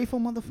ungrateful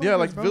motherfuckers. yeah,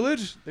 like bro.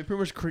 Village, they pretty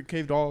much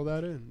caved all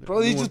that in.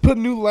 bro, they New just one- put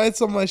new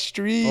lights on my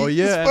street. Oh It's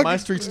yeah, and my fucking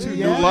streets too.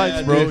 Yeah, New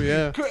lights, bro. dude.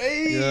 Yeah.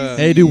 crazy. Yeah.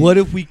 Hey, dude, what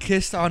if we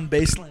kissed on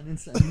Baseline in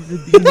San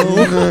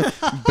Bernardino?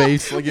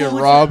 Base like get What would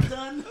you robbed. have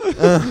done?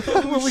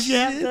 What would you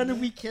have done if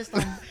we kissed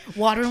on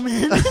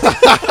Waterman?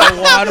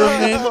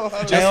 Waterman?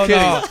 Just Hell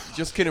kidding. no.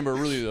 Just kidding, but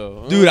really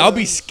though. Dude, I'll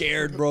be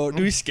scared, bro.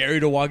 Dude, it's scary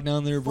to walk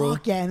down there, bro.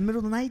 Fuck yeah, in the middle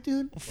of the night,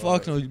 dude.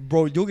 Fuck no,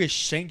 bro. You'll get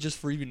shanked just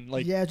for even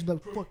like. Yeah, just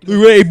like fuck.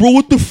 Hey, bro,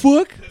 what the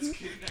fuck?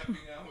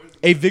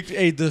 Hey, Victor.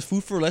 Hey, the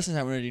food for lessons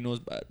I already know is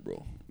bad,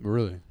 bro.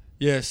 Really?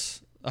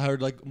 Yes, I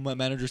heard like my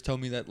managers tell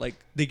me that like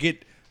they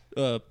get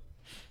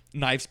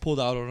knives pulled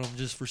out on them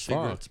just for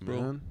cigarettes, Fuck,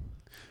 bro. man.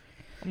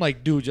 I'm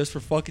like, dude, just for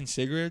fucking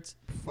cigarettes?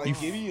 Like,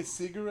 give me a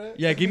cigarette.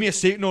 Yeah, give me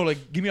a no,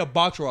 like give me a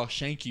box or I'll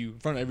shank you in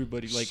front of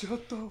everybody. Like,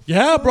 Shut the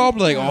yeah, bro. I'm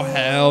like, oh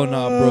hell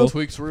nah, bro.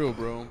 Tweak's real,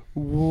 bro.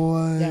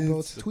 What? Yeah, bro.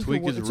 It's, The tweaker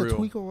tweak world. is It's real. a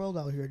tweaker world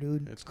out here,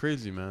 dude. It's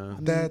crazy, I man.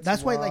 mean, That's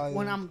that's why, like,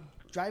 when wild. I'm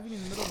driving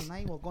in the middle of the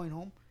night while going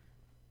home,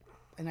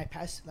 and I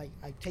pass, like,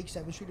 I take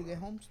 7th Street to get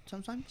home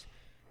sometimes,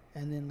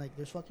 and then, like,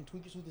 there's fucking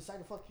tweakers who decide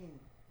to fucking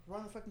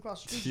run fucking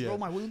across the street, Yeah. roll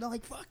my window,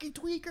 like, fucking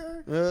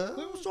tweaker.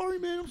 I'm sorry,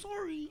 man. I'm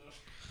sorry.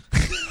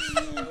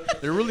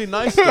 They're really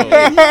nice though.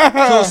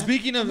 So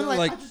speaking of I'm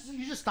like,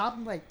 you just stop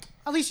and like,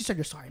 at least you said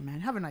you're sorry, man.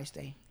 Have a nice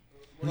day.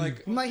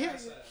 like I'm like, here.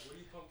 Gas at? Where do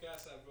you pump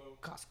gas at, bro?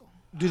 Costco.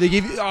 Do they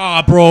give you?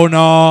 Ah, bro,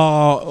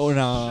 no, oh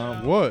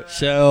no. What?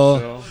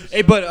 Shell.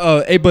 Hey,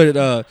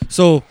 but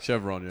so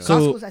Chevron, yeah.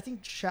 So- Costco's, I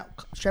think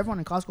Chevron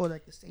and Costco are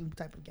like the same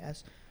type of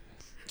gas.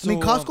 I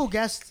mean, Costco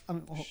gas.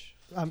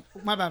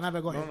 My bad.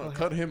 Go ahead. No, Go ahead.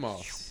 cut him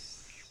off.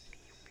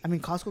 I mean,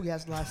 Costco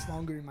gas lasts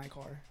longer in my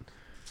car.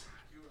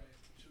 You're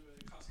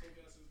right. Costco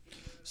gas is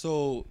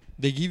so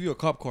they give you a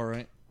cop car,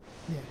 right?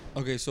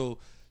 Yeah. Okay, so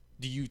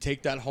do you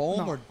take that home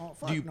No, or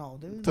fuck do you no,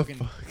 dude. fucking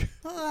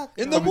Fuck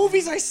in no. the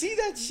movies? I see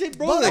that shit,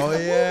 bro. But- Like, Oh,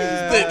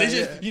 yeah. they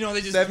just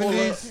they just pull up.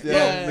 70s? Yeah.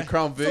 Yeah, the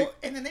Crown Vic. So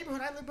in the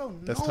neighborhood I live, bro,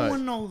 That's no tight.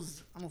 one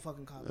knows I'm a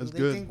fucking cop. That's They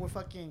good. think we're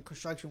fucking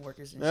construction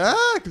workers and shit.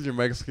 Ah, because you're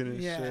Mexican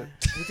and Yeah, shit.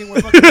 they think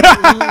we're fucking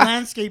little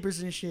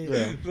landscapers and shit.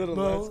 Yeah.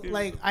 Bro,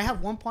 like I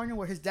have one partner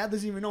where his dad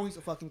doesn't even know he's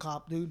a fucking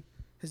cop, dude.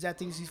 His dad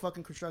thinks he's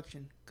fucking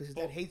construction because his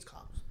dad hates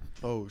cops.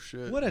 Oh,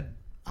 shit. What a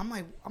I'm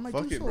like,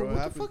 Fuck dude, it, so bro, it what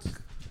the happens.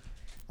 fuck?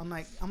 I'm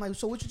like,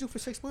 so what you do for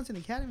 6 months in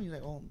the academy? He's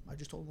like, oh, I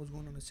just told him I was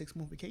going on a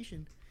 6-month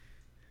vacation.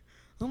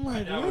 I'm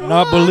like, what?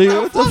 not believe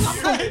what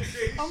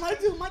the I'm like,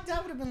 dude, my dad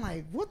would have been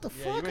like, what the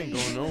Yeah, fuck? you are ain't you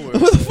going doing? nowhere.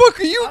 where the fuck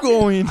are you I mean-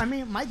 going? I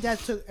mean, my dad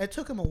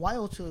took him a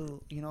while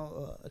to,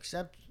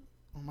 accept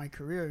on my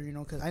career,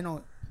 because I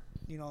know,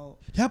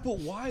 Yeah, but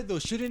why though?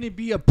 Shouldn't it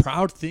be a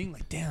proud thing?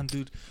 Like, damn,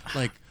 dude.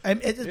 Like,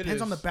 it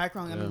depends on the is.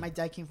 background. I Yeah. mean, my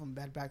dad came from a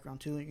bad background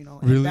too,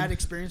 and Really? bad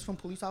experience from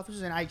police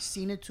officers, and I've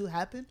seen it too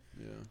happen.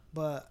 Yeah.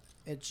 But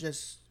it's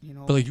just,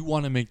 but like, you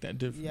want to make that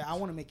difference. yeah, I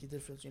want to make a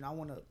difference. I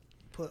want to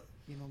put,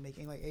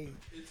 making like, hey,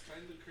 It's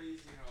kind of crazy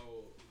how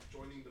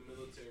joining the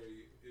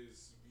military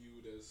is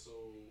viewed as so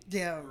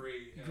yeah,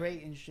 great.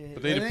 great and shit.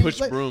 But they And didn't then,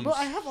 push brooms. Bro,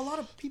 I have a lot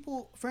of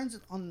friends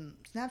on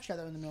Snapchat that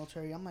are in the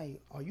military. I'm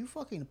like, are you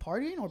fucking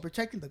partying or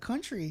protecting the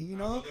country? They're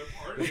partying.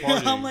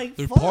 partying. I'm like,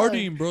 They're fuck.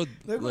 partying, bro.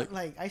 They're Like,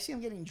 like, I see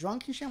them getting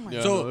drunk and shit. I'm like, Yeah.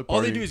 no, so they're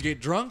all they partying. do is get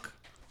drunk,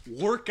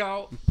 work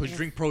out,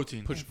 drink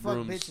protein. Push and fuck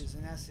brooms. bitches,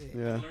 and that's it.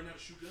 Yeah. Learn how to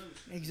shoot guns.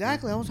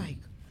 Exactly. I was like,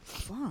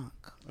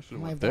 fuck. I should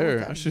I'm have like, went bro, there.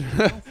 that I is- should. no,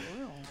 for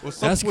real. What's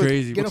That's up with,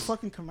 crazy. Get a What's-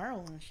 fucking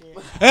Camaro and shit.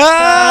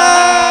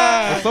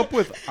 What's up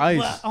with ice,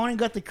 But I only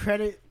got the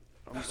credit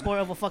score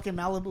of a fucking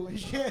Malibu and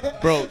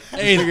shit. bro?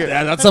 Hey,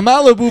 that's a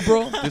Malibu,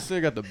 bro. This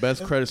nigga got the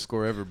best credit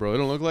score ever, bro. It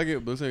don't look like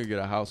it, but this nigga get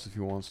a house if he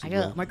wants to. I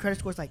got bro. my credit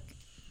score's like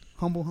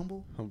humble,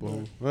 Humble.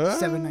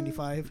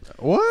 795.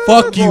 What?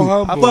 Fuck you.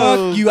 Humble.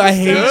 Fuck you. I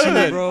hate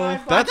Good. you, bro.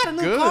 That's I got a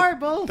new good. car,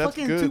 bro. That's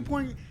Fucking good.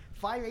 2.5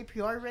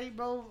 APR rate,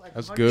 bro. Like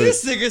That's 100 good.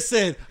 This nigga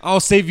said, I'll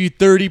save you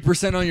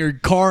 30% on your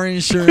car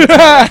insurance.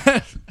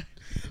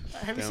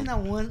 Have you seen that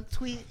one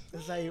tweet?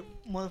 It's like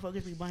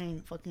motherfuckers be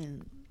buying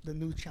fucking the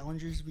new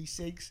Challengers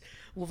V6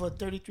 with a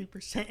 33%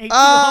 APR, Oh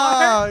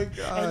my and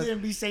god. then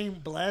be saying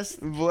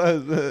blessed.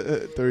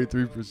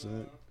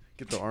 33%.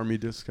 Get the army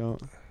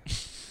discount.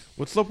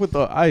 What's up with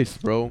the ice,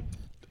 bro?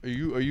 Are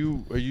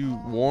you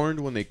warned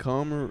when they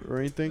come or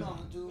anything? No,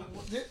 dude.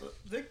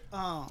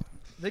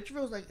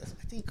 Victorville's like, I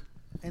think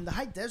in the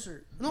high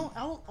desert. No,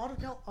 all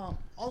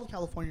of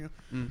California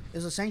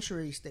is a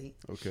sanctuary state.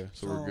 Okay,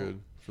 so So, we're good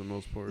for the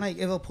most part. Like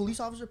if a police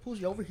officer pulls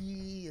you over,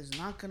 he is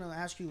not gonna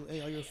ask you,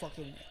 "Hey, are you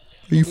fucking?"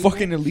 Are you illegal?"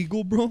 fucking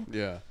illegal, bro?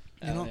 Yeah.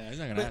 You know, Yeah, he's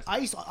not gonna but ask.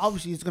 ICE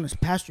obviously is gonna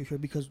pass through here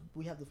because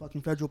we have the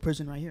fucking federal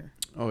prison right here.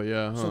 Oh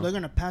yeah. So Huh. they're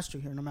gonna pass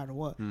through here no matter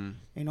what. Hmm.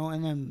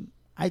 And then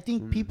I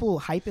think people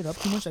hype it up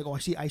too much. Like, oh, I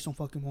see ICE on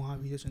fucking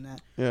Mojave, this and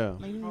that. Yeah.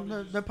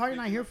 Like, they're probably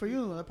not here for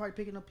you. They're probably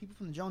picking up people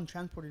from the jail and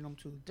transporting them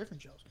to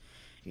different jails.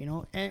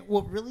 And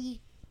what really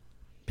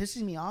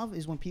pisses me off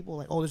is when people are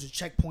like, oh, there's a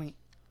checkpoint.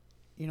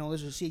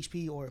 There's a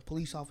CHP or a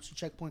police officer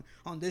checkpoint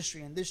on this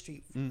street and this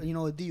street. A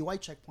DUI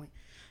checkpoint.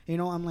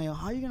 I'm like,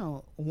 how are you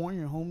gonna warn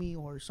your homie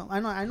or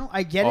something? I know,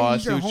 I get it. I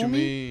He's see your what you homie,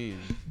 mean.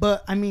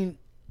 but I mean,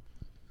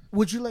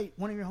 would you let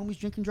one of your homies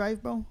drink and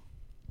drive, bro?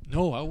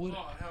 No, I would.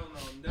 Oh hell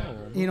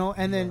no, never.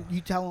 And then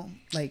you tell him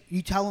like,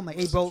 hey,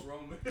 bro, What's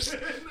wrong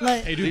with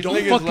like, Hey, dude, These don't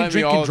niggas fucking let me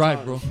drink all and the drive,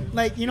 time. bro.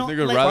 like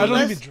Niggas like, rather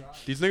unless-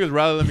 These niggas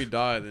rather let me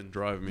die than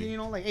drive me.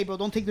 like, hey, bro,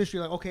 don't take this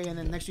street. Like, okay, and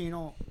then next thing you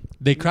know,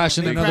 They crash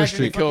in they another crash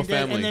and they street. Kill fucking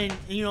dead, family. and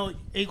then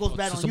it goes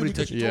bad so on you somebody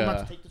because took- you told them Yeah.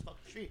 not to take this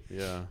fucking street.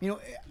 Yeah.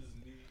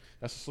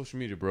 That's social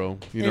media, bro.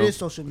 It is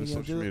social It's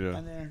media, dude.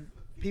 And then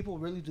people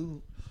really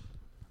do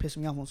piss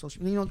me off on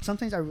social media.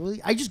 Sometimes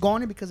I just go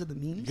on it because of the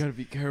You memes. gotta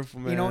be careful,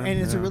 man. And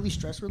it's a Yeah. really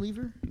stress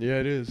reliever Yeah,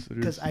 it is. It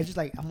because is. I just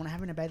like I'm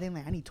having a bad day. I'm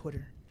like, I need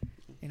Twitter,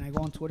 and I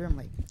go on Twitter. I'm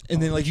like, And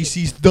then oh, like you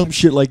shit. see dumb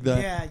shit like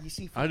that. Yeah, you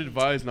see. I'd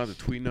advise not to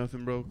tweet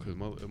nothing, bro, because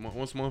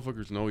once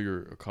motherfuckers know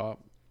you're a cop,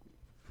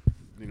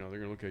 they're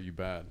gonna look at you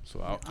bad.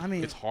 So I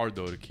mean- it's hard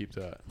though to keep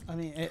that. I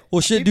mean,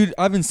 Well, shit, dude,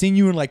 I haven't seen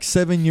you in like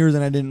 7 years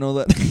and I didn't know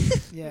that.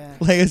 Yeah.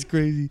 Like, it's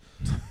crazy.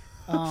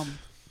 I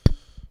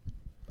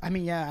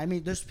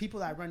mean, there's people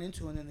that I run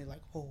into and then they're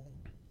like, oh,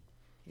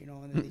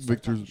 and then they start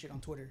Victor's- talking shit on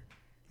Twitter.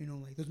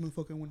 Like this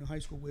motherfucker went to high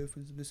school with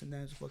and this and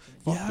that. It's fucking.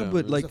 Fuck Yeah, them,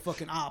 but man. like, It's a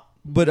fucking op.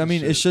 but I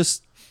mean, Shit. it's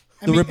just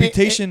I the mean,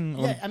 reputation.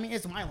 yeah, I mean,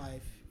 it's my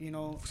life,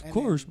 Of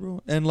course,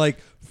 bro. And like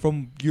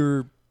from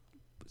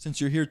since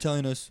you're here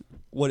telling us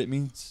what it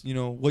means,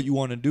 what you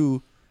want to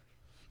do.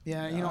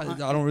 Yeah,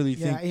 I don't really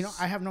yeah, think.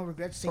 I have no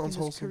regrets taking Sounds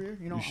this wholesome. career.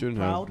 You I'm shouldn't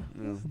proud. have.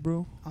 Yeah.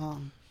 bro.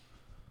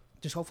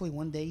 just hopefully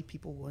one day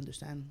people will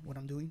understand what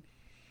I'm doing.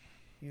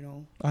 You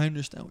know. I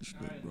understand what you're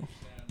doing, bro.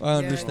 I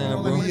understand,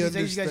 like bro. one of these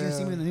days you guys gonna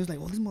see me in the news like,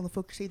 well, this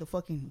motherfucker saved a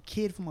fucking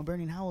kid from a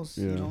burning house.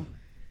 Yeah. You know.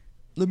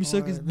 Let me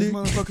suck Or his this dick.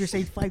 motherfucker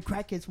saved 5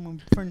 crackheads from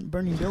a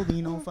burning building.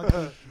 You know,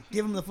 fucking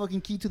give him the fucking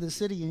key to the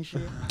city and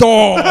shit.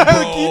 Bro.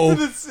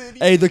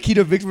 Hey, the key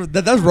to victory.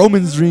 That's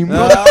Roman's dream,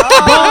 bro.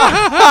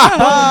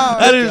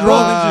 That is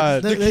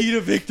Roman's dream. The- The key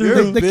to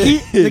victory.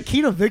 The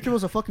key to victory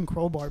was a fucking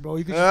crowbar, bro.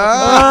 You could just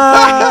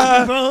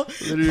Ah. bro.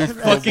 Literally That's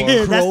fucking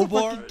it. That's the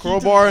crowbar. fucking key to-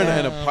 crowbar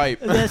and a pipe.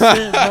 That's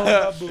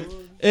it, bro.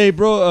 Hey,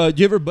 bro.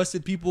 You ever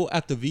busted people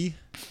at the V?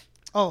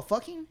 Oh,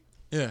 fucking?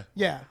 Yeah.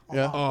 Yeah.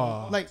 Yeah.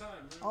 Oh. Like,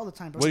 all the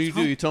time, bro. What do you Just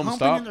do? You tell 'em humping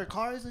stop? in their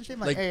cars and shit?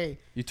 Like, Like- hey,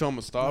 You tell him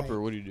to stop, Like-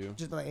 or what do you do?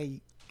 just like,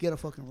 hey, get a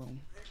fucking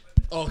room.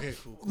 Okay,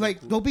 cool. Like,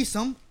 there'll be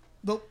some,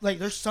 like,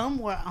 there's some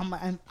where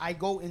I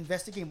go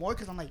investigate more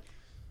because I'm like,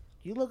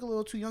 you look a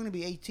little too young to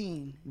be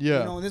 18. Yeah.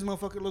 You know, and this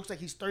motherfucker looks like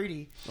he's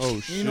 30. Oh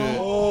You shit! know?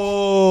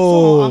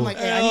 Oh. So I'm like,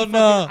 hey, I hell need no.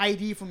 fucking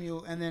ID from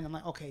you. And then I'm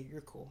like, okay, you're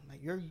cool.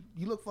 Like, you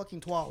look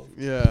fucking 12.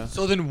 Yeah.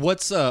 So then,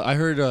 what's I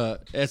heard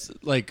it's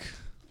like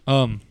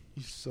You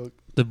suck.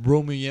 the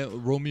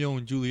Romeo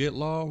and Juliet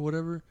law or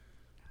whatever.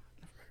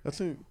 That's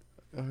it.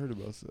 I heard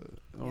about that. I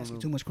You don't asking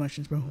know. too much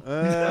questions, bro. Fuck,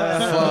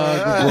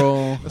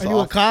 bro. That's Are you a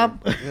awesome.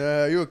 cop?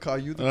 Yeah, you a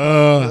cop. You the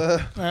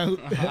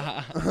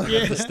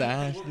The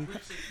stash. Dude.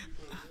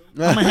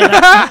 I'm gonna head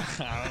out.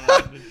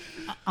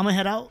 I'm gonna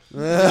head out.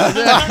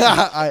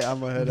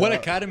 I'm ahead. What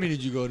academy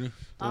did you go to?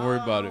 Don't worry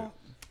about it.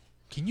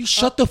 Can you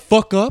shut the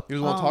fuck up? You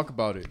just want to talk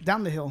about it.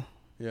 Down the hill.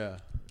 Yeah.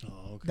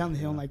 Oh, okay. Down the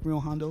hill, like Rio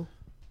Hondo.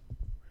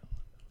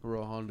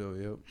 Royal Hondo.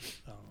 Yep.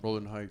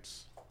 Rolling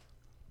Heights.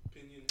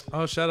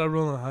 Oh, shout out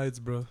Rolling Heights,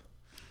 bro.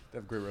 They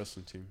have a great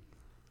wrestling team.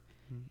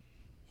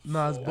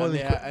 Nah, it's And boiling,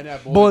 they and they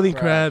have boiling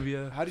crab.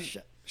 Yeah. How do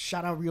you?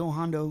 Shout out Rio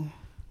Hondo.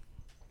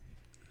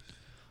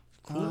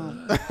 Shout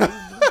out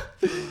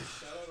a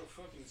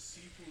fucking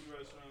seafood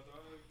restaurant,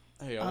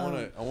 dog. Hey,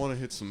 I wanna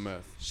hit some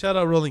meth. Shout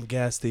out Rolling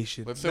Gas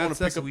Station. Let's say I want to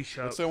That's pick up. what we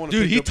shout. Let's say I want to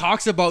Dude, pick he up,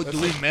 talks about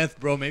doing meth,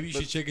 bro. Maybe you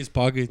should check his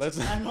pockets. Let's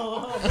I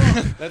know.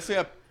 let's say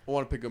I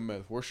want to pick up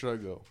meth. Where should I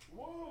go?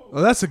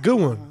 Oh, that's a good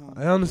one.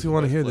 I honestly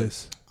want to hear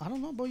this. I don't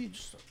know, bro. You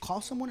just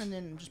call someone and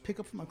then just pick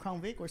up from a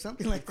Crown Vic or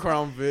something like that.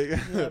 Crown Vic.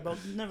 Yeah, bro.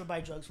 Never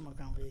buy drugs from a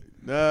Crown Vic.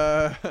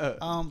 Nah.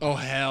 Oh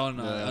hell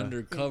no! Yeah.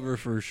 Undercover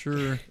for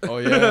sure. Oh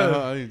yeah,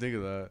 I didn't think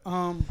of that.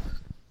 I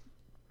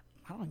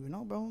don't even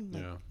know, bro.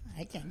 Like, Yeah.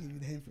 I can't give you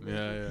the information.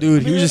 Yeah, yeah.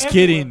 Dude, he I mean, was just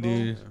everywhere, kidding, bro.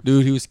 dude.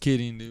 Dude, he was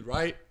kidding, dude.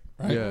 Right?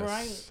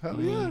 Yes. Right. Hell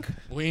yeah.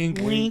 Wink.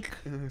 Wink.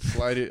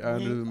 Slide it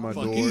under my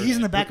Fuck. door. He's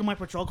in the back of my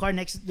patrol car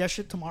next that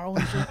shit tomorrow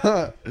and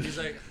shit. He's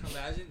like,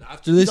 imagine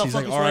after this, all he's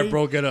like, fucking all right, sweaty.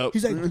 bro, get up.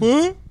 He's like,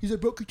 huh? He's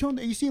like, bro, could you turn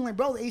the AC? I'm like,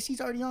 bro, the AC's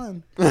already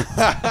on. That's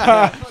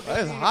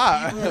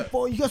hot. I'm like,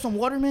 boy, you got some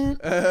water, man?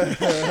 Have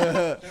you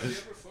ever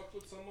fucked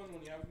with someone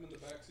when you have them in the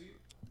back seat?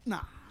 Nah,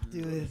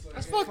 dude.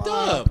 That's Fuck, fucked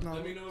up. no.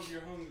 Let me know if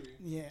you're hungry.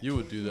 Yeah. You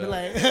would do Be that.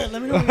 like,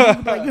 let me know when you're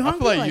hungry. Like, you're I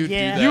hungry? feel like you'd do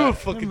yeah. that. You would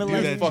fucking Be do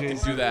like, that, fucking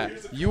Jason. do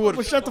that. You would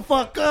Well, shut the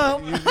fuck up.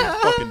 fucking do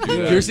that.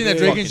 You ever seen that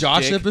Drake and Fucking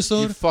Josh dick.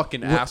 episode? You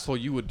fucking What- asshole.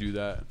 You would do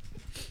that.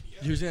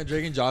 You ever seen that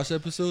Drake and Josh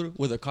episode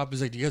where the cop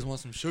is like, do you guys want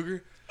some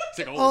sugar? It's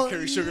like, oh,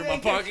 carry sugar in my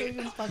pocket.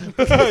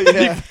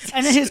 Yeah.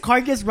 And then his car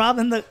gets robbed,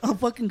 and the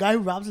fucking guy who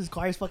robs his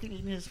car is fucking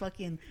eating his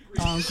fucking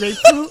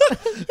grapefruit.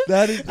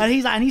 That is. And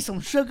he's like, I need some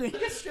sugar. He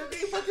gets sugar.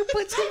 He fucking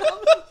puts it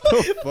on.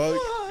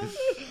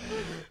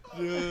 Fuck.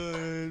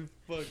 Dude,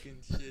 fucking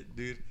shit,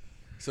 dude.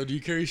 So do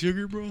you carry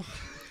sugar, bro?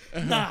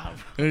 Nah.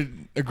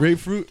 A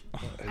grapefruit?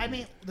 I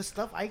mean, the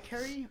stuff I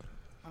carry,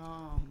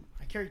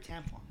 I carry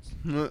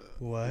tampons.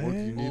 What? You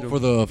need For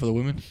the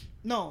women?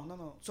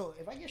 No. So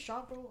if I get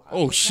shot, bro,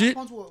 Oh, the shit.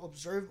 tampons will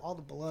observe all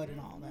the blood and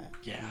all that.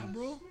 Yeah,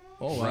 bro.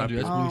 Oh, wow, dude,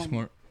 that's really Um,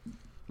 smart.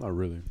 Not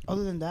really.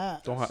 Other than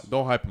that,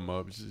 Don't hype him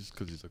up. It's just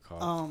because he's a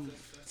cop.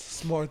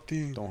 Smart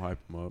thing. Don't hype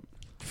him up.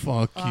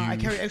 Fuck you. I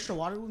carry extra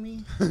water with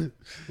me.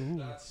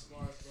 That's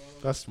smart, bro.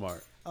 That's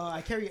smart.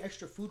 I carry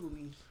extra food with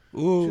me.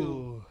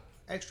 Ooh.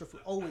 Extra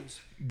food always.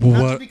 Not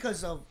just What?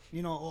 because of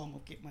I'm gonna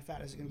get my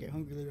fat ass is gonna get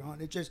hungry later on.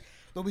 It just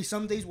there'll be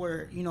some days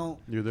where You're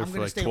there I'm for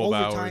gonna like stay 12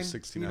 overtime, hours,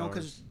 16 hours.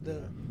 because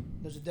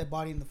there's a dead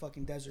body in the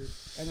fucking desert,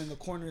 and then the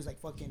corner is like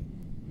fucking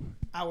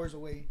hours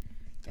away,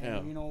 and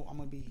Damn. I'm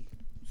gonna be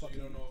So fucking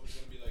you don't know if it's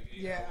gonna be like 8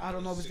 yeah. I hours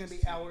don't know if it's or gonna be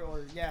 16 hour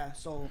or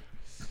so.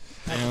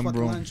 I have Damn, to fucking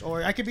bro. lunch,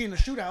 or I could be in a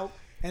shootout.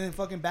 And then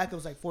fucking back, it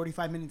was like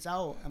 45 minutes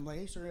out. I'm like,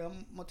 hey, sir,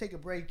 I'm gonna take a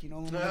break,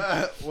 I'm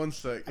gonna- 1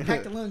 sec. I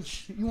packed a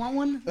lunch. You want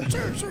one?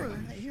 Sure.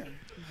 Right here.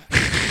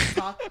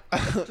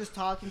 Just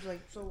talk. And be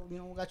like, so,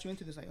 what got you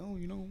into this? Like, oh,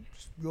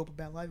 just grew up a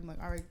bad life. I'm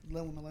like, all right,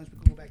 let with my lunch. We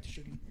can go back to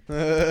shooting.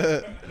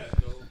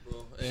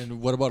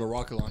 And what about a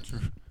rocket launcher?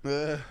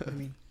 I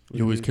mean,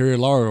 You always carry a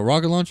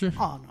rocket launcher?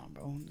 oh, no,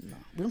 bro. No,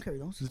 we don't carry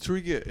those. Did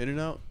we get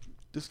In-N-Out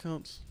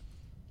discounts?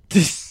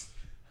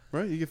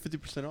 Right? You get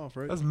 50% off,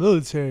 right? That's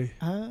military.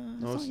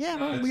 it's- Yeah,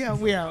 bro.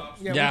 We out.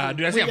 Yeah,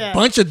 dude, I see a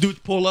bunch of dudes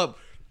pull up.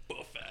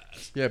 Buff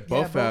ass. Yeah,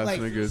 buff bro, ass like-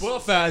 niggas.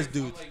 Buff ass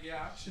dudes. Like,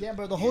 yeah, Yeah,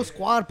 bro. The whole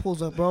squad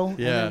pulls up, bro. And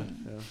Yeah.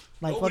 then,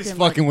 like Nobody's fucking,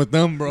 fucking with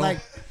them, bro. Like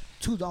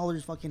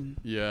 $2 fucking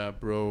Yeah,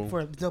 bro. for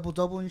a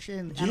double and shit.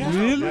 And Yeah.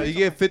 Amazon. Really? Yeah, you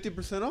get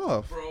 50%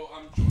 off. Bro,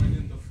 I'm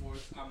joining the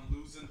force. I'm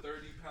losing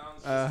 30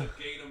 pounds just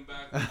to gain them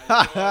back. When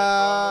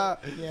I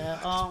join, bro.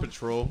 Yeah.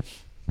 Patrol.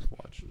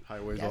 Watch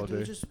highways Yeah, all dude,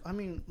 day. just I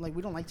mean, like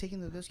we don't like taking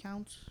the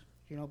discounts,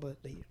 you know,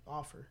 but they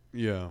offer,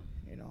 Yeah.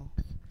 you know.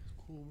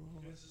 Cool,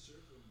 bro. It's a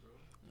circle, bro.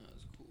 Yeah,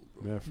 that's cool,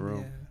 bro. Yeah, for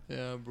real.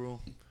 Yeah, bro.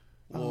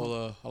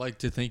 Well, I'd like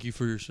to thank you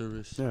for your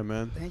service. Yeah,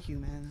 man. Thank you,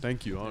 man.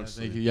 Thank you, Yeah,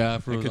 honestly. thank you. Yeah,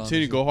 for And real,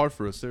 continue to honestly. go hard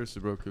for us,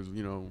 seriously, bro, because,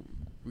 you know,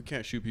 we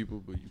can't shoot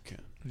people, but you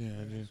can. Yeah,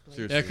 dude.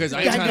 Seriously. Yeah, because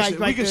I That ain't trying guy to.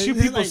 right can there, shoot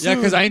he's people Yeah,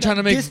 because I ain't trying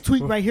to make. this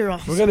tweet right here.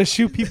 We're gonna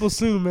shoot people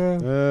soon, man.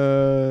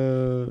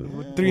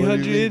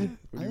 300.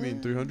 What do you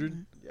mean,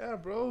 300? Yeah,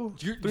 bro.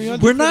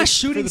 300 we're not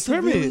shooting for the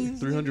permit. civilians.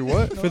 300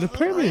 what? For the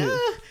permit.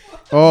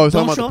 Oh, it's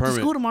Don't talking show about up to the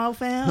school permit. tomorrow,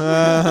 fam.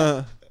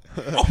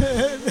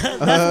 That's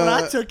what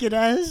I took it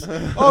as.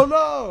 Oh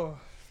no.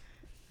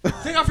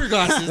 Take off your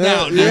glasses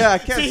now. dude. Yeah, I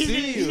can't See,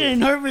 see he's you. getting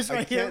nervous I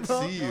right here, can't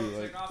bro. see you.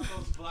 Like, Take off those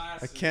I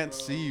glasses, can't bro.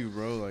 see you,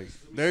 bro. Like,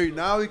 there.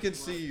 Now we can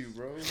see you,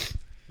 bro.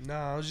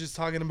 Nah, I was just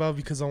talking about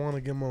because I want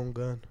to get my own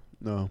gun.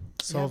 No.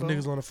 So Yeah, if bro.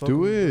 niggas want to fuck Do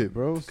with me. it,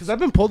 bro. Cause I've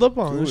been pulled up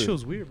on. Do This it. shit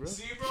was weird, bro.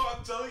 See, bro,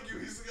 I'm telling you,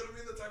 he's gonna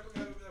be the type of guy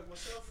who's like,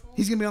 what's up, fool?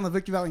 He's gonna be on the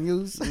Victory Valley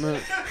News.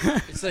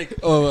 It's like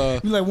You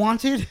like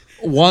wanted?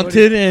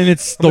 wanted, and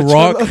it's The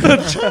Rock.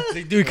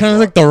 They do kind of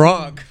like The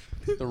Rock.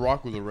 The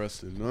Rock was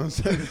arrested. You know what I'm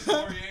saying?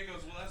 Noriega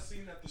goes, well, I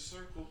seen at the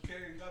Circle K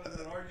and got in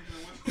an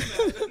argument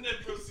with him and then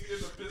proceeded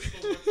to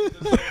pistol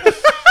whip him.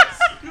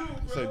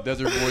 It's like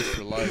Desert Boys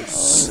for life.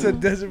 It's a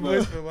desert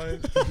voice for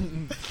life.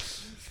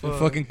 The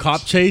fucking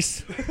cop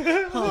chase.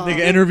 Nigga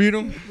interviewed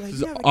him. Like,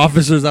 Says, yeah, like-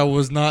 officers, I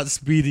was not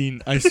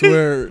speeding. I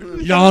swear.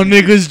 Y'all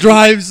niggas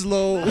drive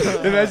slow.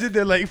 Imagine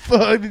they're like,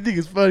 fuck, this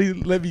nigga's funny.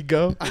 Let me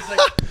go. It's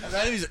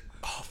like, he's like,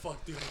 oh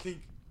fuck, dude. I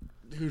think,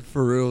 dude,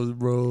 for real,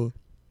 bro.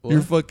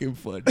 You're fucking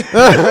funny. Oh, fuck.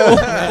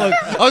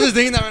 I was just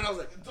thinking that, man. I was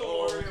like, Don't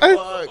worry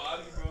about the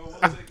body, bro. We'll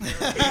take care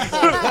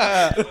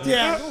of it.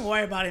 Yeah, don't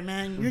worry about it,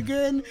 man. You're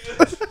good.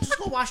 Just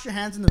go wash your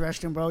hands in the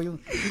restroom, bro. You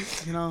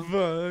know.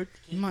 Fuck.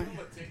 You might.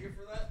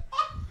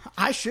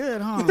 I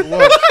should, huh?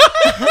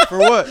 For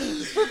what?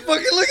 fucking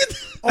look at that.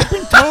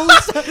 Open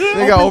toes.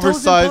 They got Open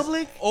toes in oversized.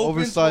 public?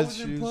 Oversized toes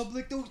in shoes.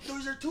 public.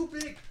 Those are too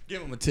big.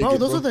 Give him a ticket, Bro,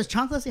 those are the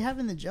chocolates they have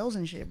in the gels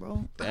and shit,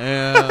 bro.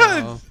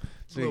 Damn. Bro,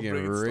 They getting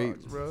breaking raped.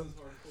 stocks, bro.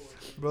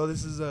 Bro,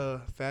 this is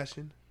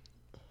fashion.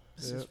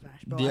 This is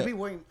trash, bro. Yeah. I be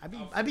wearing.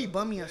 I be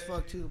bummy as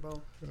fuck too,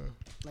 bro.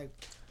 Like,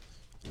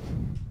 Do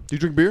you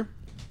drink beer?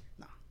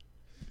 Nah.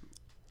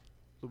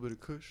 A little bit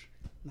of Kush?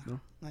 nah, No?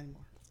 not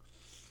anymore.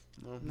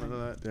 No, none of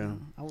that.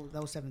 Damn.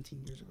 That was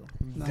 17 years ago.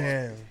 No.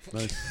 Damn.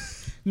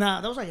 Nice. Nah,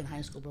 that was like in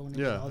high school, bro. When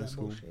they Yeah, did all high that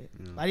school. bullshit.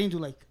 Yeah. I didn't do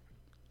like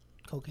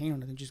cocaine or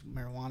nothing, just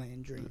marijuana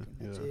and drink, and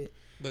that's Yeah. it.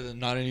 But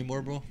not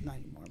anymore, bro. Not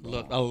anymore,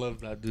 bro. I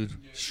love that, dude.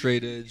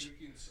 Straight edge.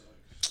 Drinking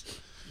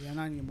sucks. Yeah,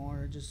 not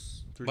anymore.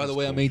 Just By the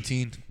way, I'm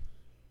 18.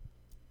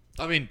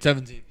 I mean,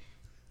 17.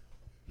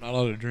 Not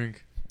allowed to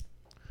drink.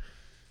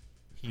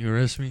 Can you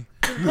arrest me?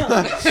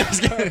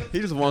 He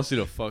just wants you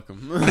to fuck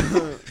him.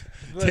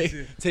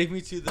 Take me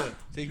to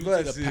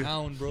the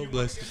pound, bro.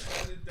 Bless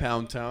you.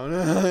 Pound Town.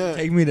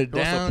 Take me to It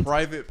was a down.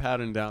 private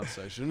pat and down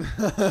session.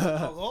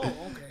 oh,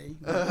 okay.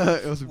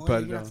 It was a Well, pat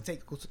you and have down.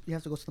 to you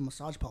have to go to the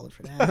massage parlor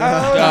for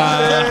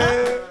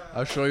that.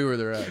 I'll show you where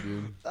they're at,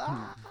 dude.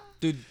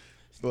 Dude,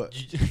 But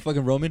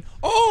fucking Roman.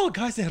 Oh,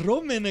 guys, it's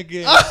Roman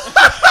again.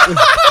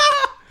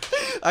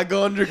 I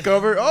go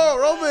undercover. Oh,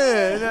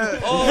 Roman.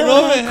 Oh,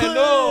 Roman,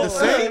 hello. The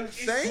same?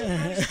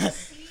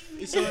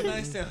 It's so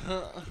nice to.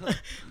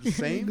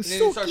 Same? And then it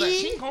starts like,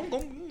 Suki. "Ching, hong,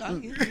 gong,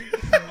 gong."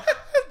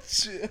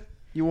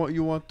 You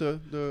want the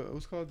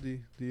what's it called the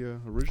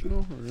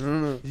original? Or,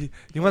 no.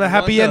 You want a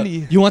happy You want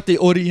ending? You want the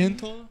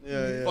Oriental?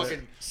 Yeah.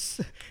 Fucking.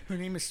 Her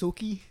name is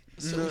Suki.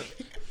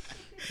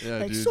 Yeah,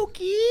 Like dude.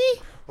 Suki.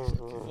 Fucking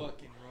Roman.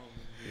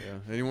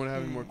 Yeah. Anyone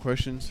have any more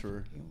questions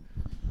for You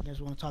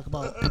guys want to talk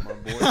about? my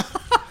boy? you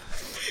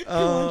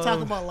want to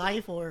talk about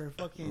life or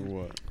fucking?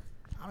 Or what?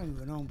 I don't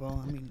even know, bro.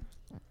 I mean,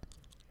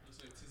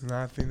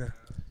 Nah, I think that.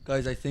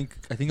 Guys, I think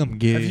I'm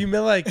gay. Have you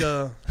met like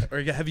or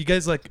have you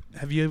guys like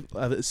have you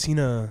seen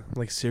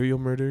like serial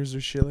murders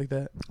or shit like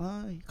that?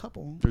 a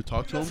couple. Did you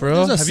talk to him? For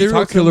real? There's a Have you serial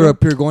talked to killer them?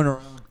 up here going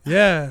around. I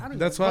Yeah, don't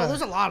that's know, bro, why.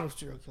 there's a lot of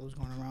serial killers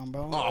going around,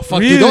 bro. Oh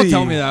fuck, dude! Don't Really?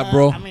 tell me that,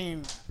 bro. I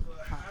mean,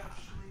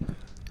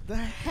 the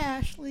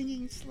hash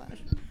slinging slash.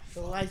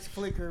 The lights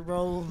flicker,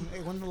 bro.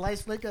 Hey, when the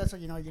lights flicker, that's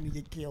when you know you're gonna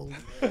get killed.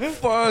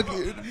 Fuck,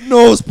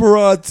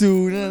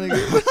 Nosferatu. That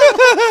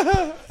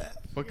nigga.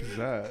 Fuck is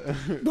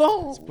that?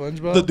 No.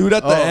 SpongeBob. The dude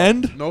at the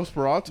end.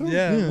 Nosferatu?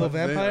 Yeah, little What's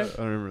his name? vampire. I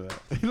don't remember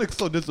that. He looks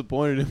so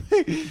disappointed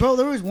in me. Bro,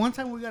 there was one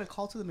time we got a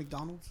call to the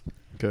McDonald's,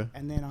 Okay.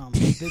 and then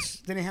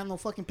bitch didn't have no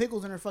fucking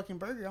pickles in her fucking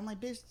burger. I'm like,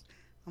 bitch.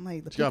 I'm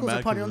like, the She got pickles are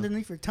mad probably 'cause of-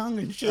 underneath your tongue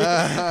and shit. They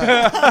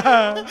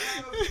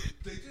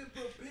didn't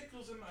put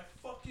pickles in my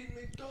fucking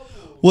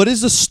McDouble. What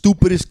is the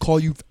stupidest call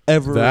you've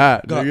ever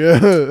That. got?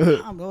 Nigga.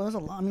 Nah, bro, there's a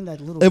lot. I mean,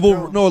 that little. Ever,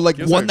 girl. no, like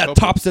Give us one like a that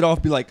couple. tops it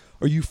off. Be like,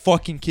 are you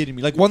fucking kidding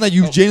me? Like one that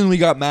you genuinely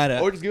got mad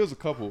at. Or just give us a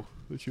couple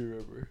that you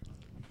remember.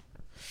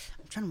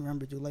 trying to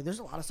remember, dude. Like, there's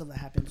a lot of stuff that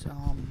happens.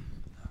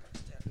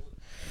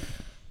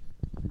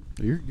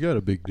 You got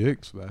a big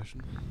dick,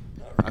 Sebastian.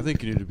 I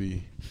think you need to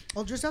be.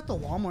 Oh, just at the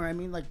Walmart. I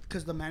mean, like,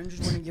 because the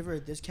managers wouldn't give her a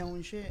discount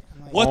and shit.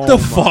 I'm like, What Oh the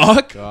my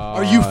fuck? God.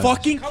 Are you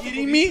fucking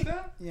kidding me?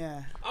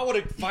 Yeah. I would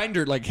have find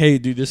her like, hey,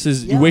 dude, this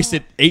is Yeah, you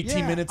wasted I'm like- 18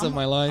 yeah, minutes I'm of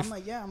my like- life I'm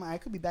like, yeah, I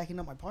could be backing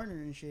up my partner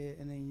and shit,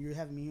 and then you're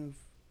having me here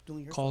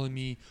doing your calling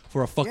me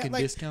for a fucking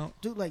like, discount.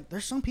 Dude, like,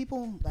 there's some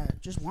people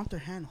that just want their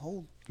hand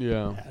hold,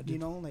 Yeah. you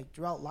know, like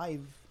throughout life.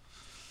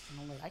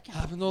 And I'm like, I can't.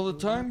 Happens all the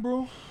time,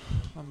 bro.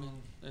 I mean,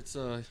 it's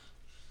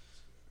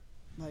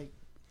Like,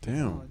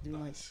 Damn. oh, dude,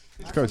 like, last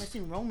guy's- time I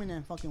seen Roman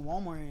in fucking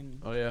Walmart, and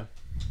Oh yeah.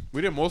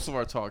 We did most of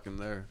our talking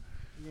there.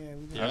 yeah,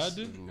 we did. Yeah, That's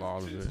dude. A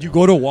lot of it. you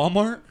go to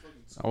Walmart,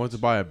 I went to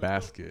buy a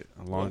basket,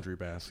 a laundry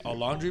basket. a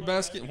laundry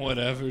basket,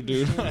 whatever,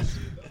 dude.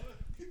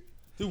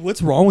 Dude,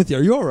 what's wrong with you?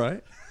 Are you all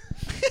right?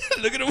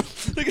 Look at him.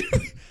 Look at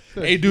him.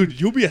 Hey, dude,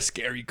 you'll be a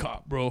scary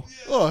cop, bro.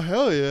 Oh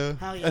hell yeah!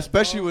 Hell yeah,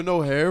 Especially bro. with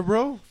no hair,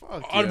 bro.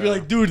 Fuck I'd be yeah.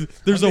 like, dude,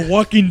 there's a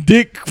walking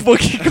dick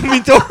fucking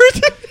coming towards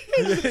you.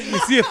 You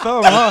see a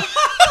thumb, huh?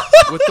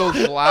 with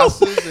those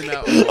glasses and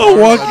that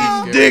A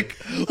walking dick.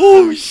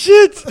 Oh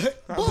shit!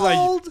 I'd be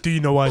like, do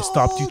you know why I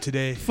stopped you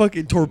today?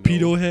 Fucking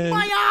torpedo head.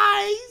 My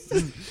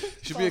eyes. You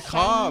should be a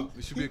cop.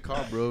 You should be a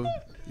cop, bro.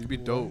 You'd be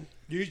dope.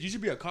 You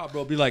should be a cop,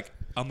 bro. Be like,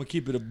 I'm gonna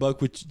keep it a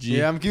buck with you, G.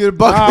 Yeah, I'm giving a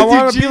buck. I with you,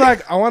 want to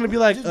G. be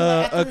like, Just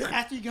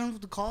after you get on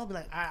with the call, be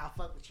like, alright, I'll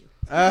fuck with you.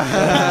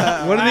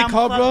 what are they I'ma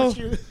called, fuck bro? with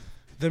you.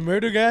 The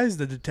murder guys,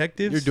 the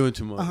detectives. You're doing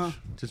too much. Uh-huh.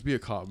 Just be a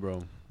cop,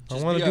 bro. I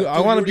want to do. I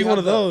want to be one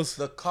of those.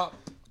 The cop.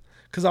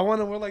 Cause I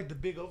want to wear like the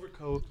big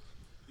overcoat.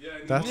 Yeah,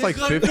 and That's you- like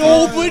 50.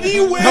 Nobody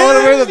wears. I want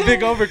to wear the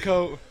big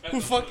overcoat.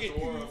 Who fucking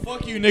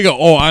fuck you, nigga?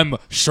 Oh, I'm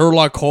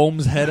Sherlock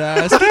Holmes head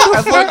ass. Get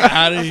the fuck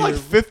out of That's here. like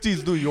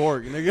 50s New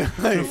York, nigga.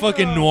 The Like,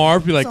 fucking noir.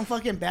 Be like, Some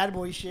fucking bad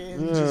boy shit.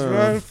 Just Uh,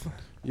 run.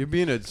 you're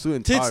being a suit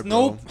and tie, tits. bro.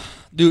 Nope,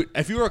 dude.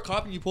 If you were a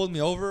cop and you pulled me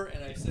over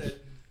and I said,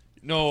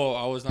 no,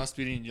 I was not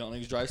speeding. Young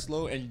niggas drive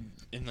slow, and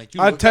like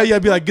you. I'd looked tell at you,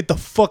 I'd be like, get the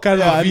fuck out of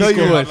Yeah, I my know you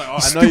vehicle. would. like, oh,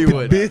 I know you stupid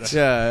would. bitch.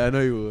 Yeah, I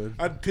know you would.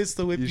 I'd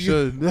pistol whip You you.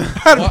 should.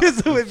 I'd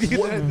pistol whip you.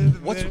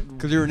 What's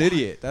Because you're an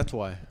idiot. That's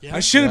why. yeah, I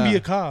shouldn't Yeah. be a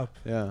cop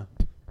Yeah.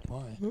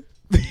 why?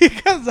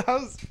 because I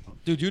was.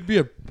 Dude, you'd be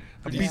a.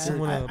 I'd Yeah, beat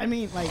someone up. I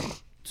mean, like,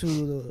 to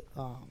the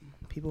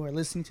people who are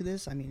listening to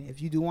this, I mean,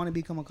 if you do want to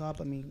become a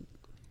cop, I mean,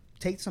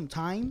 take some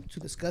time to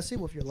discuss it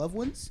with your loved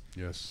ones,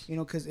 Yes. you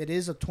know, because it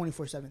is a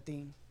 24/7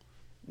 thing.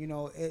 You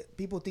know,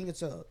 people think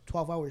it's a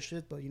 12-hour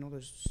shift, but, you know,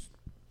 there's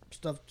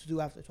stuff to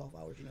do after 12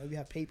 hours. You know, if you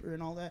have paper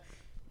and all that,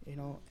 you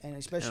know, and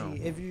especially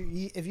Yeah.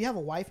 if you have a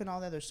wife and all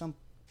that, there's some,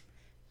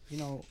 you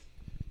know,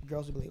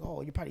 girls will be like,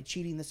 oh, you're probably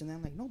cheating, this and that.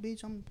 I'm like, no,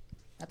 bitch, I'm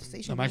at the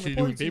station. I'm actually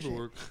doing reporting some shit.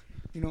 paperwork.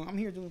 You know, I'm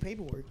here doing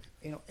paperwork.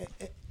 You know,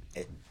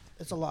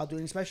 it's a lot, dude.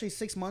 And especially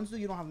 6 months,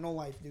 dude. You don't have no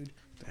life, dude.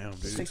 Damn,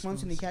 dude. 6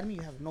 months in the academy,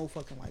 you have no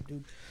fucking life,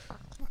 dude.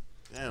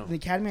 In Damn. the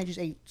academy, I just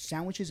ate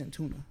sandwiches and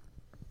tuna.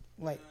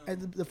 Like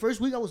the first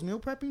week, I was meal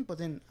prepping, but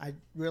then I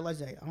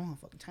realized that I don't have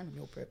fucking time to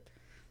meal prep.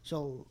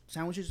 So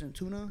sandwiches and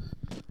tuna,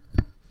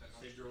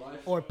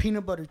 or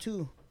peanut butter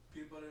too.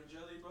 Peanut butter and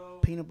jelly, bro.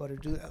 Peanut butter,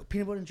 dude.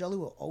 Peanut butter and jelly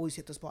will always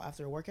hit the spot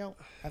after a workout,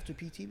 after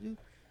PT, dude.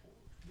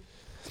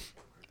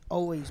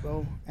 Always,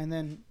 bro. And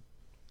then,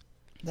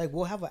 like,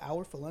 we'll have an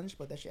hour for lunch,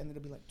 but that shit ended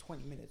up being like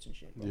 20 minutes and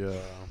shit, bro. Yeah.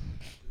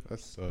 That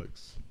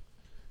sucks.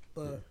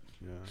 But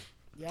Yeah.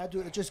 yeah,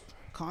 dude, it's just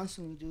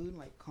constantly, dude,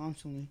 like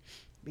constantly,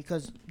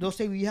 because they'll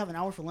say you have an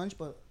hour for lunch,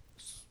 but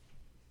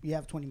you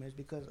have 20 minutes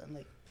because I'm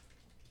like,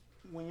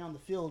 when you're on the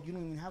field, you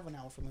don't even have an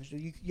hour for lunch,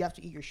 dude. You have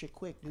to eat your shit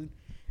quick, dude.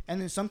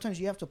 And then sometimes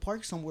you have to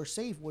park somewhere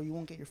safe where you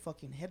won't get your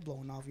fucking head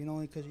blown off, you know,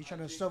 because you're trying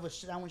to shove a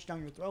sandwich down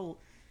your throat,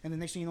 and the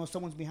next thing you know,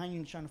 someone's behind you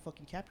and trying to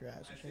fucking cap your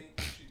ass I and shit. think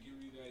we should give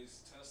you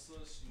guys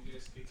Teslas so you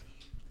guys can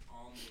eat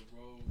on the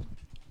road.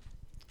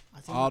 I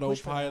think I'll push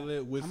for that.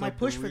 Autopilot with I might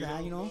push for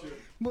that, you know.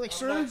 But like,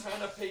 sir, trying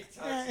to pay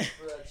taxes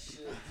for that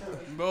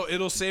shit. Bro,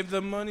 it'll save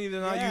them money.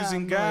 They're not Yeah,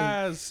 using I'm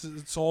gas.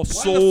 It's all Why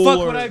solar. the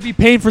fuck would I be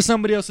paying for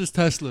somebody else's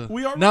Tesla?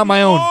 We are not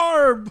my own.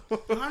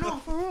 I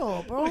know for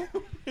real, bro.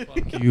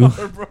 Fuck you.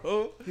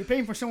 bro. You're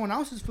paying for someone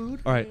else's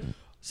food. All right,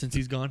 since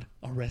he's gone,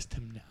 arrest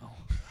him now.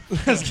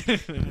 Just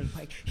kidding.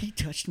 Like, he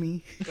touched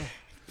me.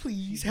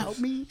 Please help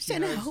me.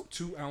 Send He has help.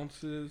 2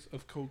 ounces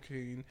of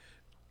cocaine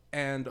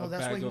and Oh, a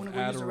that's why bag you of want to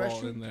go use the Adderall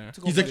restroom in there.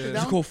 to go He's like, flush it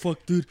just down? go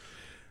fuck, dude.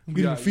 I'm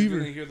getting a fever.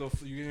 You're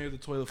gonna hear the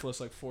toilet flush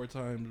like 4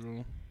 times,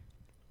 bro.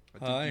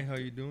 Hi, how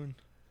you doing?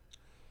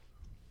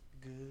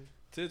 Good.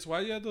 Tits,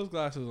 why you have those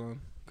glasses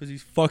on? Cause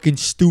he's fucking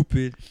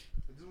stupid.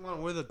 I just want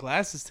to wear the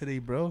glasses today,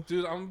 bro.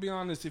 Dude, I'm gonna be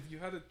honest. If you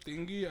had a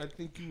thingy, I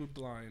think you were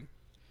blind.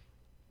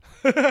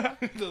 The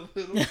little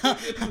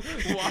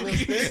fucking walking.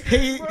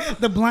 Hey,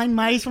 the blind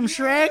mice from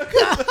Shrek.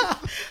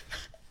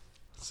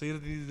 So you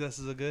don't think these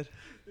glasses are good?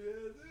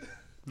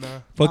 Nah.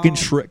 Fucking Um,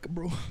 Shrek,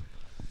 bro.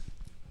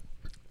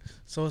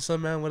 So what's up,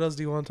 man? What else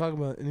do you want to talk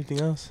about? Anything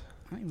else?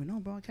 I don't even know,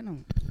 bro. I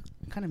kind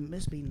of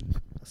miss being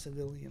a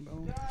civilian,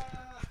 bro.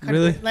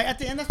 Really? Like at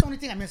the end, that's the only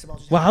thing I miss about.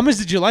 Just Well, how much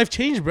did your life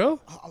change, bro?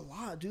 a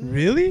lot, dude.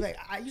 Really? Like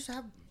I used to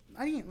have.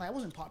 I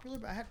wasn't popular,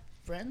 but I had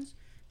friends.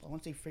 But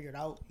once they figured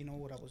out, you know,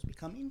 what I was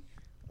becoming,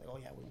 like, oh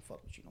yeah, we don't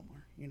fuck with you no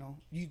more. You know,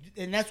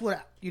 and that's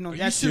what you know. Are you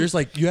That's serious?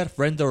 Like you had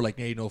friends that were like,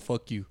 "Hey, no,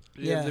 fuck you."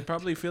 Yeah. They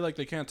probably feel like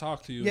they can't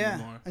talk to you yeah,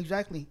 anymore.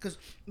 exactly. Because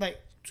like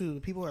to the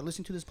people who are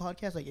listening to this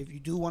podcast, like if you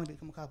do want to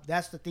become a cop,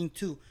 that's the thing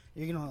too.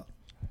 You're gonna,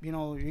 you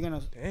know, you're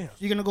gonna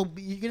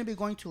be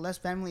going to less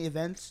family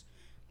events,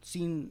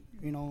 seeing,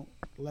 you know,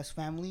 less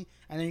family,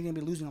 and then you're gonna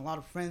be losing a lot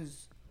of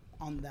friends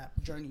on that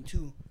journey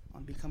too,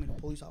 on becoming a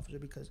police officer.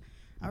 Because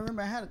I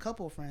remember I had a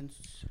couple of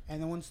friends, and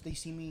then once they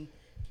see me,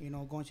 you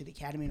know, going to the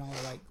academy and all,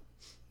 like,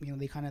 you know,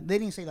 they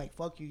didn't say like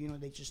fuck you, you know,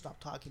 they just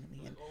stopped talking to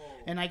me,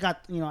 and I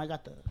got the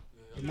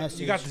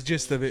message. You got the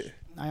gist of it.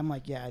 I'm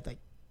like, yeah, like,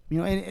 you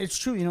know, and it's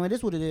true, you know, it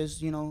is what it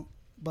is, you know,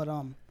 but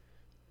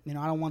you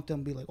know, I don't want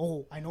them to be like,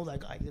 oh, I know that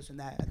guy, this and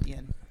that at the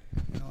end.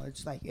 You know,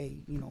 it's like, hey,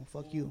 you know,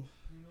 fuck you.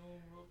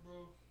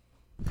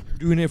 You're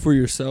doing it for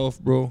yourself,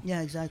 bro.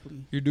 Yeah,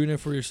 exactly. You're doing it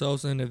for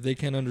yourselves, and if they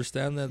can't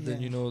understand that, then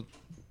Yeah. you know,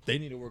 they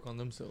need to work on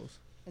themselves.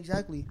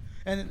 Exactly.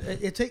 And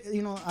it take,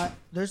 you know,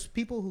 there's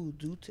people who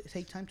do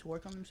take time to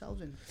work on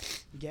themselves and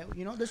get,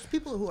 you know, there's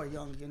people who are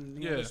young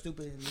and, you know, they're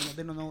stupid and, you know,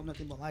 they don't know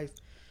nothing about life.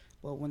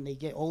 But when they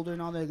get older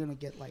and all, they're gonna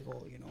get like,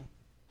 oh, you know.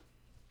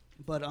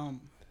 But what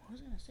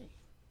was I gonna say?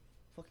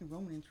 Fucking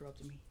Roman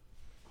interrupted me.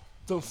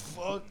 The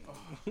fuck?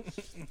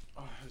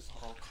 His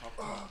whole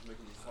cop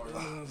making me fart.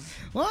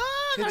 What?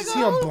 Did you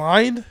see I'm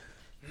blind?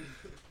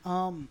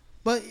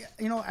 But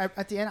you know,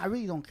 at the end, I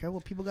really don't care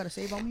what people gotta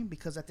say about me,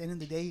 because at the end of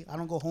the day, I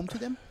don't go home to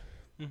them,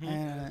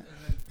 and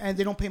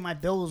they don't pay my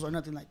bills or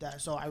nothing like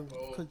that. So I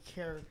could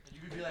care.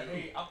 You could be like,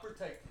 "Hey, I'm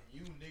protecting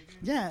you, nigga."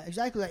 Yeah,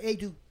 exactly. Like, hey,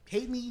 dude,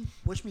 hate me,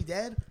 wish me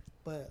dead,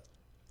 but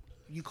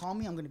you call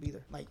me, I'm gonna be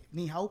there. Like,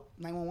 need help,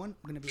 911,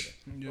 I'm gonna be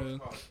there.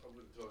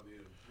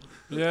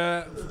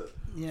 Yeah.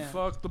 Yeah.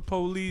 Fuck the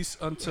police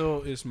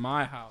until it's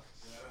my house.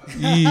 That's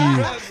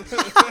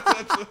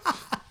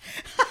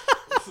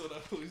what I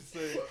always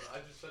say. I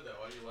just said that.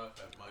 Why you laugh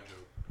at my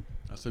joke?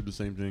 I said the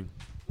same thing.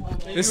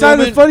 It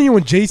sounded funny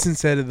when Jason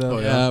said it though. Oh,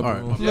 yeah? bro. All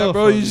right, my bad. Yeah,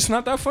 bro, you're just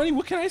not that funny.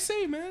 What can I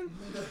say, man?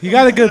 He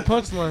got a good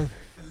punchline.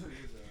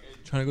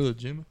 Trying to go to the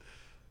gym?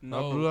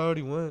 No, bro, I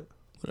already went.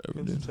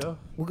 Whatever, dude. Tell.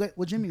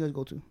 What gym you guys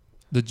go to?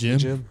 The gym?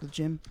 Jim. The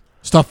gym.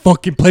 Stop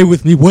fucking playing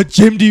with me. What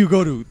gym do you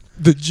go to?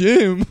 The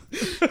gym.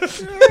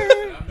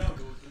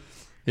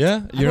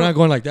 Yeah? You're not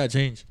going like that.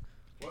 Change.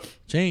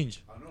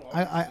 Change.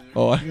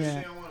 Oh,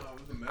 Yeah.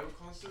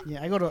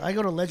 Yeah, I go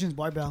to Legends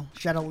Barbell.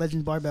 Shout out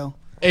Legends Barbell.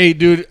 Hey,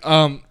 dude.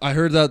 I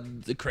heard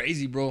that the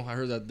crazy, bro. I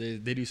heard that they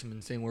do some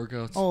insane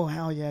workouts. Oh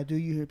hell yeah,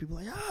 dude! You hear people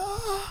like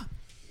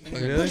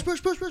Really?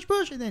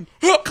 push, and then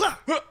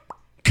clap.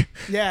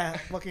 Yeah,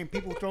 fucking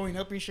people throwing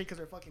up and shit because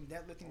they're fucking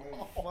deadlifting.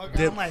 Oh, fuck.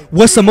 I'm like,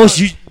 What's the most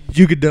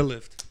you could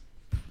deadlift?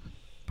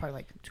 probably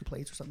like 2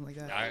 plates or something like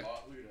that.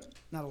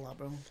 Not a lot,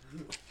 bro.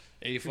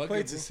 Hey, fuck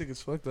Plates it, is sick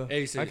as fuck though.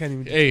 Hey, I can't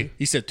even. Hey,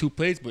 he said 2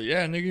 plates, but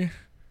yeah, nigga.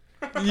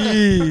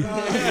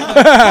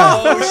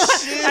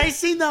 I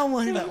seen that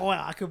one. He's like, oh,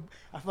 I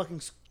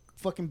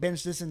fucking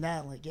bench this and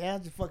that. I'm like, yeah,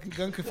 the fucking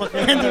gun could fucking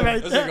end it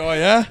right I was like, there. oh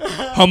yeah.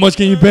 How much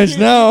can you bench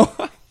now?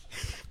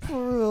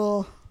 For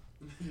real.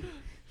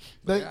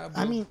 But Yeah,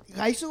 bro. I mean,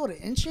 I used to go to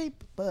In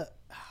Shape, but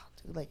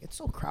dude, like, it's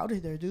so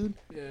crowded there, dude.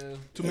 Yeah.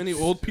 Too many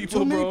old people,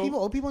 Too many bro. people,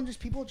 old people, and just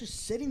people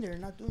just sitting there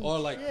and not doing Or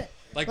like shit.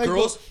 like Like,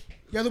 girls.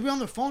 Yeah, they'll be on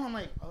their phone. I'm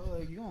like,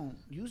 you don't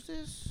use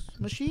this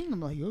machine? I'm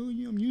like, oh,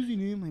 yeah, I'm using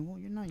it. I'm like, well,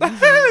 you're not using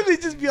it. They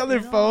just be on their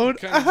You know? phone.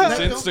 Kind of just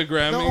Like,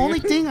 Instagramming. The only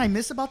thing I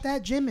miss about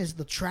that gym is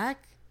the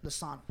track, the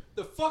sauna.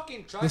 The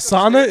fucking track. The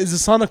sauna is the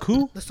sauna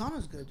cool? The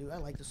sauna's good, dude. I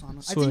like the sauna.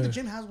 I Swear. think the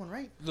gym has one,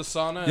 right? The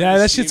sauna. Yeah, and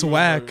the that shit's steam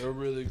whack. rooms are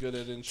really good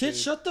at in Kid, shape.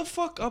 shut the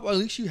fuck up. At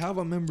least you have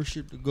a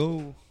membership to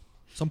go.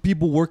 Some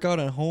people work out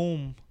at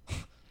home.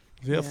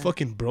 They're Yeah.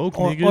 fucking broke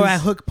Or niggas.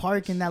 at Hook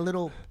Park in that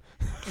little.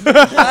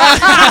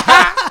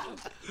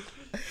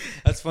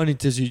 That's funny,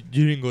 Tiz. You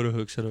didn't go to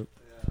Hook. Shut up.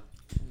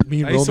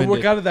 Me and I used to Roman work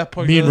did. out at that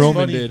park. Me and That's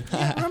Roman funny. did.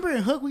 Yeah, remember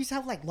in Hook we used to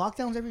have like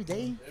lockdowns every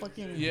day.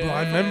 Fucking. Yeah. Bro,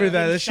 I remember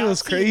that. That shit was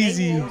Shots,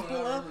 crazy.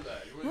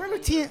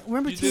 TNA.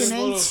 Remember You did TNA?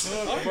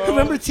 little- bro.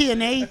 Remember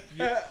TNA?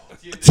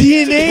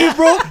 TNA,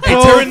 bro.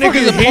 And tearing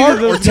niggas fucking apart hated or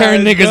those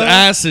tearing guys, niggas' bro.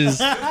 asses.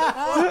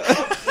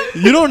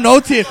 You don't know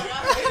TNA.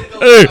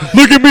 Hey,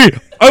 look at me.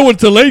 I went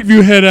to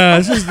Lakeview, head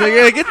ass. This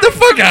nigga, get the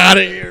fuck out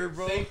of here,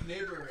 bro.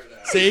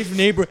 Safe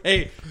neighbor.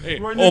 Hey. Right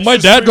Oh, next my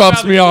to dad Spring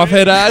drops me Valley, off,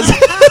 right? head ass.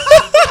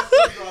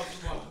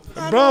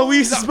 Bro, we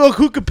used to smoke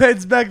hookah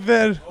pens back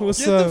then. What's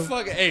Get the up?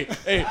 fuck. Hey.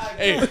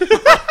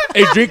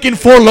 Hey, drinking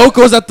 4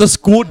 Locos at the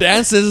school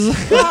dances.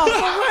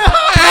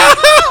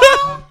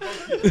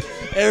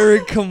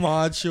 Eric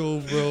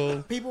Camacho,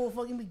 bro. People will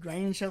fucking be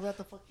grinding shit at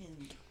the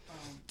fucking.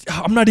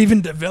 I'm not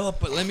even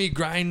developed, but let me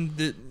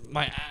grind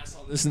my ass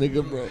on this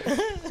nigga, bro.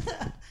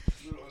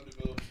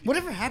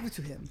 Whatever happened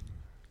to him?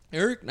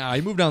 Eric? Nah,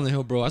 he moved down the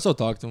hill, bro. I still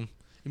talk to him.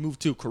 He moved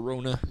to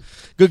Corona.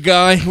 Good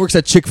guy. He works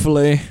at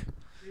Chick-fil-A. My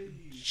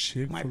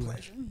Chick-fil-A.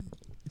 pleasure.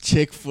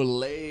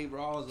 Chick-fil-A,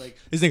 bro. I was like,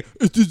 his name,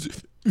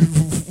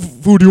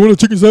 food, do you want a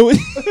chicken sandwich?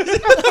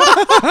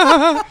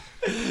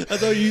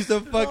 That's how he used to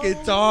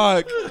fucking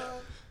talk.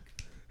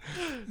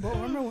 Bro,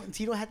 remember when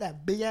fucking Tito had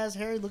that big ass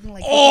hair looking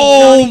like.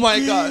 Oh my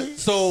god!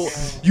 So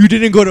you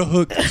didn't go to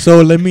Hook.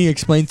 So let me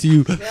explain to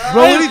you. Bro, what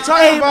are you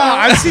talking about?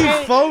 I've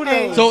seen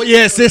photos. So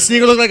yes, this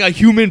nigga looked like a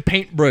human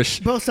paintbrush.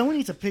 Bro, someone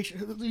needs a picture.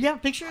 Do you have a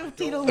picture of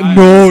Tito?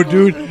 No,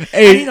 dude.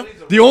 Hey,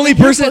 the only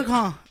person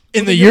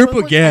in the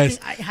yearbook, I yes.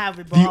 think I have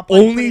it, bro. The I'll put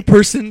only it-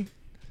 person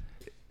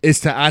is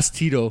to ask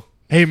Tito.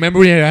 Hey, remember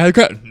when you had a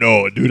haircut?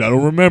 No, dude, I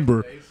don't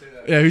remember.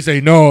 Yeah, he say,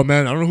 no,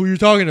 man, I don't know who you're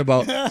talking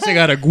about. This guy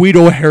got a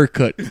Guido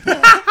haircut.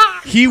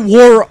 He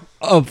wore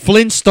a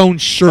Flintstone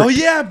shirt. Oh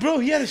yeah, bro,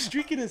 he had a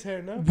streak in his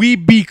hair. No. We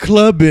be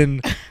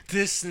clubbing.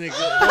 This nigga.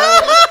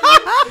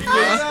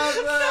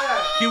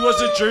 He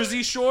was a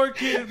Jersey Shore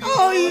kid.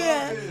 Oh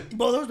yeah,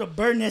 bro. There was a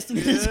bird nest in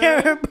his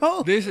hair,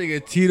 bro. This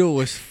nigga Tito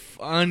was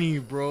funny,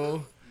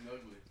 bro.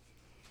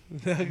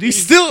 He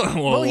still.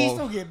 Bro, he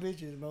still get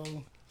bitches, bro.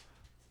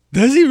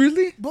 Does he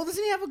really? Bro,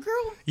 doesn't he have a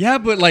girl? Yeah,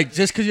 but like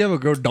just because you have a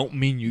girl, don't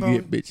mean you Bro.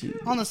 get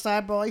bitches. On the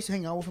side, bro, I used to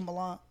hang out with him a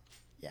lot.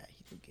 Yeah,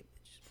 he do get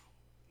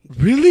bitches,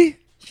 bro. Really?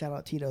 Shout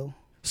out Tito.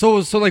 So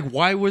like,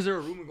 why was there a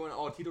rumor going?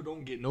 Oh, Tito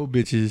don't get no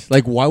bitches.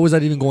 Like, why was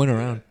that even going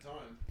around?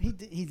 He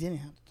didn't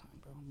have the time,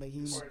 bro. But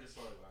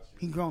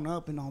he grown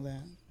up and all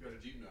that.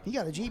 He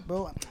got a Jeep,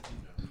 bro.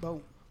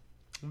 Bro.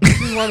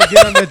 You want to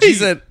get on that He Jeep?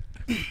 said,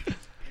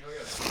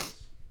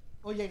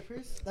 Oh yeah,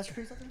 Prius. That's your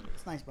Prius, I think.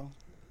 It's nice, bro.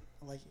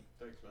 I like it.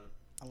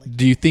 I like it.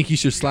 "Do you think he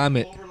should slam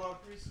it?"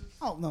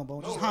 Oh no,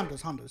 bro. Just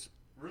Hondas.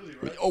 Really,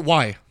 right? Oh,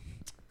 why?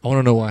 I want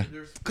to know why.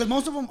 Because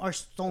most of them are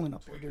stolen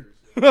up there, dude.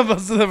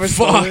 Most of them are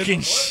stolen.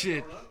 Fucking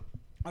shit.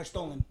 Are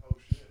stolen.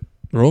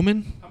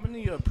 Roman? How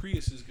many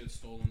Priuses get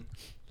stolen?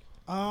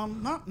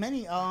 Not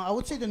many. I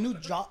would say the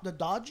the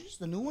Dodges,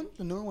 the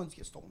newer ones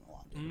get stolen a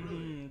lot.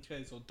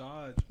 Okay, so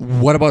Dodge.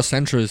 What about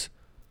Sentras?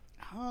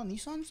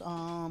 Nissans?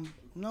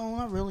 No,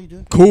 not really,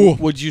 dude. Cool.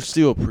 Would you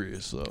steal a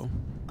Prius though?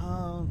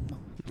 No.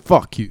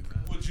 Fuck you.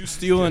 Would you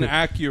steal an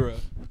Acura?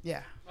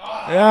 Yeah.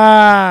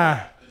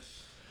 Yeah.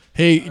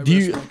 Hey, do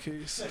you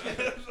Case.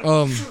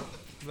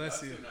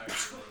 Bless you.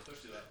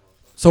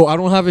 So I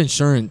don't have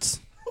insurance.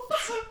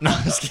 No,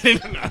 I'm just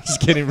kidding. No, I'm just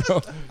kidding,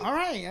 bro. All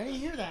right, I didn't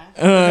hear that.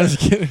 I'm just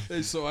kidding.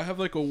 Hey, so I have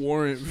like a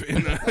warrant.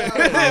 In Bro,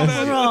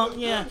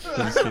 yeah.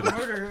 I got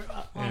murder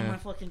on my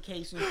fucking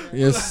case. And shit.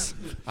 Yes,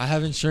 I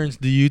have insurance.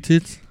 Do you,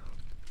 tits?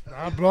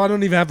 Nah, bro, I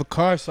don't even have a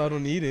car, so I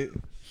don't need it.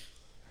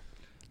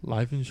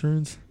 Life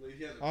insurance?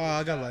 Oh,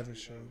 I got life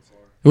insurance.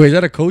 Wait, is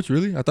that a coach?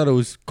 Really? I thought it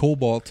was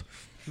Cobalt.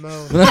 No.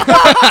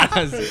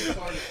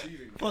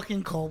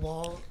 Fucking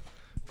Cobalt.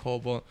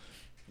 Cobalt.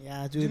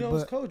 Yeah, How'd dude. you know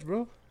it's But, coach,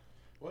 bro?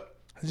 What?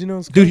 How'd you know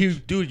it's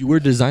coach? Dude, you wear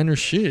designer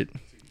shit.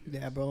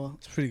 yeah, bro.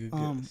 It's pretty good.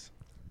 Guess.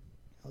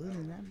 Other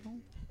than that, bro.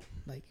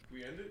 Like.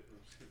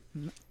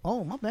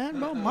 Oh, my bad,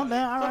 bro. My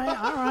bad.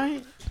 All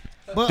right.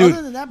 But Dude.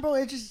 other than that, bro,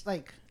 it's just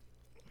like.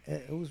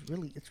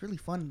 It's really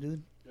fun,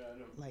 dude. Yeah, I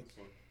know. Like.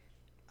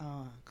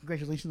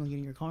 Congratulations on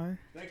getting your car.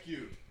 Thank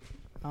you.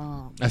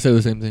 I said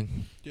the same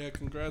thing. Yeah,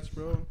 congrats,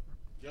 bro.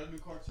 You got a new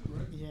car too,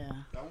 right? Yeah.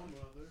 That one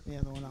out there.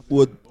 Yeah, the one up there.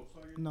 What?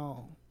 Volkswagen?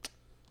 No.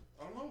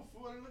 I don't know.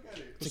 Fool, I didn't look at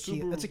it. It's a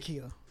Kia. That's a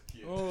Kia.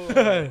 Oh, You got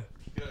a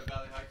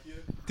Valley High Kia?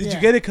 Did Yeah. you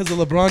get it because of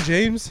LeBron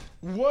James?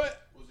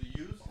 what? Was it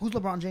used? Who's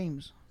LeBron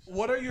James?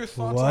 What are your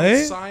thoughts What? on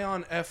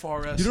Scion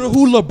FRS? You don't know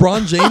who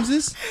LeBron James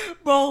is?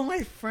 Bro,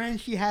 my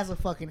friend, she has a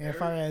fucking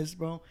FRS,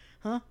 bro.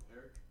 Huh?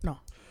 No.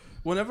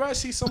 Whenever I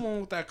see someone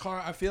with that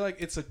car, I feel like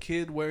it's a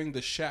kid wearing the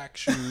Shaq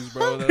shoes,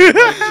 bro. That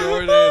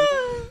are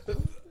like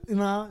Jordan.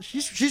 No,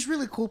 she's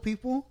really cool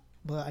people,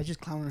 but I just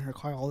clown her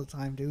car all the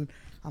time, dude.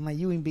 I'm like,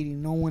 you ain't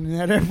beating no one in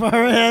that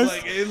FRS.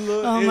 Like it,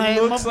 I'm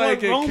looks my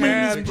like it Roman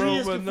can, is bro,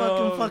 genius but to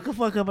no.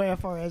 fuck up my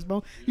FRS,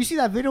 bro. You see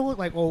that video with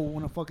like, oh,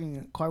 when a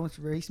fucking car wants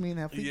to race me and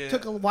that Yeah.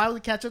 took a while to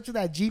catch up to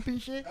that Jeep and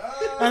shit.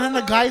 And then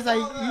the guy's like,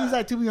 he was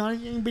like, to be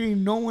honest, you ain't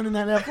beating no one in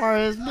that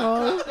FRS,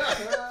 bro.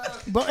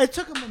 But it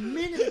took him a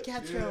minute to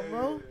catch up,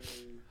 bro.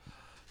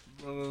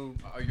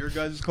 Are your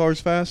guys'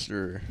 cars fast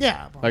or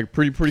Yeah, bro. like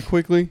pretty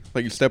quickly?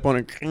 Like you step on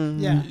it.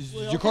 Yeah.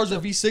 Your car's a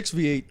V6,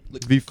 V8.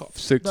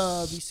 V6 The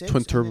V6 twin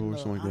and turbo then or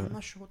something like I'm that.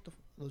 not sure what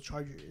the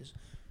Charger is.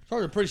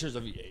 I'm pretty sure it's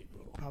a V8,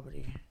 bro.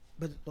 Probably.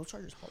 But those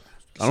Chargers hold fast.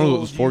 I don't know. So,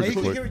 Those do Fords You are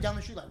can quick. hear it down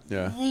the street like.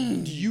 Yeah,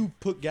 Do you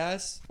put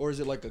gas or is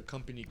it like a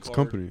company car? it's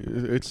company.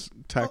 It's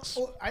tax.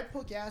 I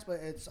put gas, but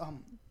it's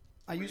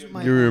I use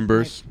my. You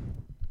reimburse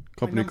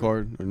company number.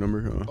 card or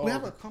number. We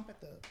have a pump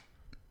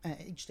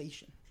at each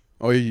station.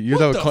 Oh, you guys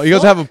What have the you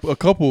guys have a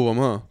couple of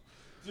them, huh?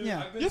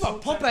 Yeah. You have a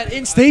pump at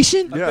in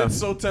station? I've Yeah. been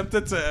so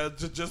tempted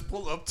to just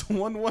pull up to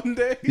one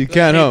day. You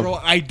can't, Hey, huh? bro,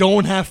 I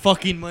don't have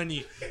fucking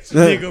money.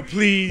 Nigga,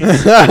 please.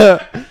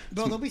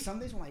 Bro, there'll be some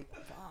days when like,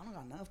 I don't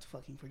got enough to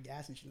fucking for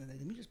gas and shit.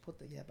 Let me just put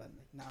the but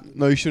like, nah.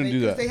 No, you shouldn't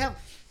do that. They have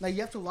like you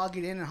have to log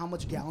it in and how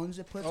much gallons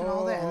it puts and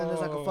all that, and then there's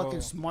like a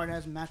fucking smart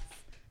ass math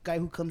guy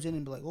who comes in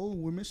and be like, oh,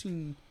 we're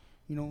missing,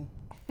 you know.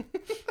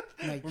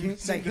 Like, he'll know,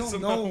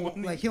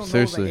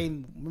 Seriously. like, hey,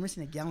 we're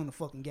missing a gallon of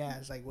fucking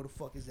gas. Like, what the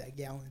fuck is that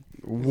gallon?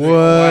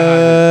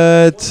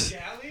 What?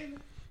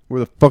 Where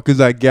the fuck is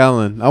that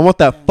gallon? I want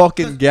that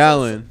fucking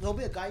gallon. There'll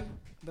be a guy,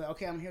 but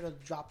okay, I'm here to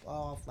drop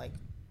off like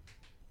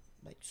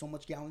so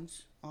much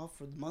gallons off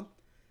for the month,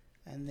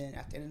 and then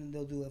at the end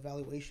they'll do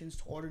evaluations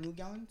to order new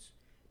gallons,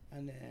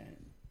 and then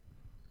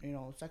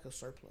it's like a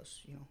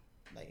surplus.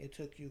 Like it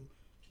took you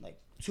like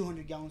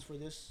 200 gallons for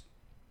this,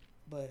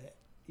 but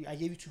I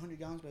gave you 200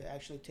 gallons, but it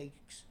actually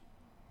takes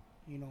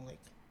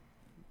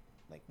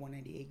like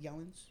 198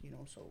 gallons.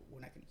 So we're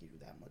not gonna give you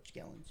that much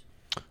gallons.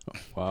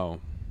 Wow.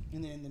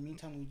 And then in the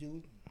meantime, we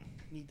do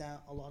need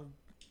that a lot of.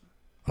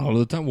 All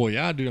the time. Well,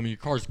 yeah, dude. I mean, your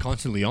car's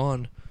constantly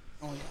on.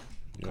 Oh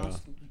yeah.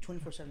 Constantly,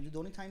 24/7. The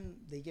only time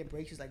they get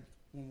breaks is like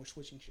when we're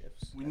switching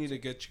shifts. We need to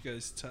get you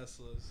guys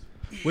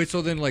Teslas. Wait,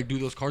 so then like, do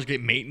those cars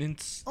get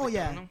maintenance? Oh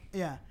yeah,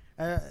 yeah.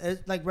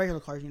 It's like regular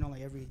cars,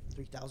 like every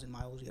 3,000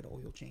 miles you get an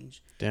oil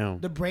change. Damn.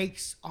 The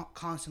brakes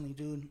constantly,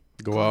 dude.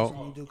 Go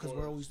out. Dude, because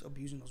we're always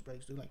abusing those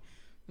brakes, dude. Like,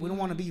 we don't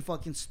want to be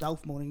fucking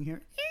stealth moding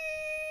here.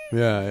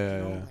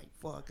 Yeah. Like,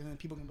 fuck. And then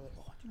people can be like,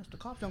 oh, that's the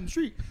cop down the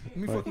street. Let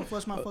me fucking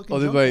flush my fucking. Oh,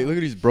 they're junk like, out. look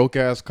at these broke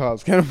ass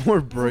cops. Can't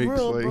afford brakes.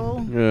 real, like,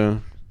 bro. yeah.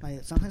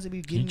 Like, sometimes they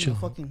be giving me Chill. a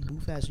fucking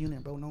boof ass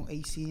unit, bro. No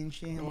AC and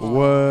shit.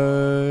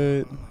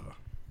 What?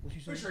 What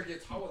you say? Sure it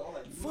gets hot with all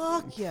that.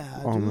 Fuck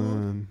yeah, Oh dude.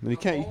 man, and you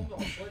can't.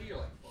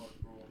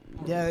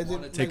 Yeah,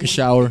 Wanna like, take a when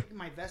shower. you take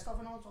my vest off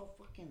and all, it's all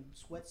fucking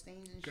sweat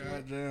stains and shit. I'm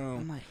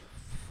Goddamn. like,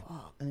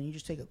 fuck. And then you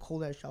just take a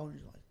cold ass shower and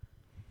you're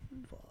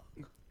like,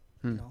 fuck.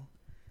 Hmm.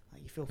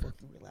 Like you feel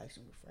fucking relaxed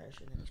and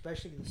refreshed. And then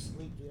especially the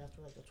sleep, dude,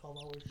 after like a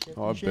 12-hour shift.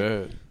 Oh, I and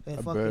shit, bet. It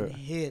I fucking bet.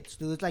 hits,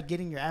 dude. It's like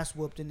getting your ass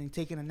whooped and then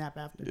taking a nap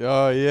after.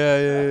 Oh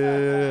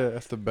yeah.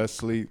 That's the best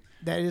sleep.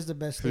 That is the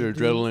best Your sleep,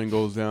 dude. adrenaline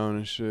goes down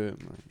and shit.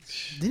 Like,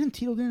 Didn't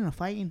Tito get in a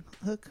fight in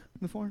Hook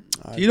before?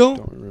 I Tito?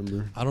 don't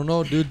remember. I don't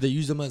know, dude. They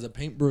use them as a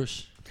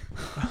paintbrush.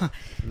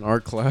 In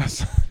art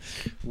class,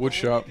 wood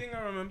shop. The only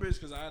thing I remember is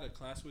because I had a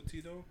class with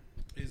Tito.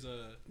 Is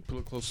Pull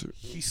it closer.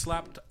 he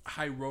slapped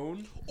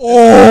Hyrone.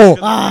 Oh,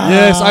 Ah.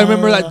 yes, I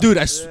remember that, dude.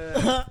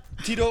 Yeah.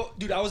 Tito,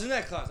 dude, I was in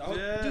that class.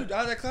 Yeah. Dude, I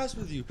had that class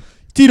with you.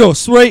 Tito,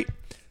 straight.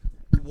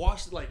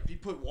 Washed like he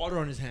put water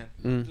on his hand,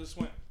 Just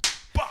went.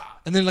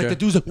 and then like Okay. the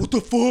dude's like, "What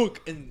the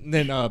fuck?" And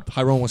then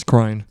Hiron was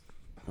crying.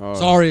 Oh.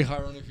 Sorry,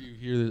 Hiron, if you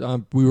hear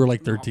this. We were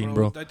like 13, Nah,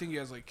 bro. I think he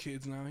has like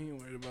kids now. He ain't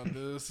worried about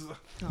this.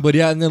 But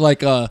yeah, and then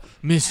like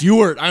Miss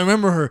Ewart, I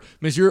remember her.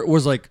 Miss Ewart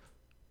was like,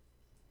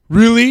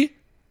 "Really?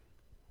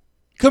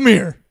 Come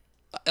here,"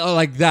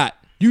 like that.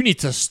 You need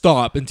to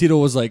stop. And Tito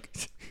was like,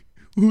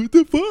 "What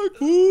the fuck,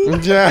 fool?"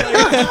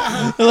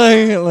 Yeah.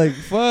 like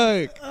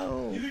fuck,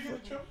 Oh,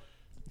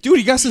 dude,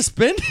 he got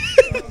suspended.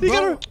 He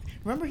got bro.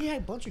 Remember he had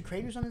a bunch of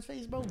craters on his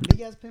face, bro?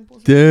 Big ass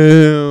pimples.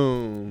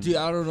 Damn. dude,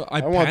 I don't know. I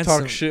want to pantsed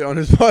talk him. shit on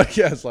his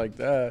podcast like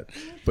that,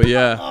 but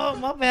yeah, Oh,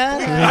 my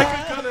bad. I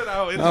can cut it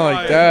out. It's not like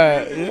fine.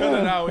 that. Cut it Yeah,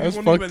 out. that's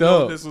You won't fucked even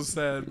know up. this was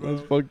said, bro.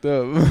 that's fucked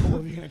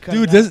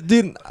up.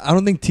 Dude, I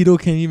don't think Tito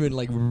can even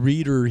like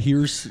read or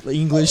hear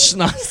English.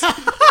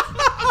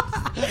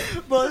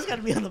 Bro, this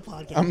gotta be on the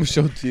podcast. I'm gonna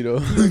show Tito.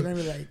 He's gonna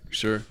be like,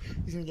 Sure.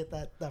 he's gonna get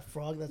that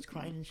frog that's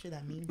crying and shit.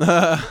 That meme.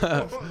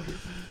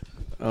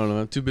 I don't know.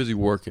 I'm too busy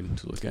working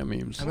to look at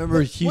memes. I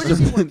remember he Where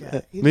used does to, he work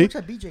at? He Me? works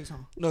at BJ's, huh?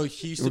 no,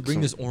 he used to bring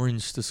this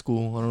orange to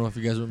school. I don't know if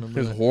you guys remember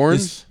His that.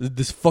 horns?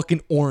 This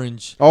fucking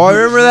orange. Oh, I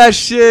remember that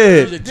shit.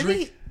 There's a Didn't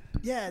drink.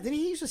 he? Yeah, didn't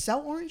he used to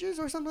sell oranges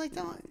or something like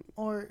that,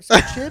 or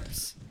sell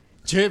chips?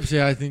 Chips,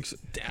 yeah, I think so.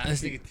 Damn,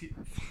 this nigga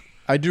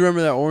I do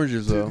remember that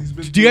oranges though.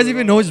 Do you guys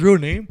even know his real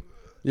name?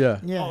 Yeah,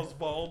 Yeah,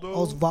 Osvaldo.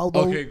 Osvaldo.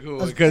 Okay,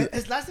 cool, His- because-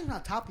 his last name's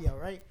not Tapia,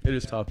 right? it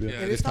is Tapia. Yeah.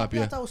 It it is is Tapia.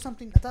 Tapia. I thought it was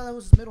something. I thought that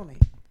was his middle name.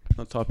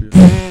 Not Tapia.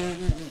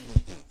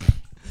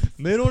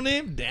 Middle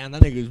name? Damn,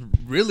 that nigga's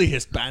really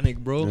Hispanic,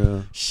 bro.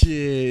 Yeah.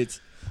 Shit.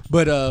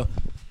 But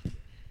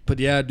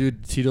yeah,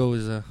 dude, Tito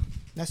is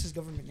That's his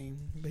government name,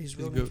 but his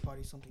real His name's go-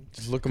 probably something.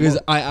 Just look him because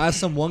up. I asked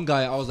some one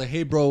guy, I was like,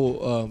 "Hey,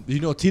 bro, you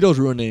know Tito's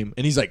real name?"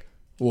 And he's like,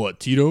 "What,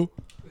 Tito?"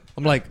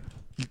 I'm like,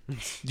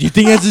 "Do you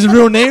think that's his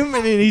real name?"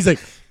 And then he's like,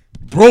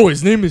 "Bro,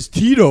 his name is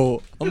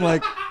Tito." I'm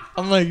like,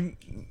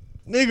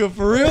 "Nigga,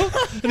 for real?"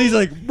 And he's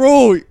like,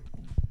 "Bro,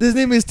 his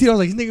name is Tito." I was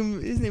like,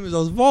 his name is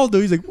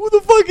Osvaldo. He's like, "Who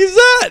the fuck is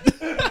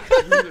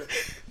that?"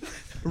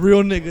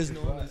 Real niggas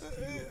know him.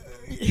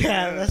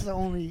 Yeah, that's the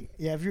only.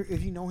 Yeah,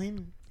 if you know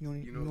him, you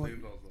know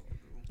him.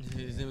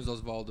 His name is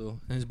Osvaldo,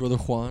 and his brother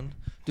Juan.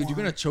 Dude, you're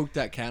gonna choke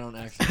that cat on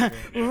accident.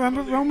 Bro.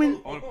 Remember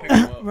Roman?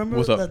 Remember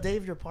What's up? the day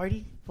of your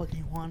party?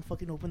 Fucking Juan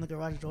fucking opened the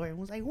garage door and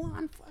was like,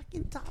 Juan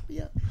fucking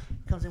Tapia.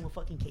 Comes in with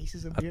fucking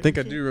cases of beer. I think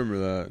I and do shit. remember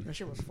that. That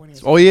shit was funny.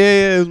 As Oh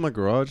yeah, it was my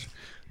garage.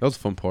 That was a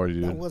fun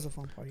party, That dude. was a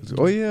fun party.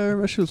 Oh yeah, I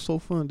remember that shit was so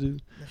fun,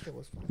 dude. That shit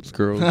was fun. Those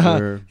girls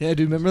there. Yeah,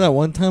 dude, remember that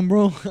one time,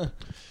 bro? I remember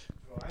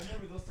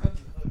those times.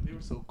 They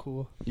were so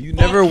cool. You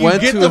never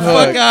went Get to the a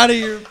fuck hug. out of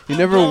here. You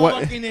never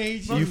went. Fucking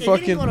age. Bro, You if you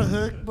fucking- didn't go to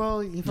Hook, bro.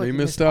 You fucking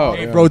missed out.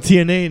 Hey, Yeah. bro,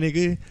 TNA,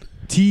 nigga.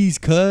 Tease,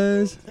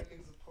 cuz.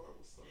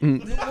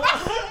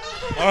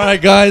 All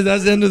right, guys,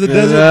 that's the end of the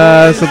desert.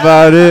 That's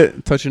about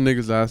it. Touching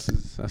niggas'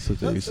 asses. That's what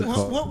they used to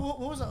call it. What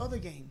was the other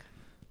gang?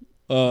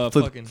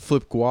 Fucking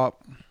Flip guap.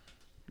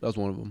 That was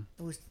one of them.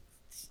 It was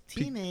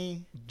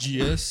TNA.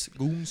 GS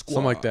Goon Squad.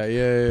 Something like that.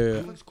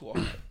 Yeah. Goon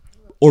Squad.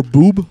 Or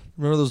Boob.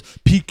 Remember those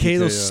PK,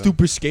 those yeah.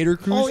 stupid skater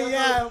crews? Oh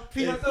yeah,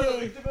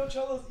 Victor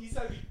Belchelo's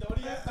Isa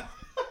Victoria.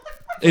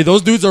 Hey,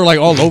 those dudes are like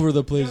all over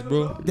the place,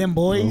 bro. Them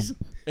boys.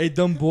 Hey,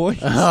 dumb boy.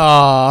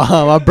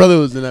 Ah, my brother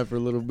was in that for a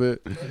little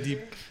bit.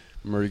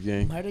 Murder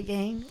Gang. Murder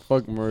Gang.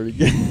 Fuck Murder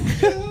Gang.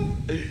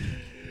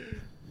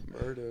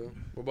 Murder.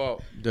 What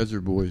about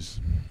Desert Boys?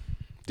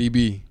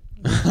 DB.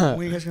 When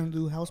are you guys gonna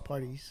do house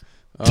parties?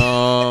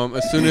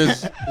 As soon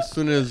as As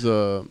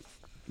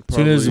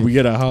soon as we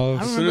get a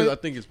house. As soon as I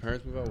think his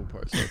parents move out, we'll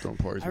probably start throwing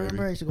parties. I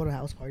remember I Maybe. used to go to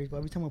house parties, but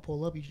every time I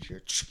pull up, you just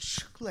hear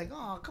like,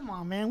 oh, come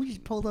on, man, we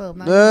just pulled up.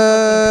 Not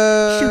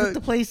shoot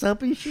the place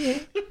up and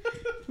shit.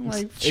 I'm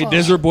like, Hey, fuck.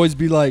 Desert Boys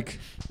be like,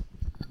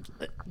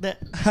 That,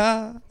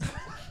 ha.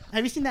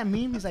 have you seen that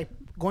meme? It's like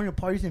going to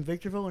parties in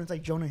Victorville, and it's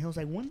like Jonah Hill's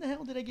like, when the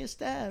hell did I get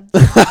stabbed?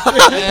 When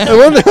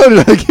the hell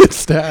did I get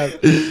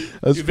stabbed?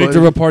 That's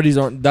Victorville funny. parties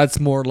aren't. That's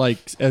more like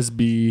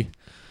SB,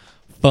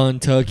 Fun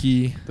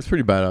Tucky. That's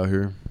pretty bad out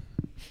here.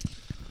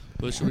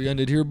 But should we end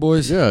it here,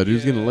 boys? Yeah, dude,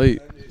 it's getting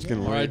late. It's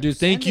getting All late. right, dude.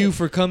 Thank you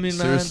for coming,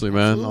 man. Seriously,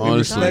 man. Absolutely. We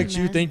Honestly. respect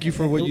you. Thank you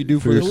for what you do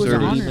for For the your It was an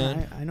community, service. honor.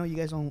 man. I know you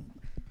guys don't.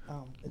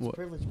 It's What? a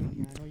privilege being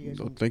here. I know you guys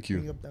Oh, don't thank you.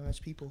 bring up that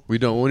much people. We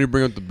don't only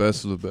bring up the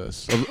best of the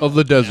best of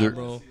the desert.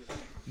 bro.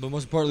 But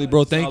most importantly,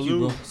 bro, thank you,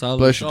 bro. Salud.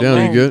 Bless you Shalom,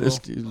 down. You good? bro.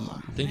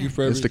 Thank you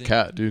for It's the everything.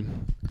 cat, dude.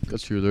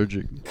 That's you're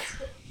allergic.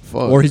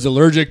 Fuck. Or he's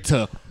allergic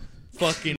to fucking